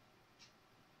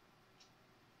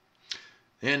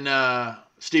 And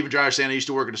Stephen Dryer saying I used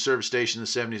to work at a service station in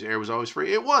the 70s. Air was always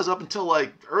free. It was up until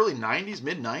like early 90s,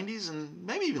 mid 90s, and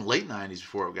maybe even late 90s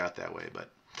before it got that way. But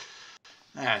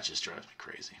that just drives me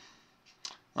crazy.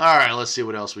 All right, let's see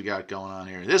what else we got going on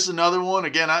here. This is another one.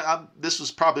 Again, this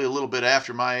was probably a little bit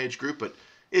after my age group, but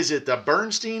is it the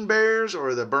Bernstein Bears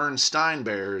or the Bernstein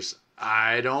Bears?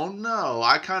 I don't know.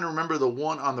 I kind of remember the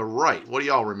one on the right. What do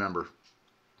y'all remember?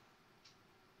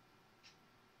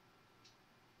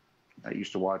 I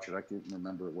used to watch it. I couldn't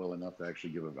remember it well enough to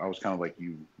actually give it. I was kind of like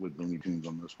you with Looney Tunes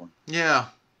on this one. Yeah.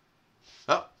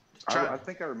 Oh, I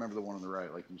think I remember the one on the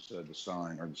right, like you said, the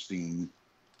sign or the steam.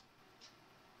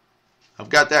 I've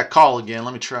got that call again.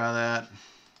 Let me try that.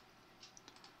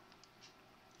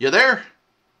 You there?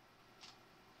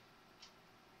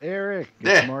 Eric,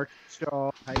 yeah. It's Mark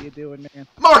Shaw. How you doing, man?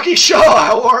 Marky Shaw,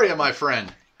 how are you, my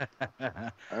friend?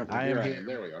 I am here.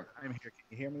 There we are. I'm here. Can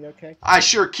you hear me okay? I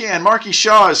sure can. Marky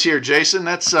Shaw is here, Jason.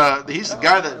 That's he's the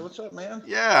guy that. Hey, what's up, man?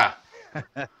 Yeah.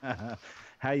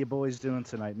 How you boys doing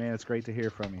tonight, man? It's great to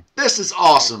hear from you. This is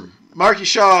awesome. Marky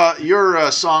Shaw,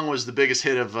 your song was the biggest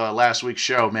hit of last week's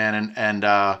show, man. And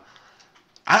I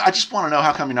just want to know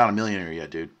how come you're not a millionaire yet,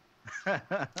 dude?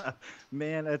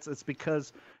 Man, it's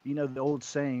because, you know, the old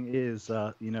saying is,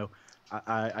 you know,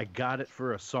 I got it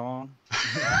for a song.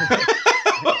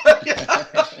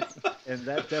 And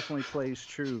that definitely plays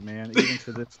true, man. Even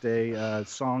to this day,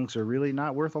 songs are really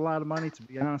not worth a lot of money, to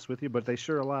be honest with you, but they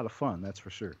sure are a lot of fun. That's for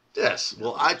sure. Yes.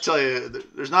 Well, I tell you,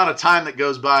 there's not a time that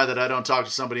goes by that I don't talk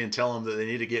to somebody and tell them that they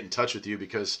need to get in touch with you,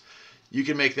 because you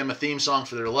can make them a theme song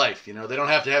for their life. You know, they don't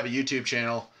have to have a YouTube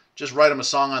channel. Just write them a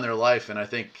song on their life, and I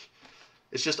think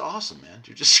it's just awesome, man.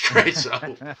 You're just great. So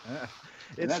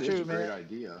It's true, a great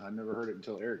idea. I never heard it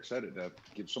until Eric said it. To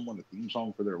give someone a theme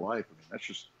song for their life. I mean,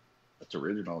 that's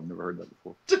original. I've never heard that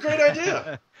before. It's a great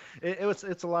idea.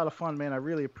 It's a lot of fun, man. I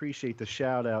really appreciate the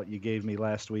shout out you gave me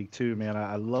last week too, man.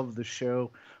 I love the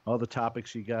show. All the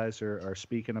topics you guys are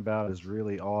speaking about is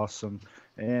really awesome,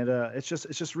 and it's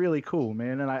just really cool,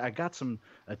 man. And I got some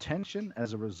attention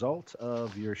as a result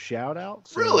of your shout out.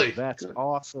 So really, that's good.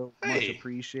 Awesome. Much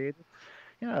appreciated.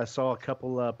 Yeah, I saw a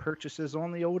couple purchases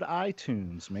on the old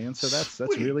iTunes, man. So that's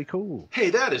really cool. Hey,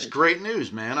 that is great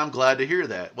news, man. I'm glad to hear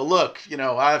that. Well, look, you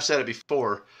know, I've said it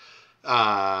before.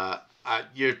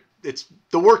 It's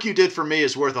the work you did for me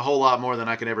is worth a whole lot more than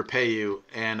I can ever pay you,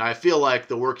 and I feel like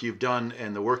the work you've done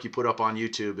and the work you put up on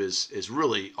YouTube is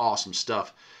really awesome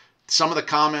stuff. Some of the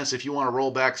comments, if you want to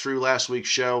roll back through last week's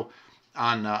show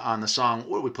on the song,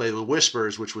 what did we play? The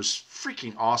Whispers, which was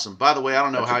freaking awesome. By the way, I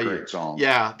don't know that's how a great song.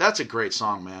 Yeah, that's a great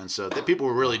song, man. So the people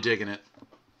were really digging it.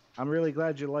 I'm really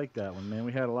glad you liked that one, man.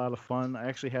 We had a lot of fun. I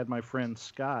actually had my friend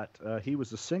Scott. He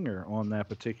was a singer on that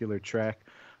particular track.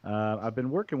 I've been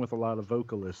working with a lot of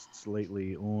vocalists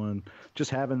lately on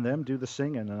just having them do the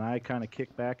singing, and I kind of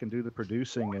kick back and do the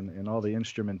producing and all the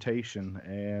instrumentation,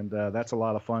 and that's a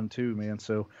lot of fun too, man.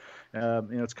 So,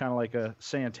 it's kind of like a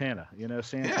Santana.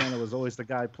 Santana was always the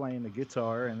guy playing the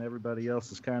guitar, and everybody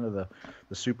else is kind of the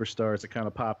superstars that kind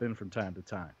of pop in from time to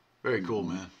time. Very cool,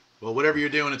 man. Well, whatever you're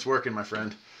doing, it's working, my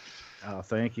friend. Oh,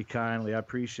 thank you kindly. I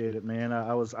appreciate it, man.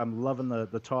 I'm loving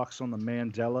the talks on the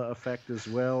Mandela Effect as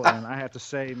well. And I have to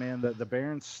say, man, that the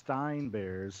Berenstain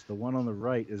Bears, the one on the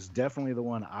right, is definitely the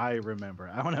one I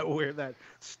remember. I don't know where that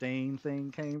stain thing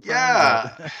came from.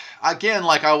 Yeah. Again,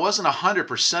 like I wasn't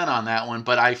 100% on that one,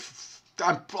 but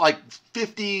I'm like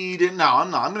 50. No,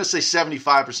 I'm not. I'm going to say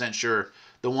 75% sure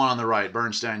the one on the right,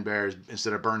 Bernstein Bears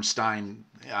instead of Bernstein.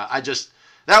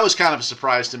 That was kind of a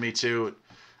surprise to me too.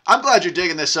 I'm glad you're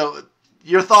digging this. So,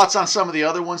 your thoughts on some of the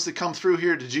other ones that come through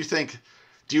here? Do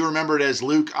you remember it as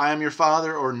Luke, I am your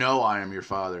father, or No, I am your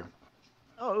father?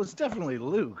 Oh, it was definitely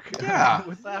Luke. Yeah.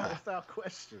 without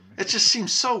question. It just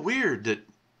seems so weird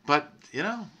but.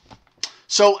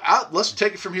 So, let's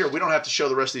take it from here. We don't have to show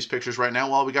the rest of these pictures right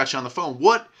now while we got you on the phone.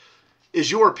 What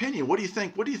is your opinion? What do you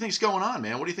think? What do you think's going on,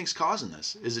 man? What do you think's causing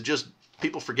this? Is it just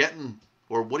people forgetting,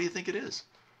 or what do you think it is?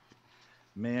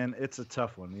 Man, it's a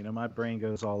tough one. My brain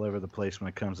goes all over the place when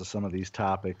it comes to some of these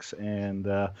topics, and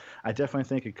I definitely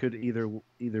think it could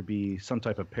either be some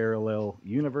type of parallel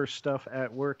universe stuff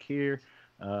at work here.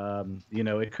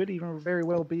 It could even very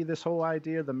well be this whole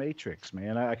idea of the Matrix,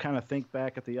 man. I kind of think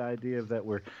back at the idea of that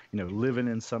we're, living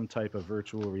in some type of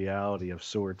virtual reality of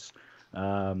sorts.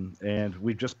 And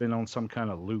we've just been on some kind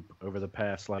of loop over the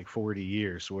past 40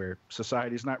 years where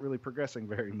society's not really progressing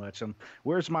very much.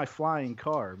 Where's my flying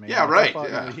car, man? Yeah, right. I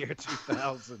thought in the year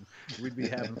 2000 we'd be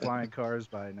having flying cars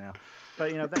by now.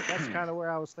 But that's kind of where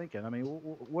I was thinking. I mean,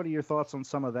 what are your thoughts on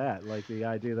some of that? Like the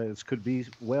idea that this could be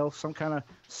some kind of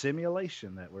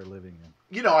simulation that we're living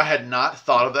in. I had not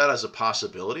thought of that as a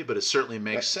possibility, but it certainly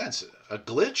makes sense. A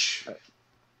glitch.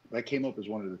 That came up as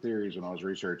one of the theories when I was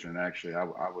researching, and actually, I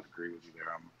would agree with you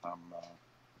there.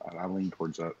 I lean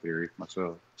towards that theory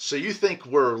myself. So you think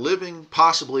we're living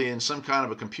possibly in some kind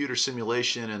of a computer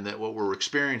simulation, and that what we're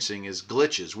experiencing is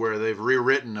glitches, where they've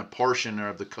rewritten a portion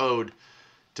of the code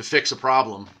to fix a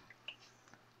problem?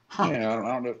 Huh. Yeah, I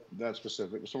don't know if that's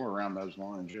specific, but somewhere around those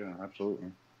lines. Yeah,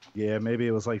 absolutely. Yeah, maybe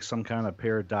it was like some kind of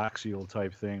paradoxical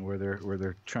type thing where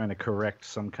they're trying to correct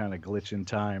some kind of glitch in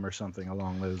time or something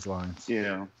along those lines.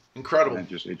 Yeah. Incredible.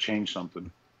 It changed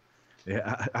something.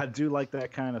 Yeah, I do like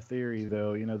that kind of theory,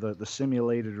 though. The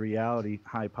simulated reality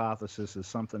hypothesis is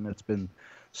something that's been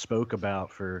spoke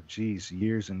about for,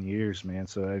 years and years, man.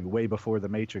 So way before the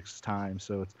Matrix time.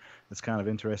 So it's kind of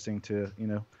interesting to,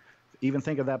 even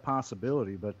think of that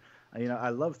possibility. But, I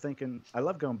love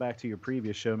going back to your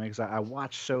previous show, man, because I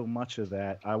watched so much of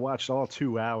that. I watched all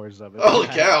 2 hours of it. Holy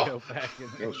cow.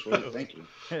 That was sweet. Thank you.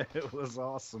 It was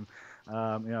awesome.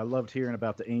 I loved hearing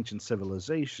about the ancient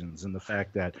civilizations and the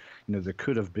fact that, there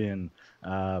could have been,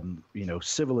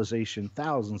 civilization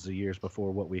thousands of years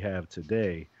before what we have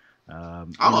today.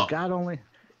 God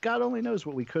only knows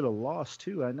what we could have lost,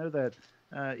 too. I know that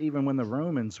even when the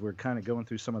Romans were kind of going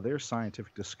through some of their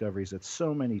scientific discoveries, that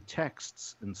so many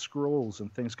texts and scrolls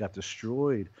and things got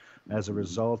destroyed as a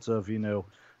result of,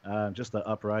 just the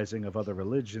uprising of other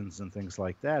religions and things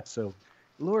like that. So,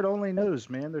 Lord only knows,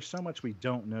 man. There's so much we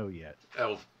don't know yet.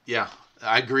 Oh, yeah.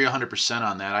 I agree 100%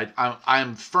 on that.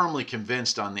 I'm firmly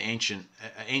convinced on the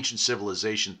ancient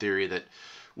civilization theory that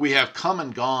we have come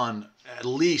and gone at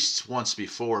least once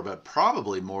before, but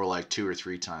probably more like 2 or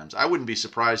 3 times. I wouldn't be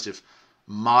surprised if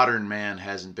modern man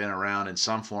hasn't been around in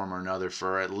some form or another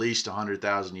for at least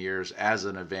 100,000 years as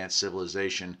an advanced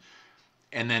civilization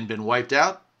and then been wiped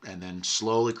out and then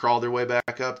slowly crawled their way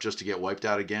back up just to get wiped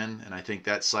out again. And I think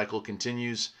that cycle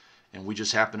continues, and we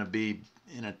just happen to be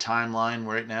in a timeline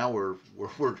right now where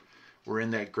we're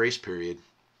in that grace period.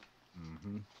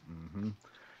 Mm-hmm. Mm-hmm.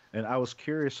 And I was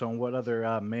curious on what other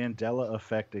Mandela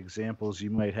Effect examples you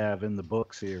might have in the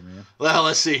books here, man. Well,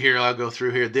 let's see here. I'll go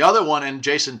through here. The other one, and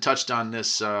Jason touched on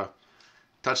this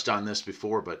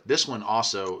before, but this one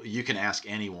also, you can ask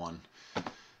anyone.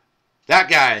 That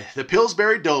guy, the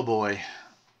Pillsbury Doughboy,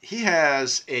 he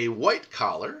has a white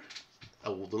collar,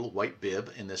 a little white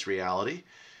bib in this reality.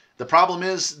 The problem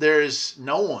is there's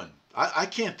no one. I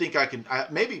can't think I can.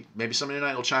 Maybe somebody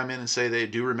tonight will chime in and say they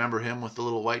do remember him with the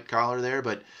little white collar there,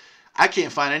 but I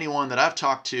can't find anyone that I've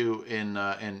talked to in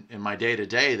my day to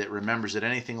day that remembers it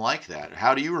anything like that.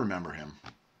 How do you remember him?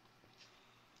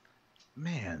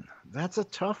 Man, that's a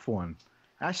tough one.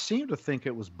 I seem to think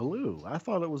it was blue. I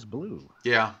thought it was blue.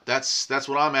 Yeah, that's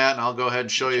what I'm at, and I'll go ahead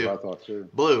and show you. What I thought too.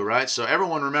 Blue, right? So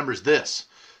everyone remembers this.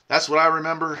 That's what I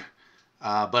remember.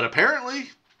 But apparently,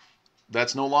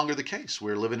 that's no longer the case.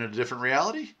 We're living in a different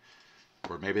reality,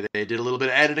 or maybe they did a little bit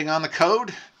of editing on the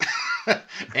code.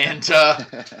 And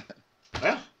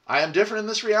well, I am different in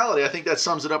this reality. I think that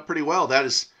sums it up pretty well.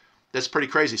 That's pretty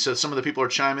crazy. So some of the people are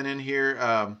chiming in here.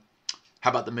 How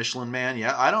about the Michelin Man?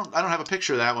 Yeah, I don't have a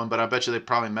picture of that one, but I bet you they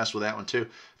probably messed with that one too.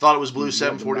 Thought it was blue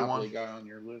 741. The guy on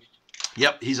your list?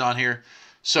 Yep, he's on here.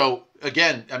 So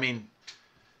again, I mean,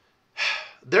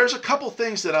 there's a couple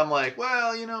things that I'm like,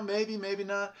 well, maybe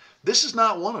not. This is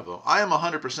not one of them. I am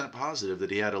 100% positive that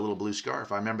he had a little blue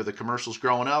scarf. I remember the commercials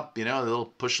growing up. The little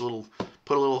put a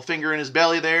little finger in his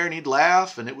belly there, and he'd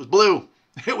laugh, and it was blue.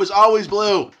 It was always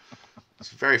blue. It's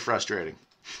very frustrating.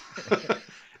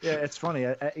 Yeah, it's funny.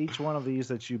 At each one of these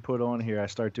that you put on here, I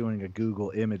start doing a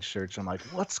Google image search. I'm like,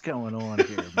 what's going on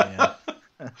here, man?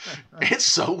 It's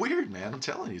so weird, man. I'm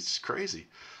telling you, it's crazy.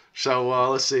 So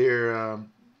let's see here.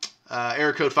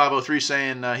 Air Code 503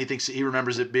 saying he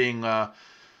remembers it being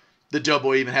the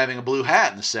Doughboy even having a blue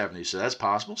hat in the 70s. So that's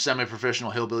possible. Semi-Professional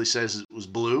Hillbilly says it was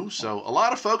blue. So a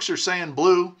lot of folks are saying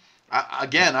blue.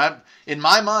 I'm in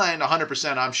my mind,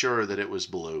 100%, I'm sure that it was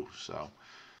blue. So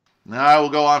now we'll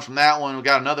go on from that one. We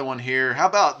got another one here. How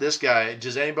about this guy?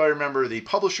 Does anybody remember the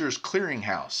Publishers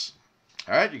Clearinghouse?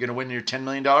 All right, you're going to win your $10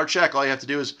 million check. All you have to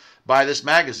do is buy this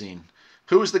magazine.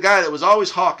 Who was the guy that was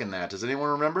always hawking that? Does anyone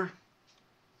remember?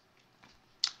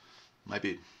 Might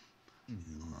be.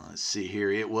 Let's see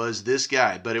here. It was this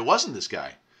guy, but it wasn't this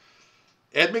guy.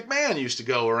 Ed McMahon used to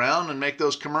go around and make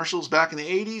those commercials back in the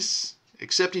 80s,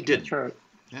 except he didn't. That's right.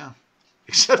 Yeah.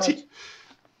 Except he.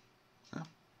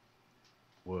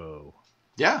 Whoa.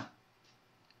 Yeah.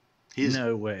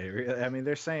 No way. I mean,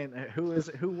 they're saying who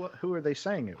are they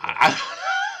saying it with?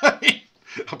 I mean,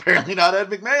 apparently not Ed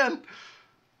McMahon.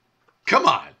 Come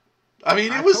on. I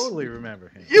mean, I totally remember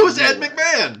him. It was Ed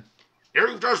McMahon.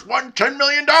 You just won $10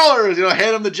 million.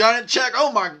 Hand him the giant check.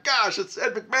 Oh my gosh, it's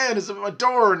Ed McMahon. He's at my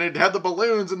door, and they'd have the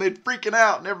balloons, and they'd freaking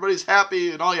out, and everybody's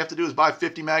happy, and all you have to do is buy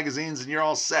 50 magazines, and you're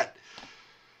all set.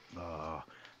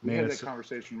 We had that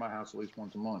conversation in my house at least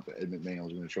once a month that Ed McMahon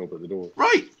was going to show up at the door.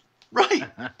 Right.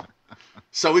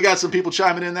 So we got some people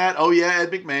chiming in that. Oh yeah, Ed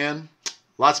McMahon.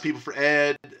 Lots of people for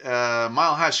Ed.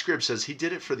 Mile High Script says he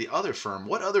did it for the other firm.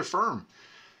 What other firm?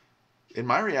 In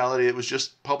my reality, it was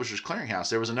just Publishers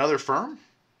Clearinghouse. There was another firm?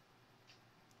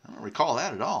 I don't recall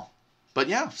that at all. But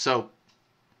yeah, so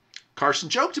Carson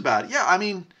joked about it. Yeah, I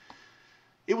mean,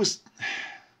 it was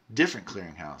different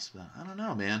clearinghouse. But I don't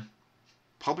know, man.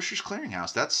 Publishers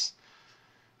Clearinghouse. That's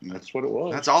what it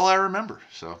was. That's all I remember.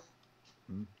 So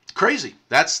crazy.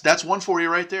 That's one for you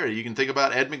right there. You can think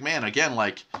about Ed McMahon again,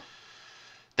 like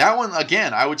that one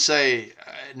again. I would say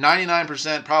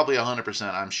 99%, probably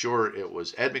 100%. I'm sure it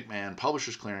was Ed McMahon,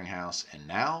 Publishers Clearinghouse, and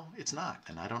now it's not,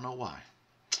 and I don't know why.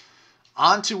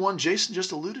 On to one Jason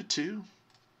just alluded to,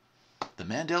 the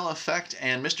Mandela Effect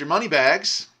and Mr.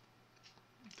 Moneybags,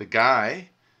 the guy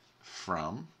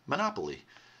from Monopoly.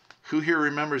 Who here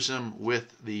remembers him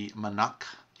with the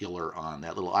monocular on,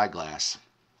 that little eyeglass?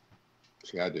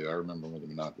 See, I do. I remember him with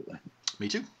the monocular. Me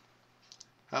too.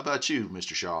 How about you,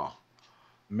 Mr. Shaw?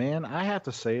 Man, I have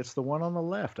to say it's the one on the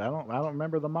left. I don't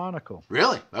remember the monocle.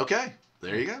 Really? Okay.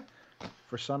 There you go.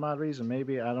 for some odd reason.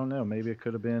 Maybe, I don't know. Maybe it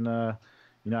could have been,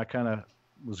 I kind of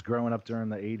was growing up during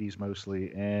the 80s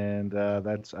mostly, and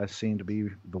I seem to be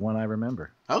the one I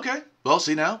remember. Okay. Well,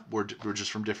 see, now we're just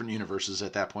from different universes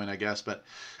at that point, I guess. But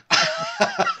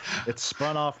it's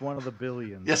spun off one of the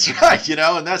billions. That's right.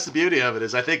 And that's the beauty of it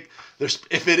is I think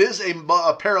if it is a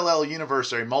parallel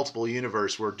universe or a multiple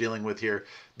universe we're dealing with here,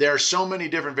 there are so many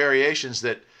different variations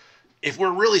that if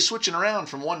we're really switching around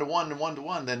from one to one and one to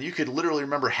one, then you could literally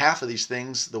remember half of these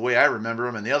things the way I remember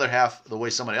them and the other half the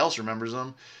way somebody else remembers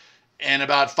them. And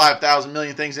about 5,000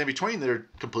 million things in between that are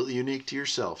completely unique to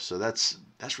yourself. So that's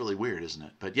really weird, isn't it?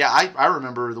 But yeah, I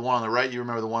remember the one on the right. You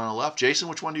remember the one on the left. Jason,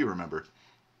 which one do you remember?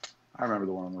 I remember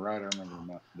the one on the right. I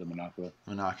remember the monocular.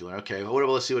 Monocular. Okay. Well,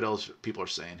 let's see what else people are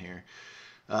saying here.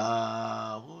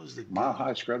 What was the Mile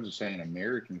High Scrubs is saying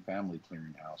American Family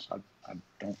Clearinghouse. I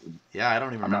don't. Yeah, I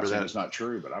don't even remember that. It's not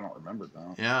true, but I don't remember it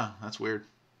though. Yeah, that's weird.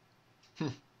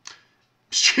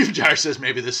 Steve Jar says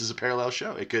maybe this is a parallel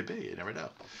show. It could be. You never know.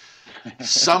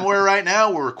 Somewhere right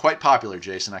now, we're quite popular,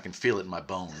 Jason. I can feel it in my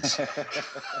bones.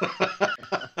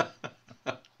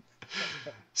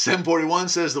 741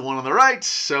 says the one on the right.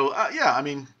 So, yeah, I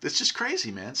mean, it's just crazy,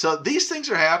 man. So these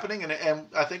things are happening, and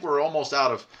I think we're almost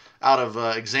out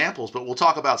of examples, but we'll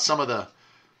talk about some of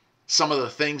the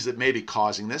things that may be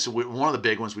causing this. One of the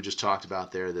big ones we just talked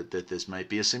about there, that this might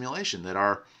be a simulation, that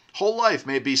our whole life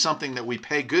may be something that we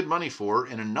pay good money for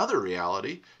in another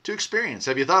reality to experience.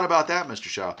 Have you thought about that, Mr.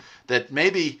 Shaw? That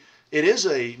maybe it is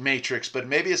a matrix, but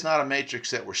maybe it's not a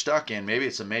matrix that we're stuck in. Maybe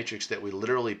it's a matrix that we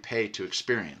literally pay to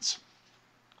experience.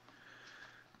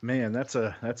 Man, that's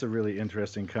a really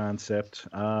interesting concept.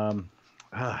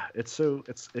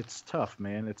 It's tough,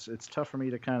 man. It's tough for me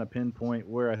to kind of pinpoint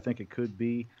where I think it could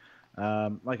be.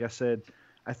 Like I said,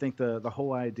 I think the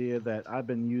whole idea that I've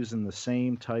been using the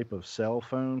same type of cell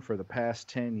phone for the past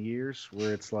 10 years,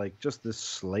 where it's like just this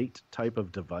slate type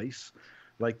of device,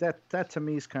 like that to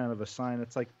me is kind of a sign.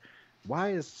 It's like,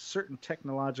 why is certain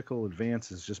technological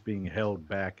advances just being held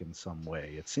back in some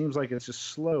way? It seems like it's just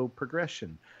slow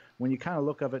progression. When you kind of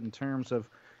look of it in terms of,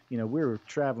 we were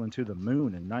traveling to the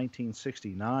moon in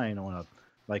 1969 on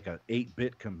a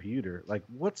 8-bit computer. Like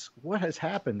what has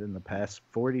happened in the past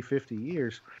 40, 50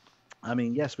 years? I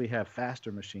mean, yes, we have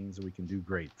faster machines and we can do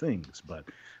great things, but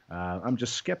I'm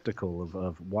just skeptical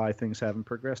of why things haven't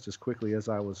progressed as quickly as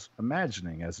I was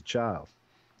imagining as a child.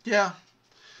 Yeah,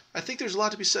 I think there's a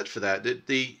lot to be said for that.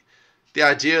 The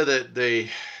idea that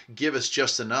they give us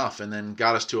just enough and then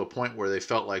got us to a point where they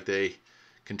felt like they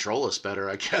control us better,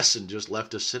 I guess, and just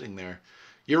left us sitting there.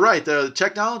 You're right. The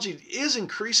technology is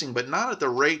increasing, but not at the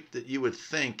rate that you would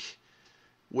think.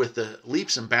 With the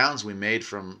leaps and bounds we made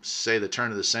from, say, the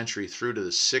turn of the century through to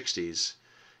the 60s,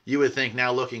 you would think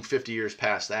now looking 50 years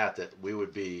past that we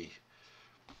would be...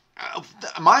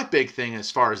 My big thing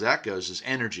as far as that goes is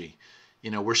energy.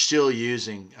 We're still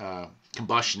using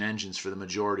combustion engines for the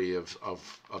majority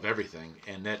of everything,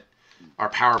 and that our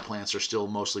power plants are still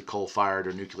mostly coal-fired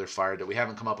or nuclear-fired, that we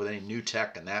haven't come up with any new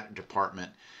tech in that department.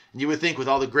 And you would think with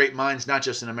all the great minds, not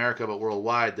just in America but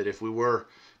worldwide, that if we were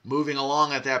moving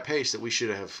along at that pace, that we should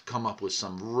have come up with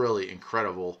some really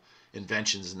incredible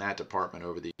inventions in that department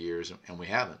over the years, and we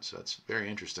haven't. So that's very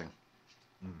interesting.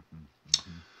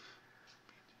 Mm-hmm.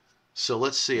 So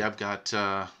let's see. I've got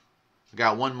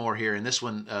one more here, and this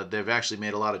one they've actually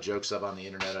made a lot of jokes of on the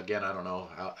internet. Again, I don't know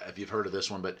if you've heard of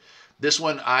this one, but this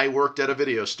one, I worked at a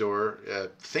video store.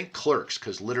 Think Clerks,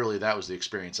 because literally that was the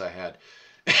experience I had.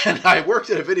 And I worked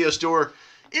at a video store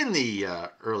in the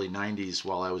early 90s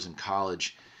while I was in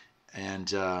college.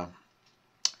 And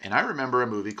I remember a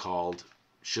movie called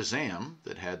Shazam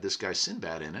that had this guy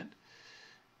Sinbad in it.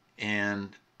 And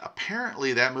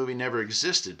apparently that movie never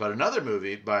existed. But another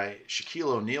movie by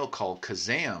Shaquille O'Neal called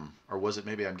Kazam, or was it,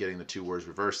 maybe I'm getting the two words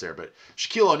reversed there, but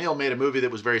Shaquille O'Neal made a movie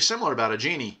that was very similar about a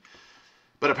genie.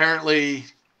 But apparently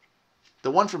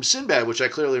the one from Sinbad, which I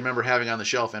clearly remember having on the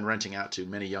shelf and renting out to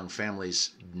many young families,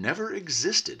 never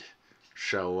existed.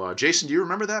 So, Jason, do you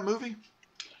remember that movie?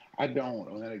 I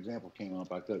don't. When that example came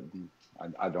up, I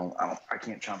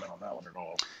can't chime in on that one at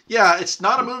all. Yeah, it's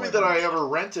not a movie that I ever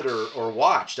rented or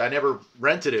watched. I never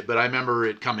rented it, but I remember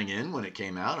it coming in when it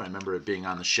came out. I remember it being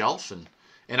on the shelf,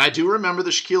 and I do remember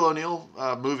the Shaquille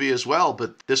O'Neal movie as well.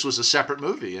 But this was a separate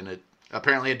movie, and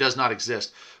apparently it does not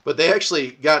exist. But they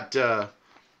actually got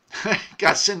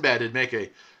Sinbad to make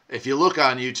if you look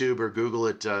on YouTube or Google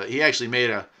it, he actually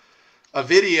made a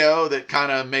video that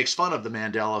kind of makes fun of the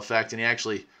Mandela Effect, and he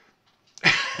actually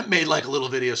made like a little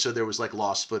video, so there was like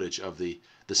lost footage of the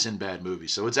Sinbad movie.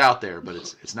 So it's out there, but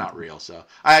it's not real. So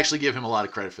I actually give him a lot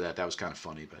of credit for that. That was kind of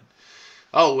funny.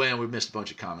 Oh, man, we missed a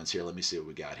bunch of comments here. Let me see what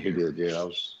we got here. We did, yeah. I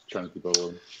was trying to keep up with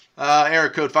them. Area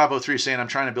code 503 saying, I'm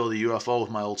trying to build a UFO with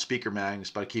my old speaker magnets,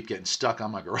 but I keep getting stuck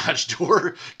on my garage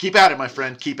door. Keep at it, my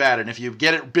friend. Keep at it. And if you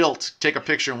get it built, take a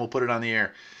picture and we'll put it on the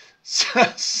air.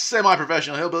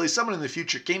 Semi-professional hillbilly. Someone in the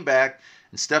future came back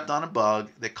and stepped on a bug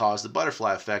that caused the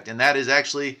butterfly effect. And that is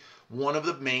actually one of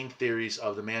the main theories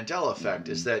of the Mandela Effect,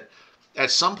 is that at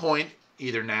some point,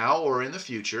 either now or in the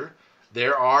future,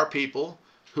 there are people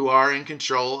who are in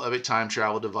control of a time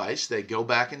travel device. They go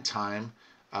back in time,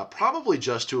 probably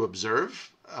just to observe,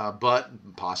 but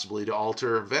possibly to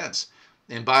alter events.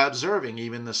 And by observing,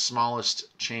 even the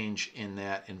smallest change in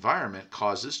that environment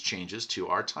causes changes to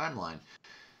our timeline.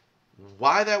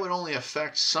 Why that would only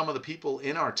affect some of the people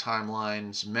in our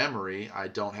timeline's memory, I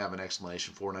don't have an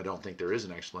explanation for, and I don't think there is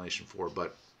an explanation for,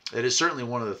 but it is certainly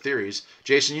one of the theories.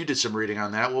 Jason, you did some reading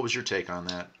on that. What was your take on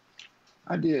that?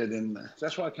 I did, and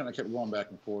that's why I kind of kept going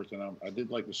back and forth. And I did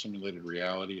like the simulated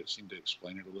reality. It seemed to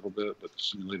explain it a little bit, but the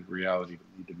simulated reality to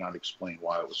me did not explain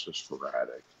why it was so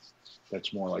sporadic.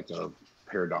 That's more like a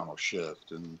paradigmal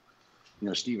shift. And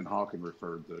Stephen Hawking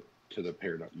referred to the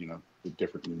paradigm, the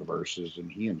different universes,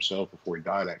 and he himself, before he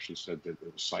died, actually said that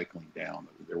it was cycling down.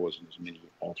 That there wasn't as many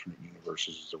alternate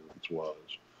universes as there once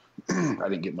was. I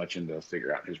didn't get much into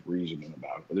figure out his reasoning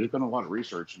about it, but there's been a lot of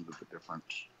research into the different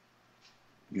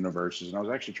universes, and I was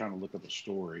actually trying to look up a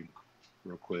story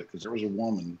real quick because there was a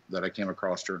woman that I came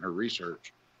across during her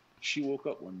research. She woke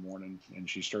up one morning and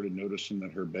she started noticing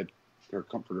that her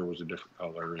comforter was a different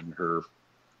color, and her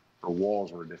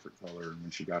walls were a different color. And when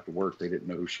she got to work, they didn't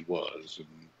know who she was. And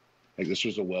like, this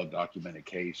was a well-documented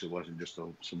case. It wasn't just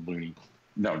some loony.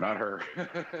 No, not her.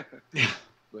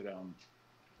 But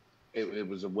it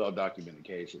was a well-documented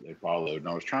case that they followed, and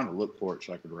I was trying to look for it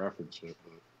so I could reference it.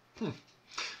 But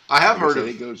I have heard of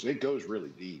it goes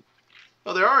really deep.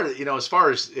 Well, there are, as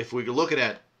far as if we're looking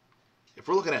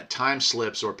at time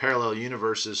slips or parallel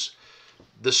universes,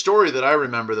 the story that I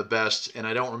remember the best, and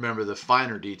I don't remember the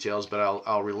finer details, but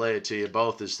I'll relay it to you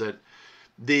both, is that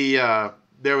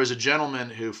there was a gentleman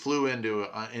who flew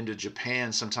into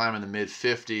Japan sometime in the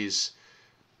mid-50s,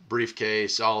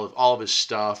 briefcase, all of his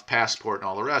stuff, passport and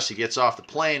all the rest. He gets off the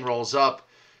plane, rolls up,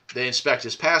 they inspect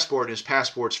his passport, and his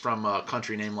passport's from a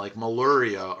country named like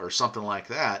Maluria or something like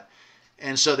that.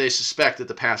 And so they suspect that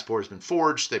the passport has been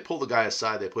forged. They pull the guy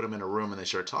aside, they put him in a room, and they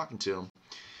start talking to him.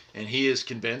 And he is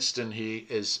convinced, and he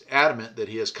is adamant that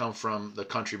he has come from the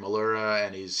country Maluria,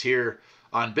 and he's here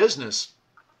on business,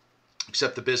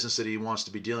 except the business that he wants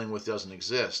to be dealing with doesn't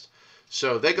exist.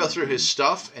 So they go through his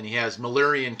stuff, and he has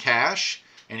Malurian cash,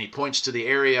 and he points to the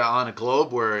area on a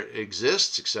globe where it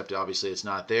exists, except obviously it's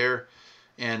not there.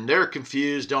 And they're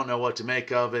confused, don't know what to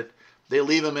make of it. They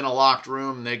leave him in a locked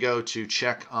room, and they go to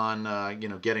check on,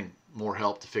 getting more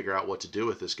help to figure out what to do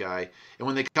with this guy. And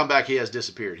when they come back, he has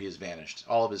disappeared. He has vanished.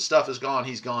 All of his stuff is gone.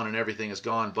 He's gone, and everything is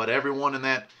gone. But everyone in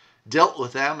that dealt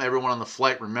with them. Everyone on the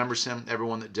flight remembers him.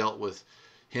 Everyone that dealt with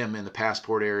him in the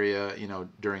passport area,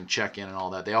 during check-in and all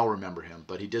that, they all remember him.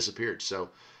 But he disappeared. So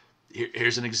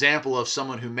here's an example of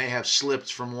someone who may have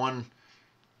slipped from one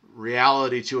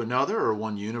reality to another, or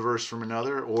one universe from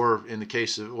another, or in the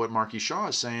case of what Marky Shaw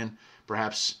is saying,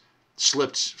 perhaps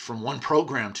slipped from one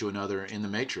program to another in the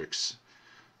Matrix.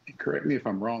 Correct me if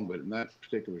I'm wrong, but in that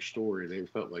particular story, they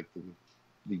felt like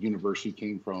the universe he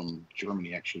came from,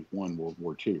 Germany, actually won World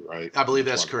War II, right? I believe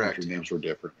that's correct. Country names were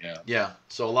different, yeah. Yeah,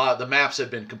 so a lot of the maps had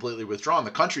been completely withdrawn.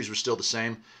 The countries were still the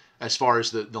same as far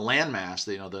as the landmass.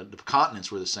 The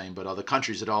continents were the same, but the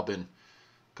countries had all been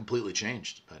completely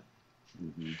changed. But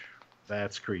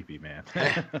That's creepy, man.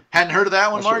 Hadn't heard of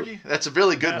that one, Marky? That's a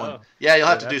really good one. Yeah, you'll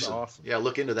have to do some. Awesome. Yeah,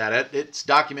 look into that. It's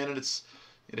documented.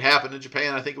 It happened in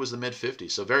Japan. I think it was the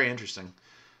mid-50s. So very interesting.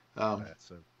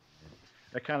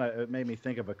 That kind of made me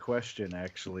think of a question,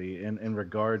 actually, in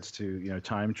regards to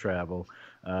time travel.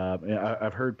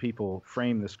 I've heard people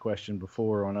frame this question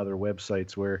before on other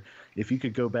websites, where if you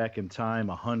could go back in time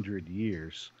 100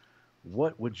 years,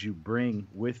 what would you bring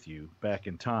with you back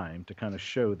in time to kind of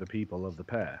show the people of the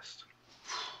past?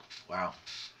 Wow.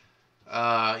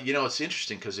 It's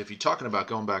interesting because if you're talking about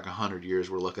going back 100 years,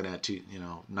 we're looking at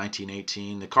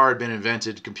 1918. The car had been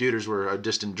invented. Computers were a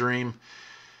distant dream.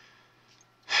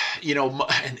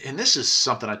 And this is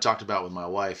something I talked about with my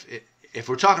wife. If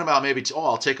we're talking about maybe,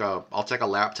 I'll take a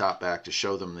laptop back to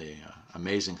show them the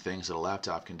amazing things that a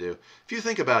laptop can do. If you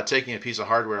think about taking a piece of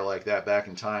hardware like that back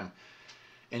in time,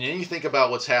 and then you think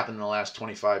about what's happened in the last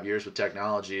 25 years with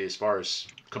technology, as far as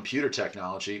computer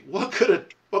technology, what could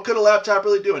a laptop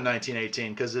really do in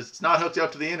 1918? Because it's not hooked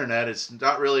up to the internet. It's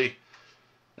not really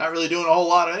doing a whole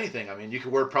lot of anything. I mean, you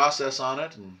could word process on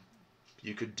it and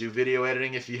You could do video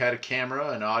editing if you had a camera,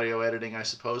 and audio editing, I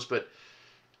suppose. But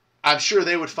I'm sure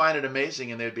they would find it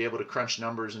amazing, and they'd be able to crunch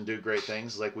numbers and do great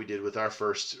things like we did with our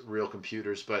first real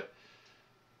computers. But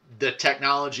the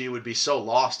technology would be so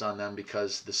lost on them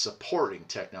because the supporting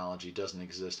technology doesn't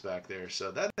exist back there.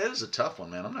 So that is a tough one,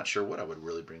 man. I'm not sure what I would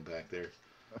really bring back there.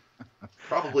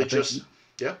 Probably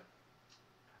yeah.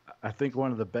 I think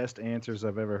one of the best answers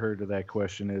I've ever heard to that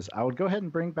question is I would go ahead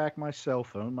and bring back my cell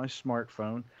phone, my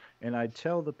smartphone, and I'd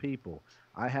tell the people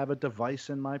I have a device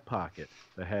in my pocket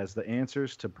that has the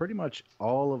answers to pretty much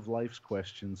all of life's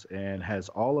questions and has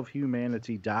all of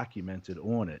humanity documented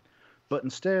on it. But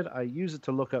instead, I use it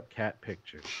to look up cat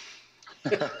pictures.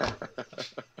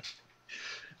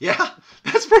 Yeah,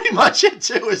 that's pretty much it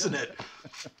too, isn't it?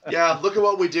 Yeah, look at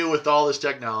what we do with all this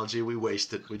technology. We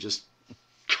waste it. We just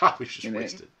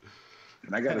waste it.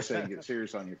 And I got to say, and get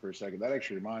serious on you for a second. That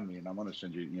actually reminded me, and I'm going to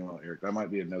send you, Eric, that might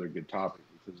be another good topic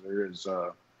because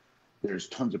there's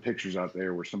tons of pictures out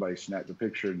there where somebody snapped a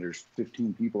picture and there's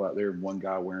 15 people out there and one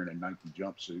guy wearing a Nike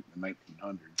jumpsuit in the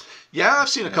 1900s. Yeah, I've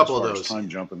seen a couple of those. Time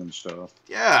jumping and stuff.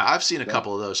 Yeah, I've seen a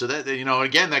couple of those. So that,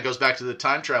 again, that goes back to the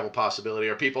time travel possibility.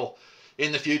 Are people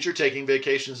in the future taking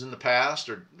vacations in the past,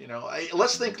 or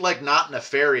let's think like not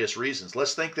nefarious reasons.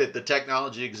 Let's think that the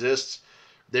technology exists.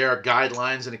 There are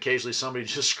guidelines, and occasionally somebody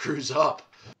just screws up.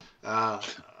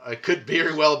 It could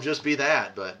very well just be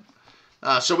that, but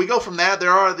so we go from that.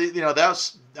 There are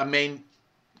that's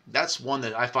one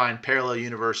that I find parallel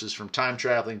universes from time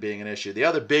traveling being an issue. The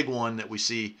other big one that we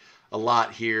see a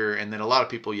lot here, and then a lot of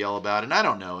people yell about, and I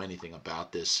don't know anything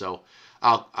about this, so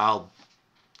I'll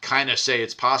kind of say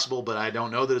it's possible, but I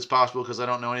don't know that it's possible because I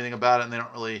don't know anything about it,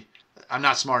 and I'm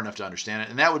not smart enough to understand it.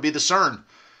 And that would be the CERN.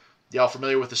 Y'all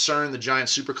familiar with the CERN, the giant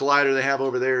super collider they have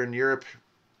over there in Europe?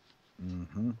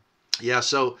 Mm-hmm. Yeah,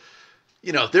 so,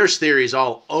 there's theories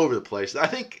all over the place. I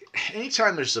think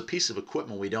anytime there's a piece of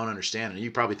equipment we don't understand, and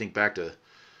you probably think back to,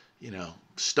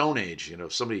 Stone Age,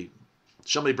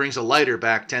 somebody brings a lighter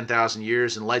back 10,000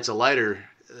 years and lights a lighter,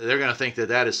 they're going to think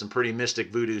that is some pretty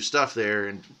mystic voodoo stuff there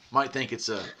and might think it's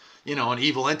an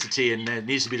evil entity and it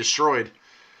needs to be destroyed.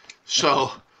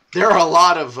 So there are a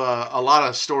lot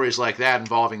of stories like that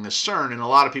involving the CERN, and a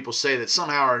lot of people say that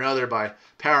somehow or another by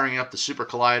powering up the super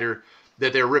collider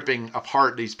that they're ripping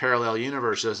apart these parallel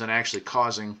universes and actually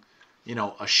causing,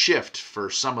 a shift for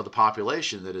some of the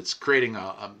population, that it's creating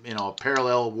a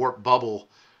parallel warp bubble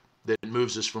that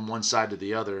moves us from one side to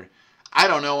the other. I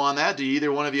don't know on that. Do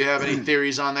either one of you have any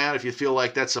theories on that? If you feel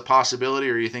like that's a possibility,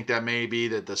 or you think that may be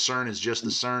that the CERN is just the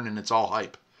CERN and it's all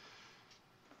hype?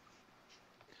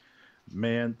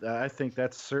 Man, I think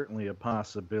that's certainly a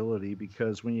possibility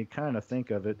because when you kind of think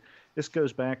of it, this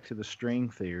goes back to the string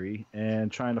theory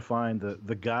and trying to find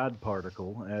the God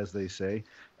particle, as they say.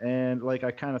 And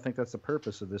I kind of think that's the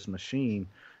purpose of this machine.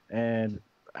 And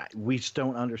we just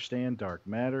don't understand dark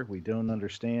matter. We don't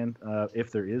understand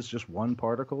if there is just one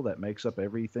particle that makes up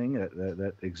everything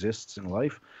that exists in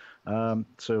life.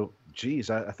 So, geez,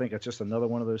 I think it's just another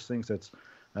one of those things that's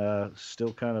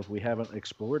still kind of we haven't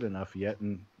explored enough yet,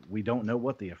 and we don't know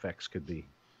what the effects could be.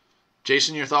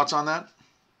 Jason, your thoughts on that?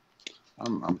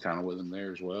 I'm kind of with him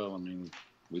there as well. I mean,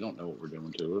 we don't know what we're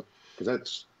doing to it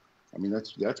because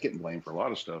that's getting blamed for a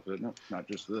lot of stuff, isn't it? Not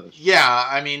just this. Yeah,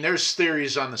 I mean, there's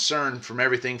theories on the CERN from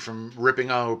everything from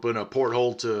ripping open a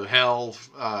porthole to hell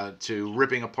to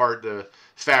ripping apart the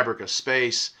fabric of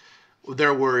space.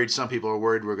 They're worried, some people are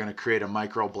worried we're going to create a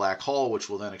micro black hole, which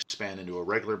will then expand into a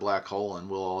regular black hole, and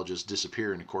we'll all just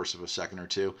disappear in the course of a second or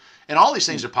two. And all these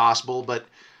things are possible, but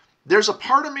there's a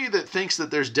part of me that thinks that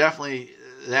there's definitely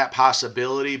that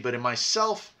possibility. But in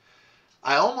myself,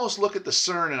 I almost look at the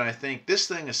CERN and I think this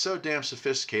thing is so damn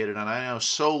sophisticated and I know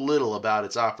so little about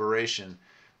its operation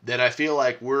that I feel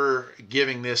like we're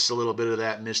giving this a little bit of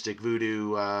that mystic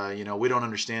voodoo. We don't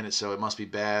understand it, so it must be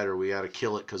bad, or we got to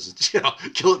kill it because it's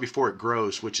kill it before it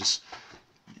grows, which is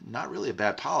not really a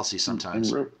bad policy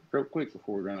sometimes. And real quick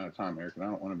before we run out of time, Eric, and I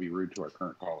don't want to be rude to our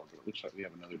current caller, but it looks like we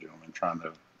have another gentleman trying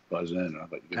to buzz in. And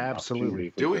I'd like to give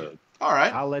Absolutely. Do we? All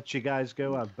right. I'll let you guys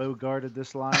go. I've bogarted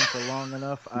this line for long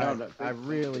enough. I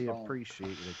really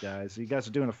appreciate it, guys. You guys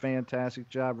are doing a fantastic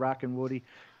job. Rockin' Woody,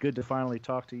 good to finally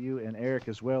talk to you, and Eric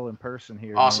as well in person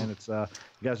here. Awesome. Man. It's you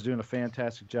guys are doing a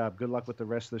fantastic job. Good luck with the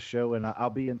rest of the show, and I'll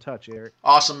be in touch, Eric.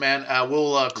 Awesome, man.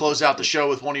 We'll close out the show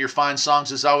with one of your fine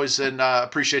songs as always, and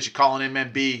appreciate you calling in,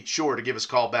 man. Be sure to give us a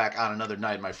call back on another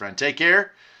night, my friend. Take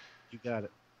care. You got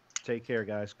it. Take care,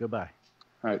 guys. Goodbye.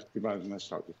 All right. Goodbye. It was nice to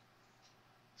talk to you.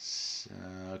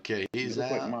 Okay, he's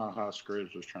out. Like Maha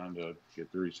Scribs was trying to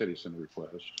get through. He said he sent a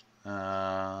request.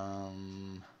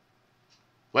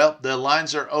 Well, the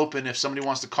lines are open. If somebody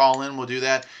wants to call in, we'll do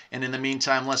that. And in the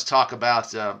meantime, let's talk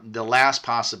about the last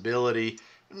possibility.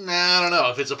 I don't know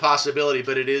if it's a possibility,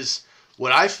 but it is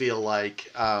what I feel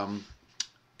like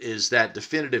is that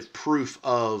definitive proof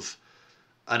of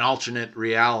an alternate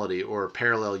reality or a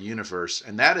parallel universe.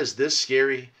 And that is this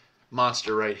scary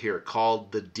monster right here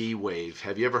called the D wave.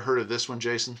 Have you ever heard of this one,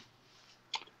 Jason?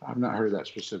 I've not heard that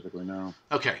specifically, no.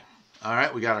 Okay. All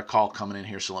right. We got a call coming in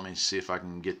here, so let me see if I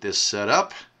can get this set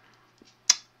up.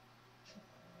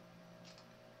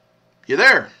 You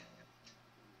there?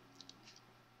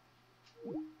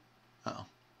 Uh-oh.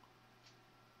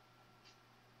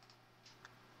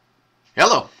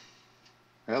 Hello.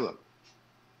 Hello.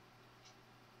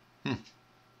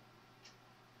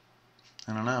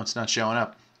 I don't know. It's not showing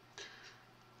up.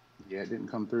 Yeah, it didn't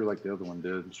come through like the other one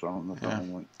did, so I don't know if that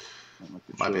one went.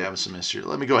 Might be having some issue.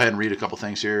 Let me go ahead and read a couple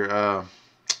things here.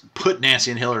 Put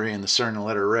Nancy and Hillary in the CERN and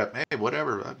let her rip. Hey,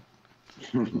 whatever.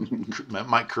 That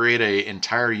might create an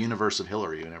entire universe of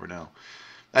Hillary. You never know.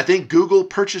 I think Google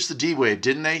purchased the D-Wave,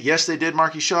 didn't they? Yes, they did,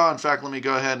 Marky Shaw. In fact, let me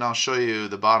go ahead and I'll show you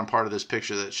the bottom part of this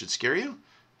picture that should scare you.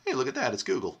 Hey, look at that. It's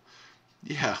Google.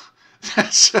 Yeah,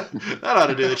 that ought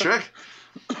to do the trick.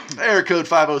 Error code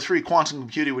 503, quantum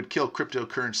computing would kill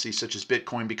cryptocurrency such as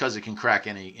Bitcoin because it can crack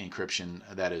any encryption.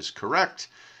 That is correct.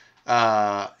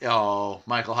 Michael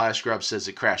Highscrub says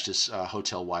it crashed his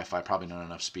hotel Wi-Fi. Probably not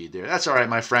enough speed there. That's all right,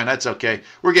 my friend. That's okay.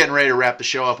 We're getting ready to wrap the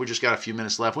show up. We just got a few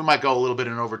minutes left. We might go a little bit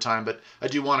in overtime, but I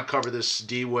do want to cover this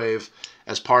D-Wave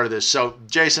as part of this. So,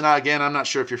 Jason, again, I'm not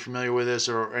sure if you're familiar with this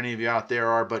or any of you out there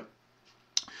are, but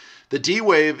the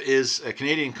D-Wave is a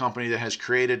Canadian company that has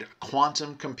created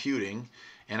quantum computing.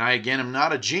 And I, again, am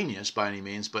not a genius by any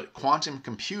means, but quantum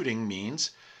computing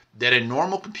means that a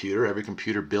normal computer, every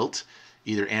computer built,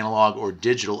 either analog or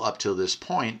digital up till this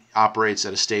point, operates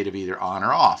at a state of either on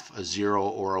or off, a 0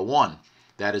 or a 1.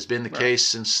 That has been the case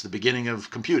since the beginning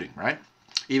of computing, right?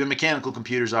 Even mechanical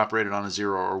computers operated on a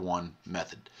 0 or 1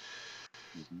 method.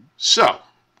 So,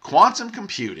 quantum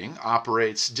computing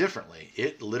operates differently.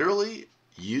 It literally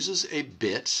uses a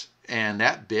bit, and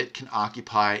that bit can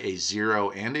occupy a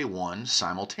 0 and a 1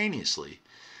 simultaneously.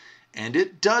 And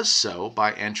it does so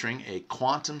by entering a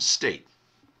quantum state.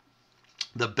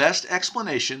 The best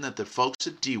explanation that the folks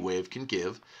at D-Wave can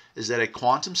give is that a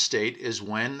quantum state is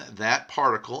when that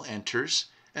particle enters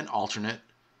an alternate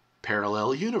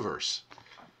parallel universe.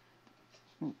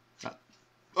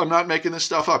 I'm not making this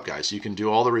stuff up, guys. You can do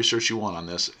all the research you want on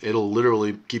this. It'll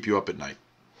literally keep you up at night.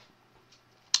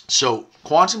 So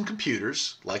quantum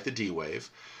computers, like the D-Wave,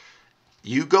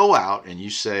 you go out and you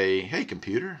say, hey,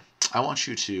 computer, I want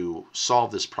you to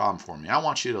solve this problem for me. I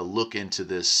want you to look into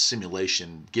this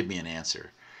simulation, give me an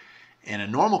answer. And a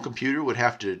normal computer would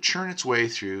have to churn its way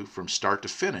through from start to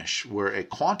finish, where a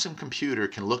quantum computer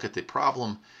can look at the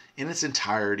problem in its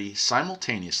entirety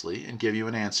simultaneously and give you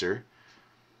an answer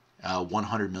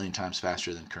 100 million times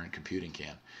faster than current computing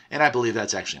can. And I believe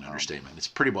that's actually an understatement. It's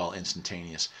pretty well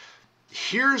instantaneous.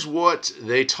 Here's what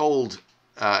they told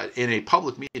in a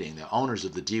public meeting. The owners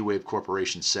of the D-Wave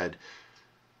Corporation said,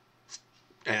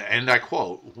 and I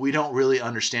quote, "We don't really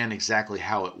understand exactly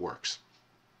how it works."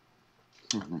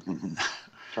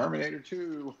 Terminator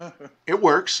 2. It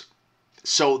works.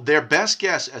 So their best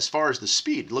guess as far as the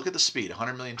speed, look at the speed,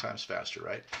 100 million times faster,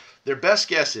 right? Their best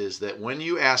guess is that when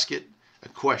you ask it a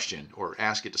question or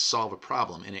ask it to solve a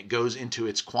problem and it goes into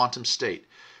its quantum state,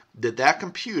 that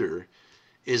computer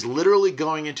is literally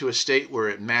going into a state where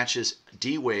it matches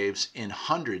D-waves in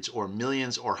hundreds or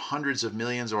millions or hundreds of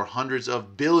millions or hundreds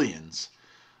of billions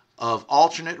of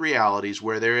alternate realities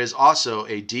where there is also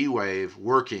a D-wave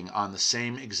working on the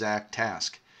same exact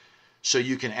task. So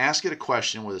you can ask it a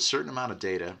question with a certain amount of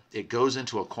data, it goes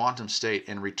into a quantum state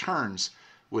and returns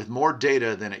with more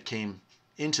data than it came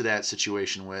into that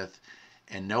situation with,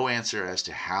 and no answer as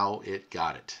to how it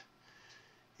got it.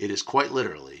 It is quite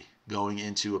literally going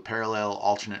into a parallel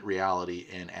alternate reality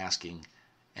and asking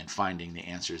and finding the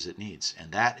answers it needs.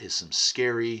 And that is some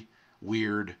scary,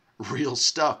 weird, real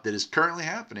stuff that is currently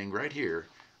happening right here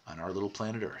on our little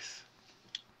planet Earth.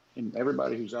 And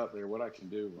everybody who's out there, what I can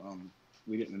do,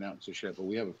 we didn't announce this yet, but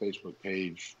we have a Facebook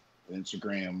page,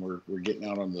 Instagram. We're getting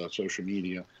out on the social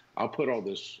media. I'll put all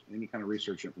this, any kind of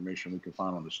research information we can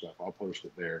find on this stuff, I'll post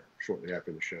it there shortly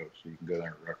after the show, so you can go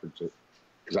there and reference it.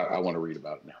 Because I want to read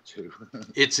about it now, too.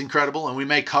 It's incredible, and we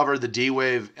may cover the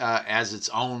D-Wave as its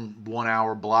own 1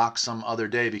 hour block some other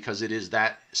day because it is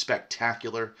that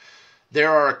spectacular.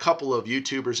 There are a couple of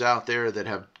YouTubers out there that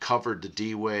have covered the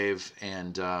D-Wave,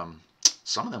 and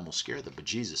some of them will scare the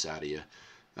bejesus out of you.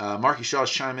 Marky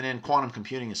Shaw's chiming in, quantum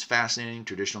computing is fascinating.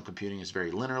 Traditional computing is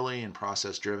very linearly and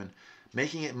process-driven.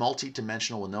 making it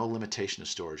multi-dimensional with no limitation of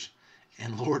stores.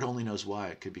 And Lord only knows why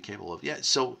it could be capable of. Yeah,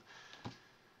 so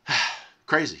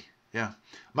crazy. Yeah.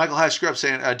 Michael High Scrub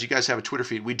saying, do you guys have a Twitter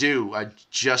feed? We do. I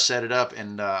just set it up,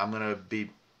 and I'm gonna be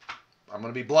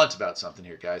blunt about something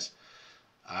here, guys.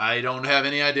 I don't have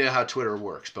any idea how Twitter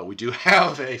works, but we do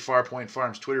have a Farpoint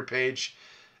Farms Twitter page.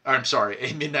 I'm sorry,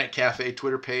 a Midnight Cafe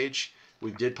Twitter page.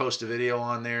 We did post a video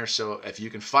on there, so if you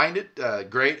can find it,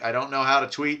 great. I don't know how to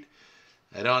tweet.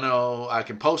 I don't know. I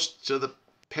can post to the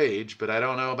page, but I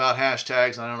don't know about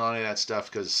hashtags. I don't know any of that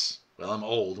stuff because, well, I'm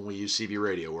old and we use CB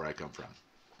radio where I come from.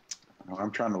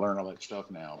 I'm trying to learn all that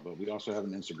stuff now, but we also have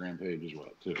an Instagram page as well,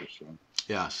 too. So.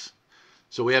 Yes.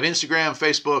 So we have Instagram,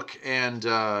 Facebook, and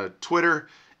Twitter.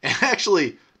 And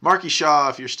actually, Marky Shaw,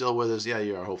 if you're still with us, yeah,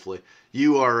 you are, hopefully.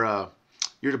 You're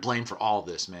to blame for all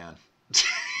this, man.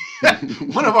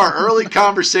 One of our early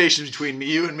conversations between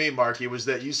you and me, Marky, was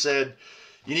that you said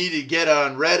you need to get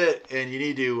on Reddit and you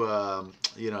need to,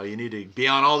 you need to be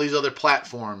on all these other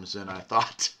platforms. And I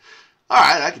thought, all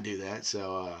right, I can do that.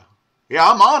 So, yeah,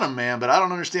 I'm on them, man, but I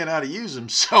don't understand how to use them.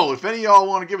 So if any of y'all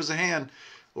want to give us a hand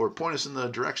or point us in the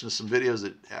direction of some videos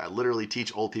that literally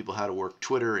teach old people how to work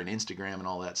Twitter and Instagram and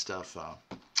all that stuff,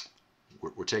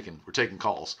 we're taking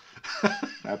calls.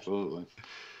 Absolutely.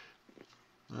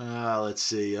 Let's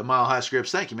see. Mile High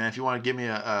Scripts. Thank you, man. If you want to give me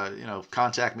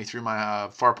contact me through my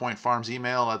Farpoint Farms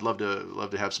email, I'd love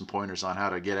to have some pointers on how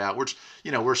to get out.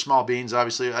 We're small beans,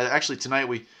 obviously. Actually, tonight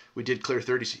we did clear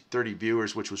 30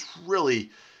 viewers, which was really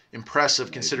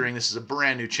impressive considering this is a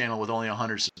brand new channel with only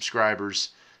 100 subscribers.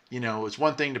 It's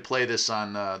one thing to play this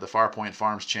on the Farpoint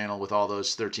Farms channel with all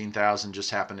those 13,000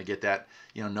 just happen to get that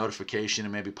notification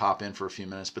and maybe pop in for a few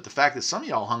minutes. But the fact that some of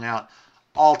y'all hung out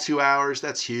all 2 hours,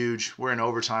 that's huge. We're in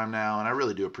overtime now, and I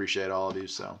really do appreciate all of you.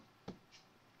 So,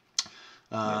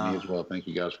 me as well. Thank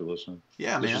you guys for listening.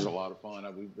 Yeah, this man. This is a lot of fun.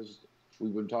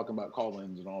 We've been talking about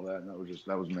call-ins and all that, and that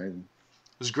was amazing.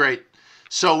 It was great.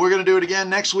 So we're going to do it again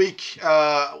next week.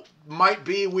 Might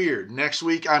be weird. Next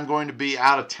week I'm going to be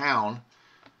out of town.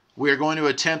 We are going to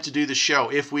attempt to do the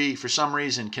show. If we, for some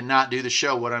reason, cannot do the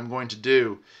show, what I'm going to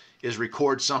do is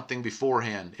record something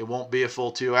beforehand. It won't be a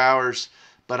full 2 hours,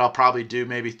 but I'll probably do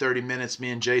maybe 30 minutes.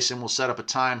 Me and Jason will set up a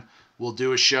time. We'll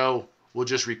do a show. We'll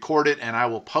just record it, and I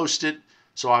will post it.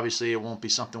 So obviously it won't be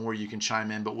something where you can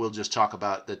chime in, but we'll just talk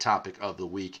about the topic of the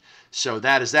week. So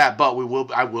that is that. But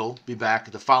I will be back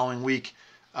the following week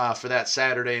for that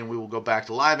Saturday, and we will go back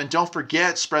to live. And don't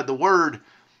forget, spread the word.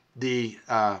 The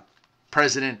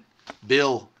President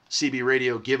Bill CB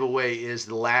Radio giveaway is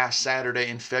the last Saturday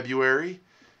in February.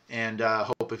 And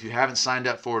hope if you haven't signed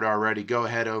up for it already, go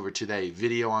ahead over to the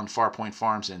video on Farpoint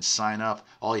Farms and sign up.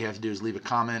 All you have to do is leave a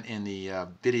comment in the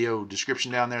video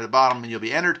description down there at the bottom, and you'll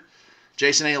be entered.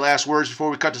 Jason, any last words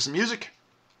before we cut to some music?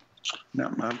 No,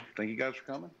 man. Thank you guys for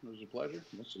coming. It was a pleasure.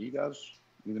 We'll see you guys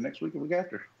either next week or week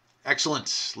after.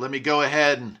 Excellent. Let me go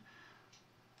ahead and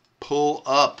pull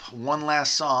up one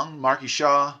last song. Marky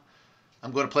Shaw,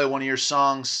 I'm going to play one of your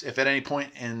songs. If at any point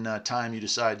in time you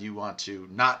decide you want to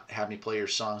not have me play your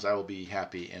songs, I will be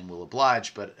happy and will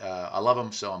oblige. But I love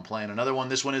them, so I'm playing another one.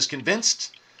 This one is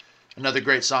Convinced. Another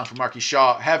great song from Marky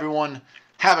Shaw. Everyone,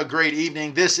 have a great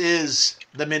evening. This is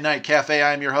the Midnight Cafe.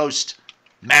 I am your host,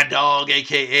 Mad Dog,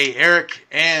 a.k.a. Eric.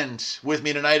 And with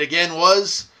me tonight again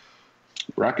was...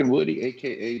 Rockin' Woody,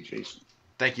 a.k.a. Jason.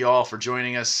 Thank you all for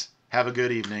joining us. Have a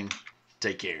good evening.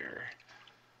 Take care.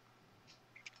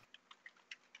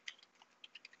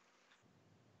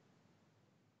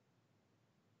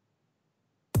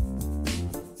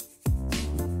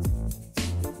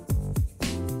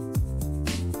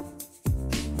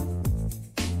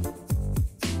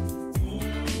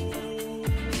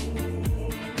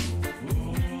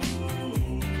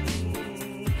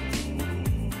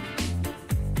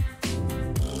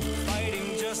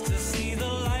 To see the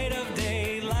light of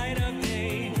day,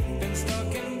 been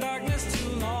stuck in darkness too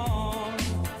long,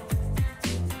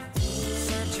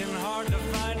 searching hard to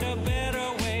find a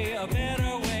better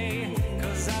way,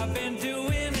 'cause I've been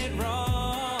doing it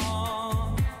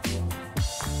wrong.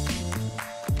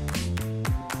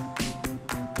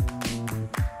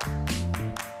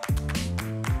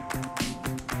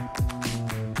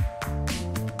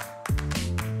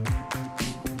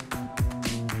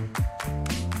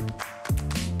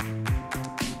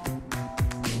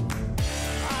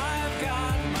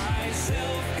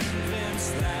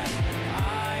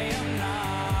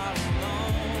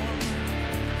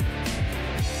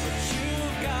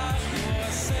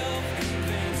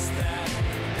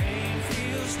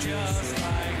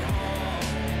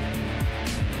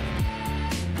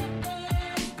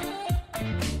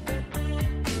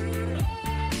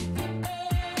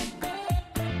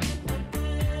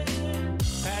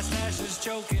 is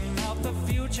choking out the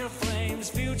future flames,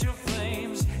 future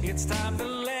flames. It's time to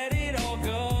let it all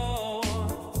go.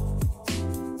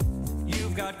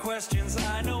 You've got questions,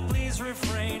 I know, please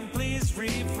refrain,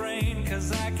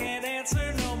 'cause I can't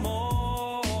answer no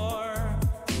more.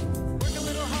 Work a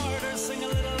little harder, sing a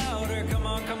little louder, come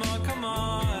on, come on, come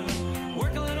on.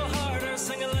 Work a little harder,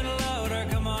 sing a little louder,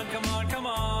 come on, come on, come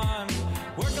on.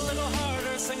 Work a little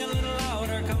harder, sing a little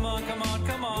louder, come on, come on,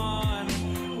 come on.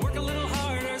 Work a little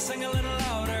harder, sing a little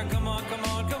louder, come on, come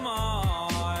on, come on.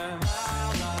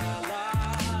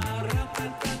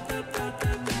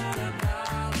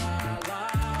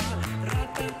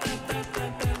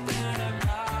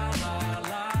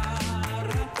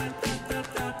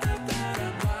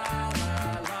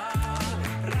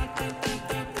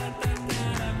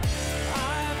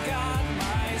 I've got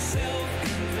myself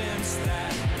convinced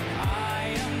that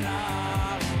I am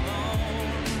not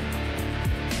alone.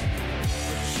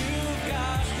 But you've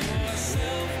got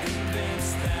yourself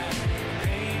convinced that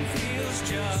pain feels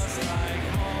just like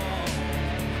home.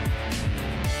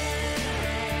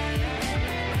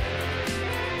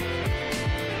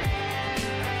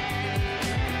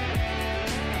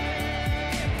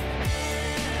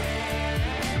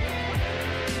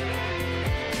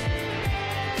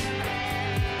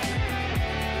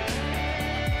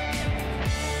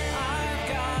 I've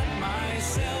got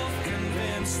myself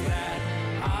convinced that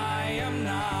I am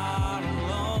not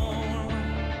alone.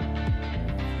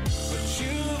 But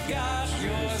you've got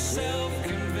yourself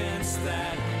convinced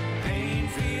that pain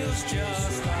feels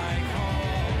just like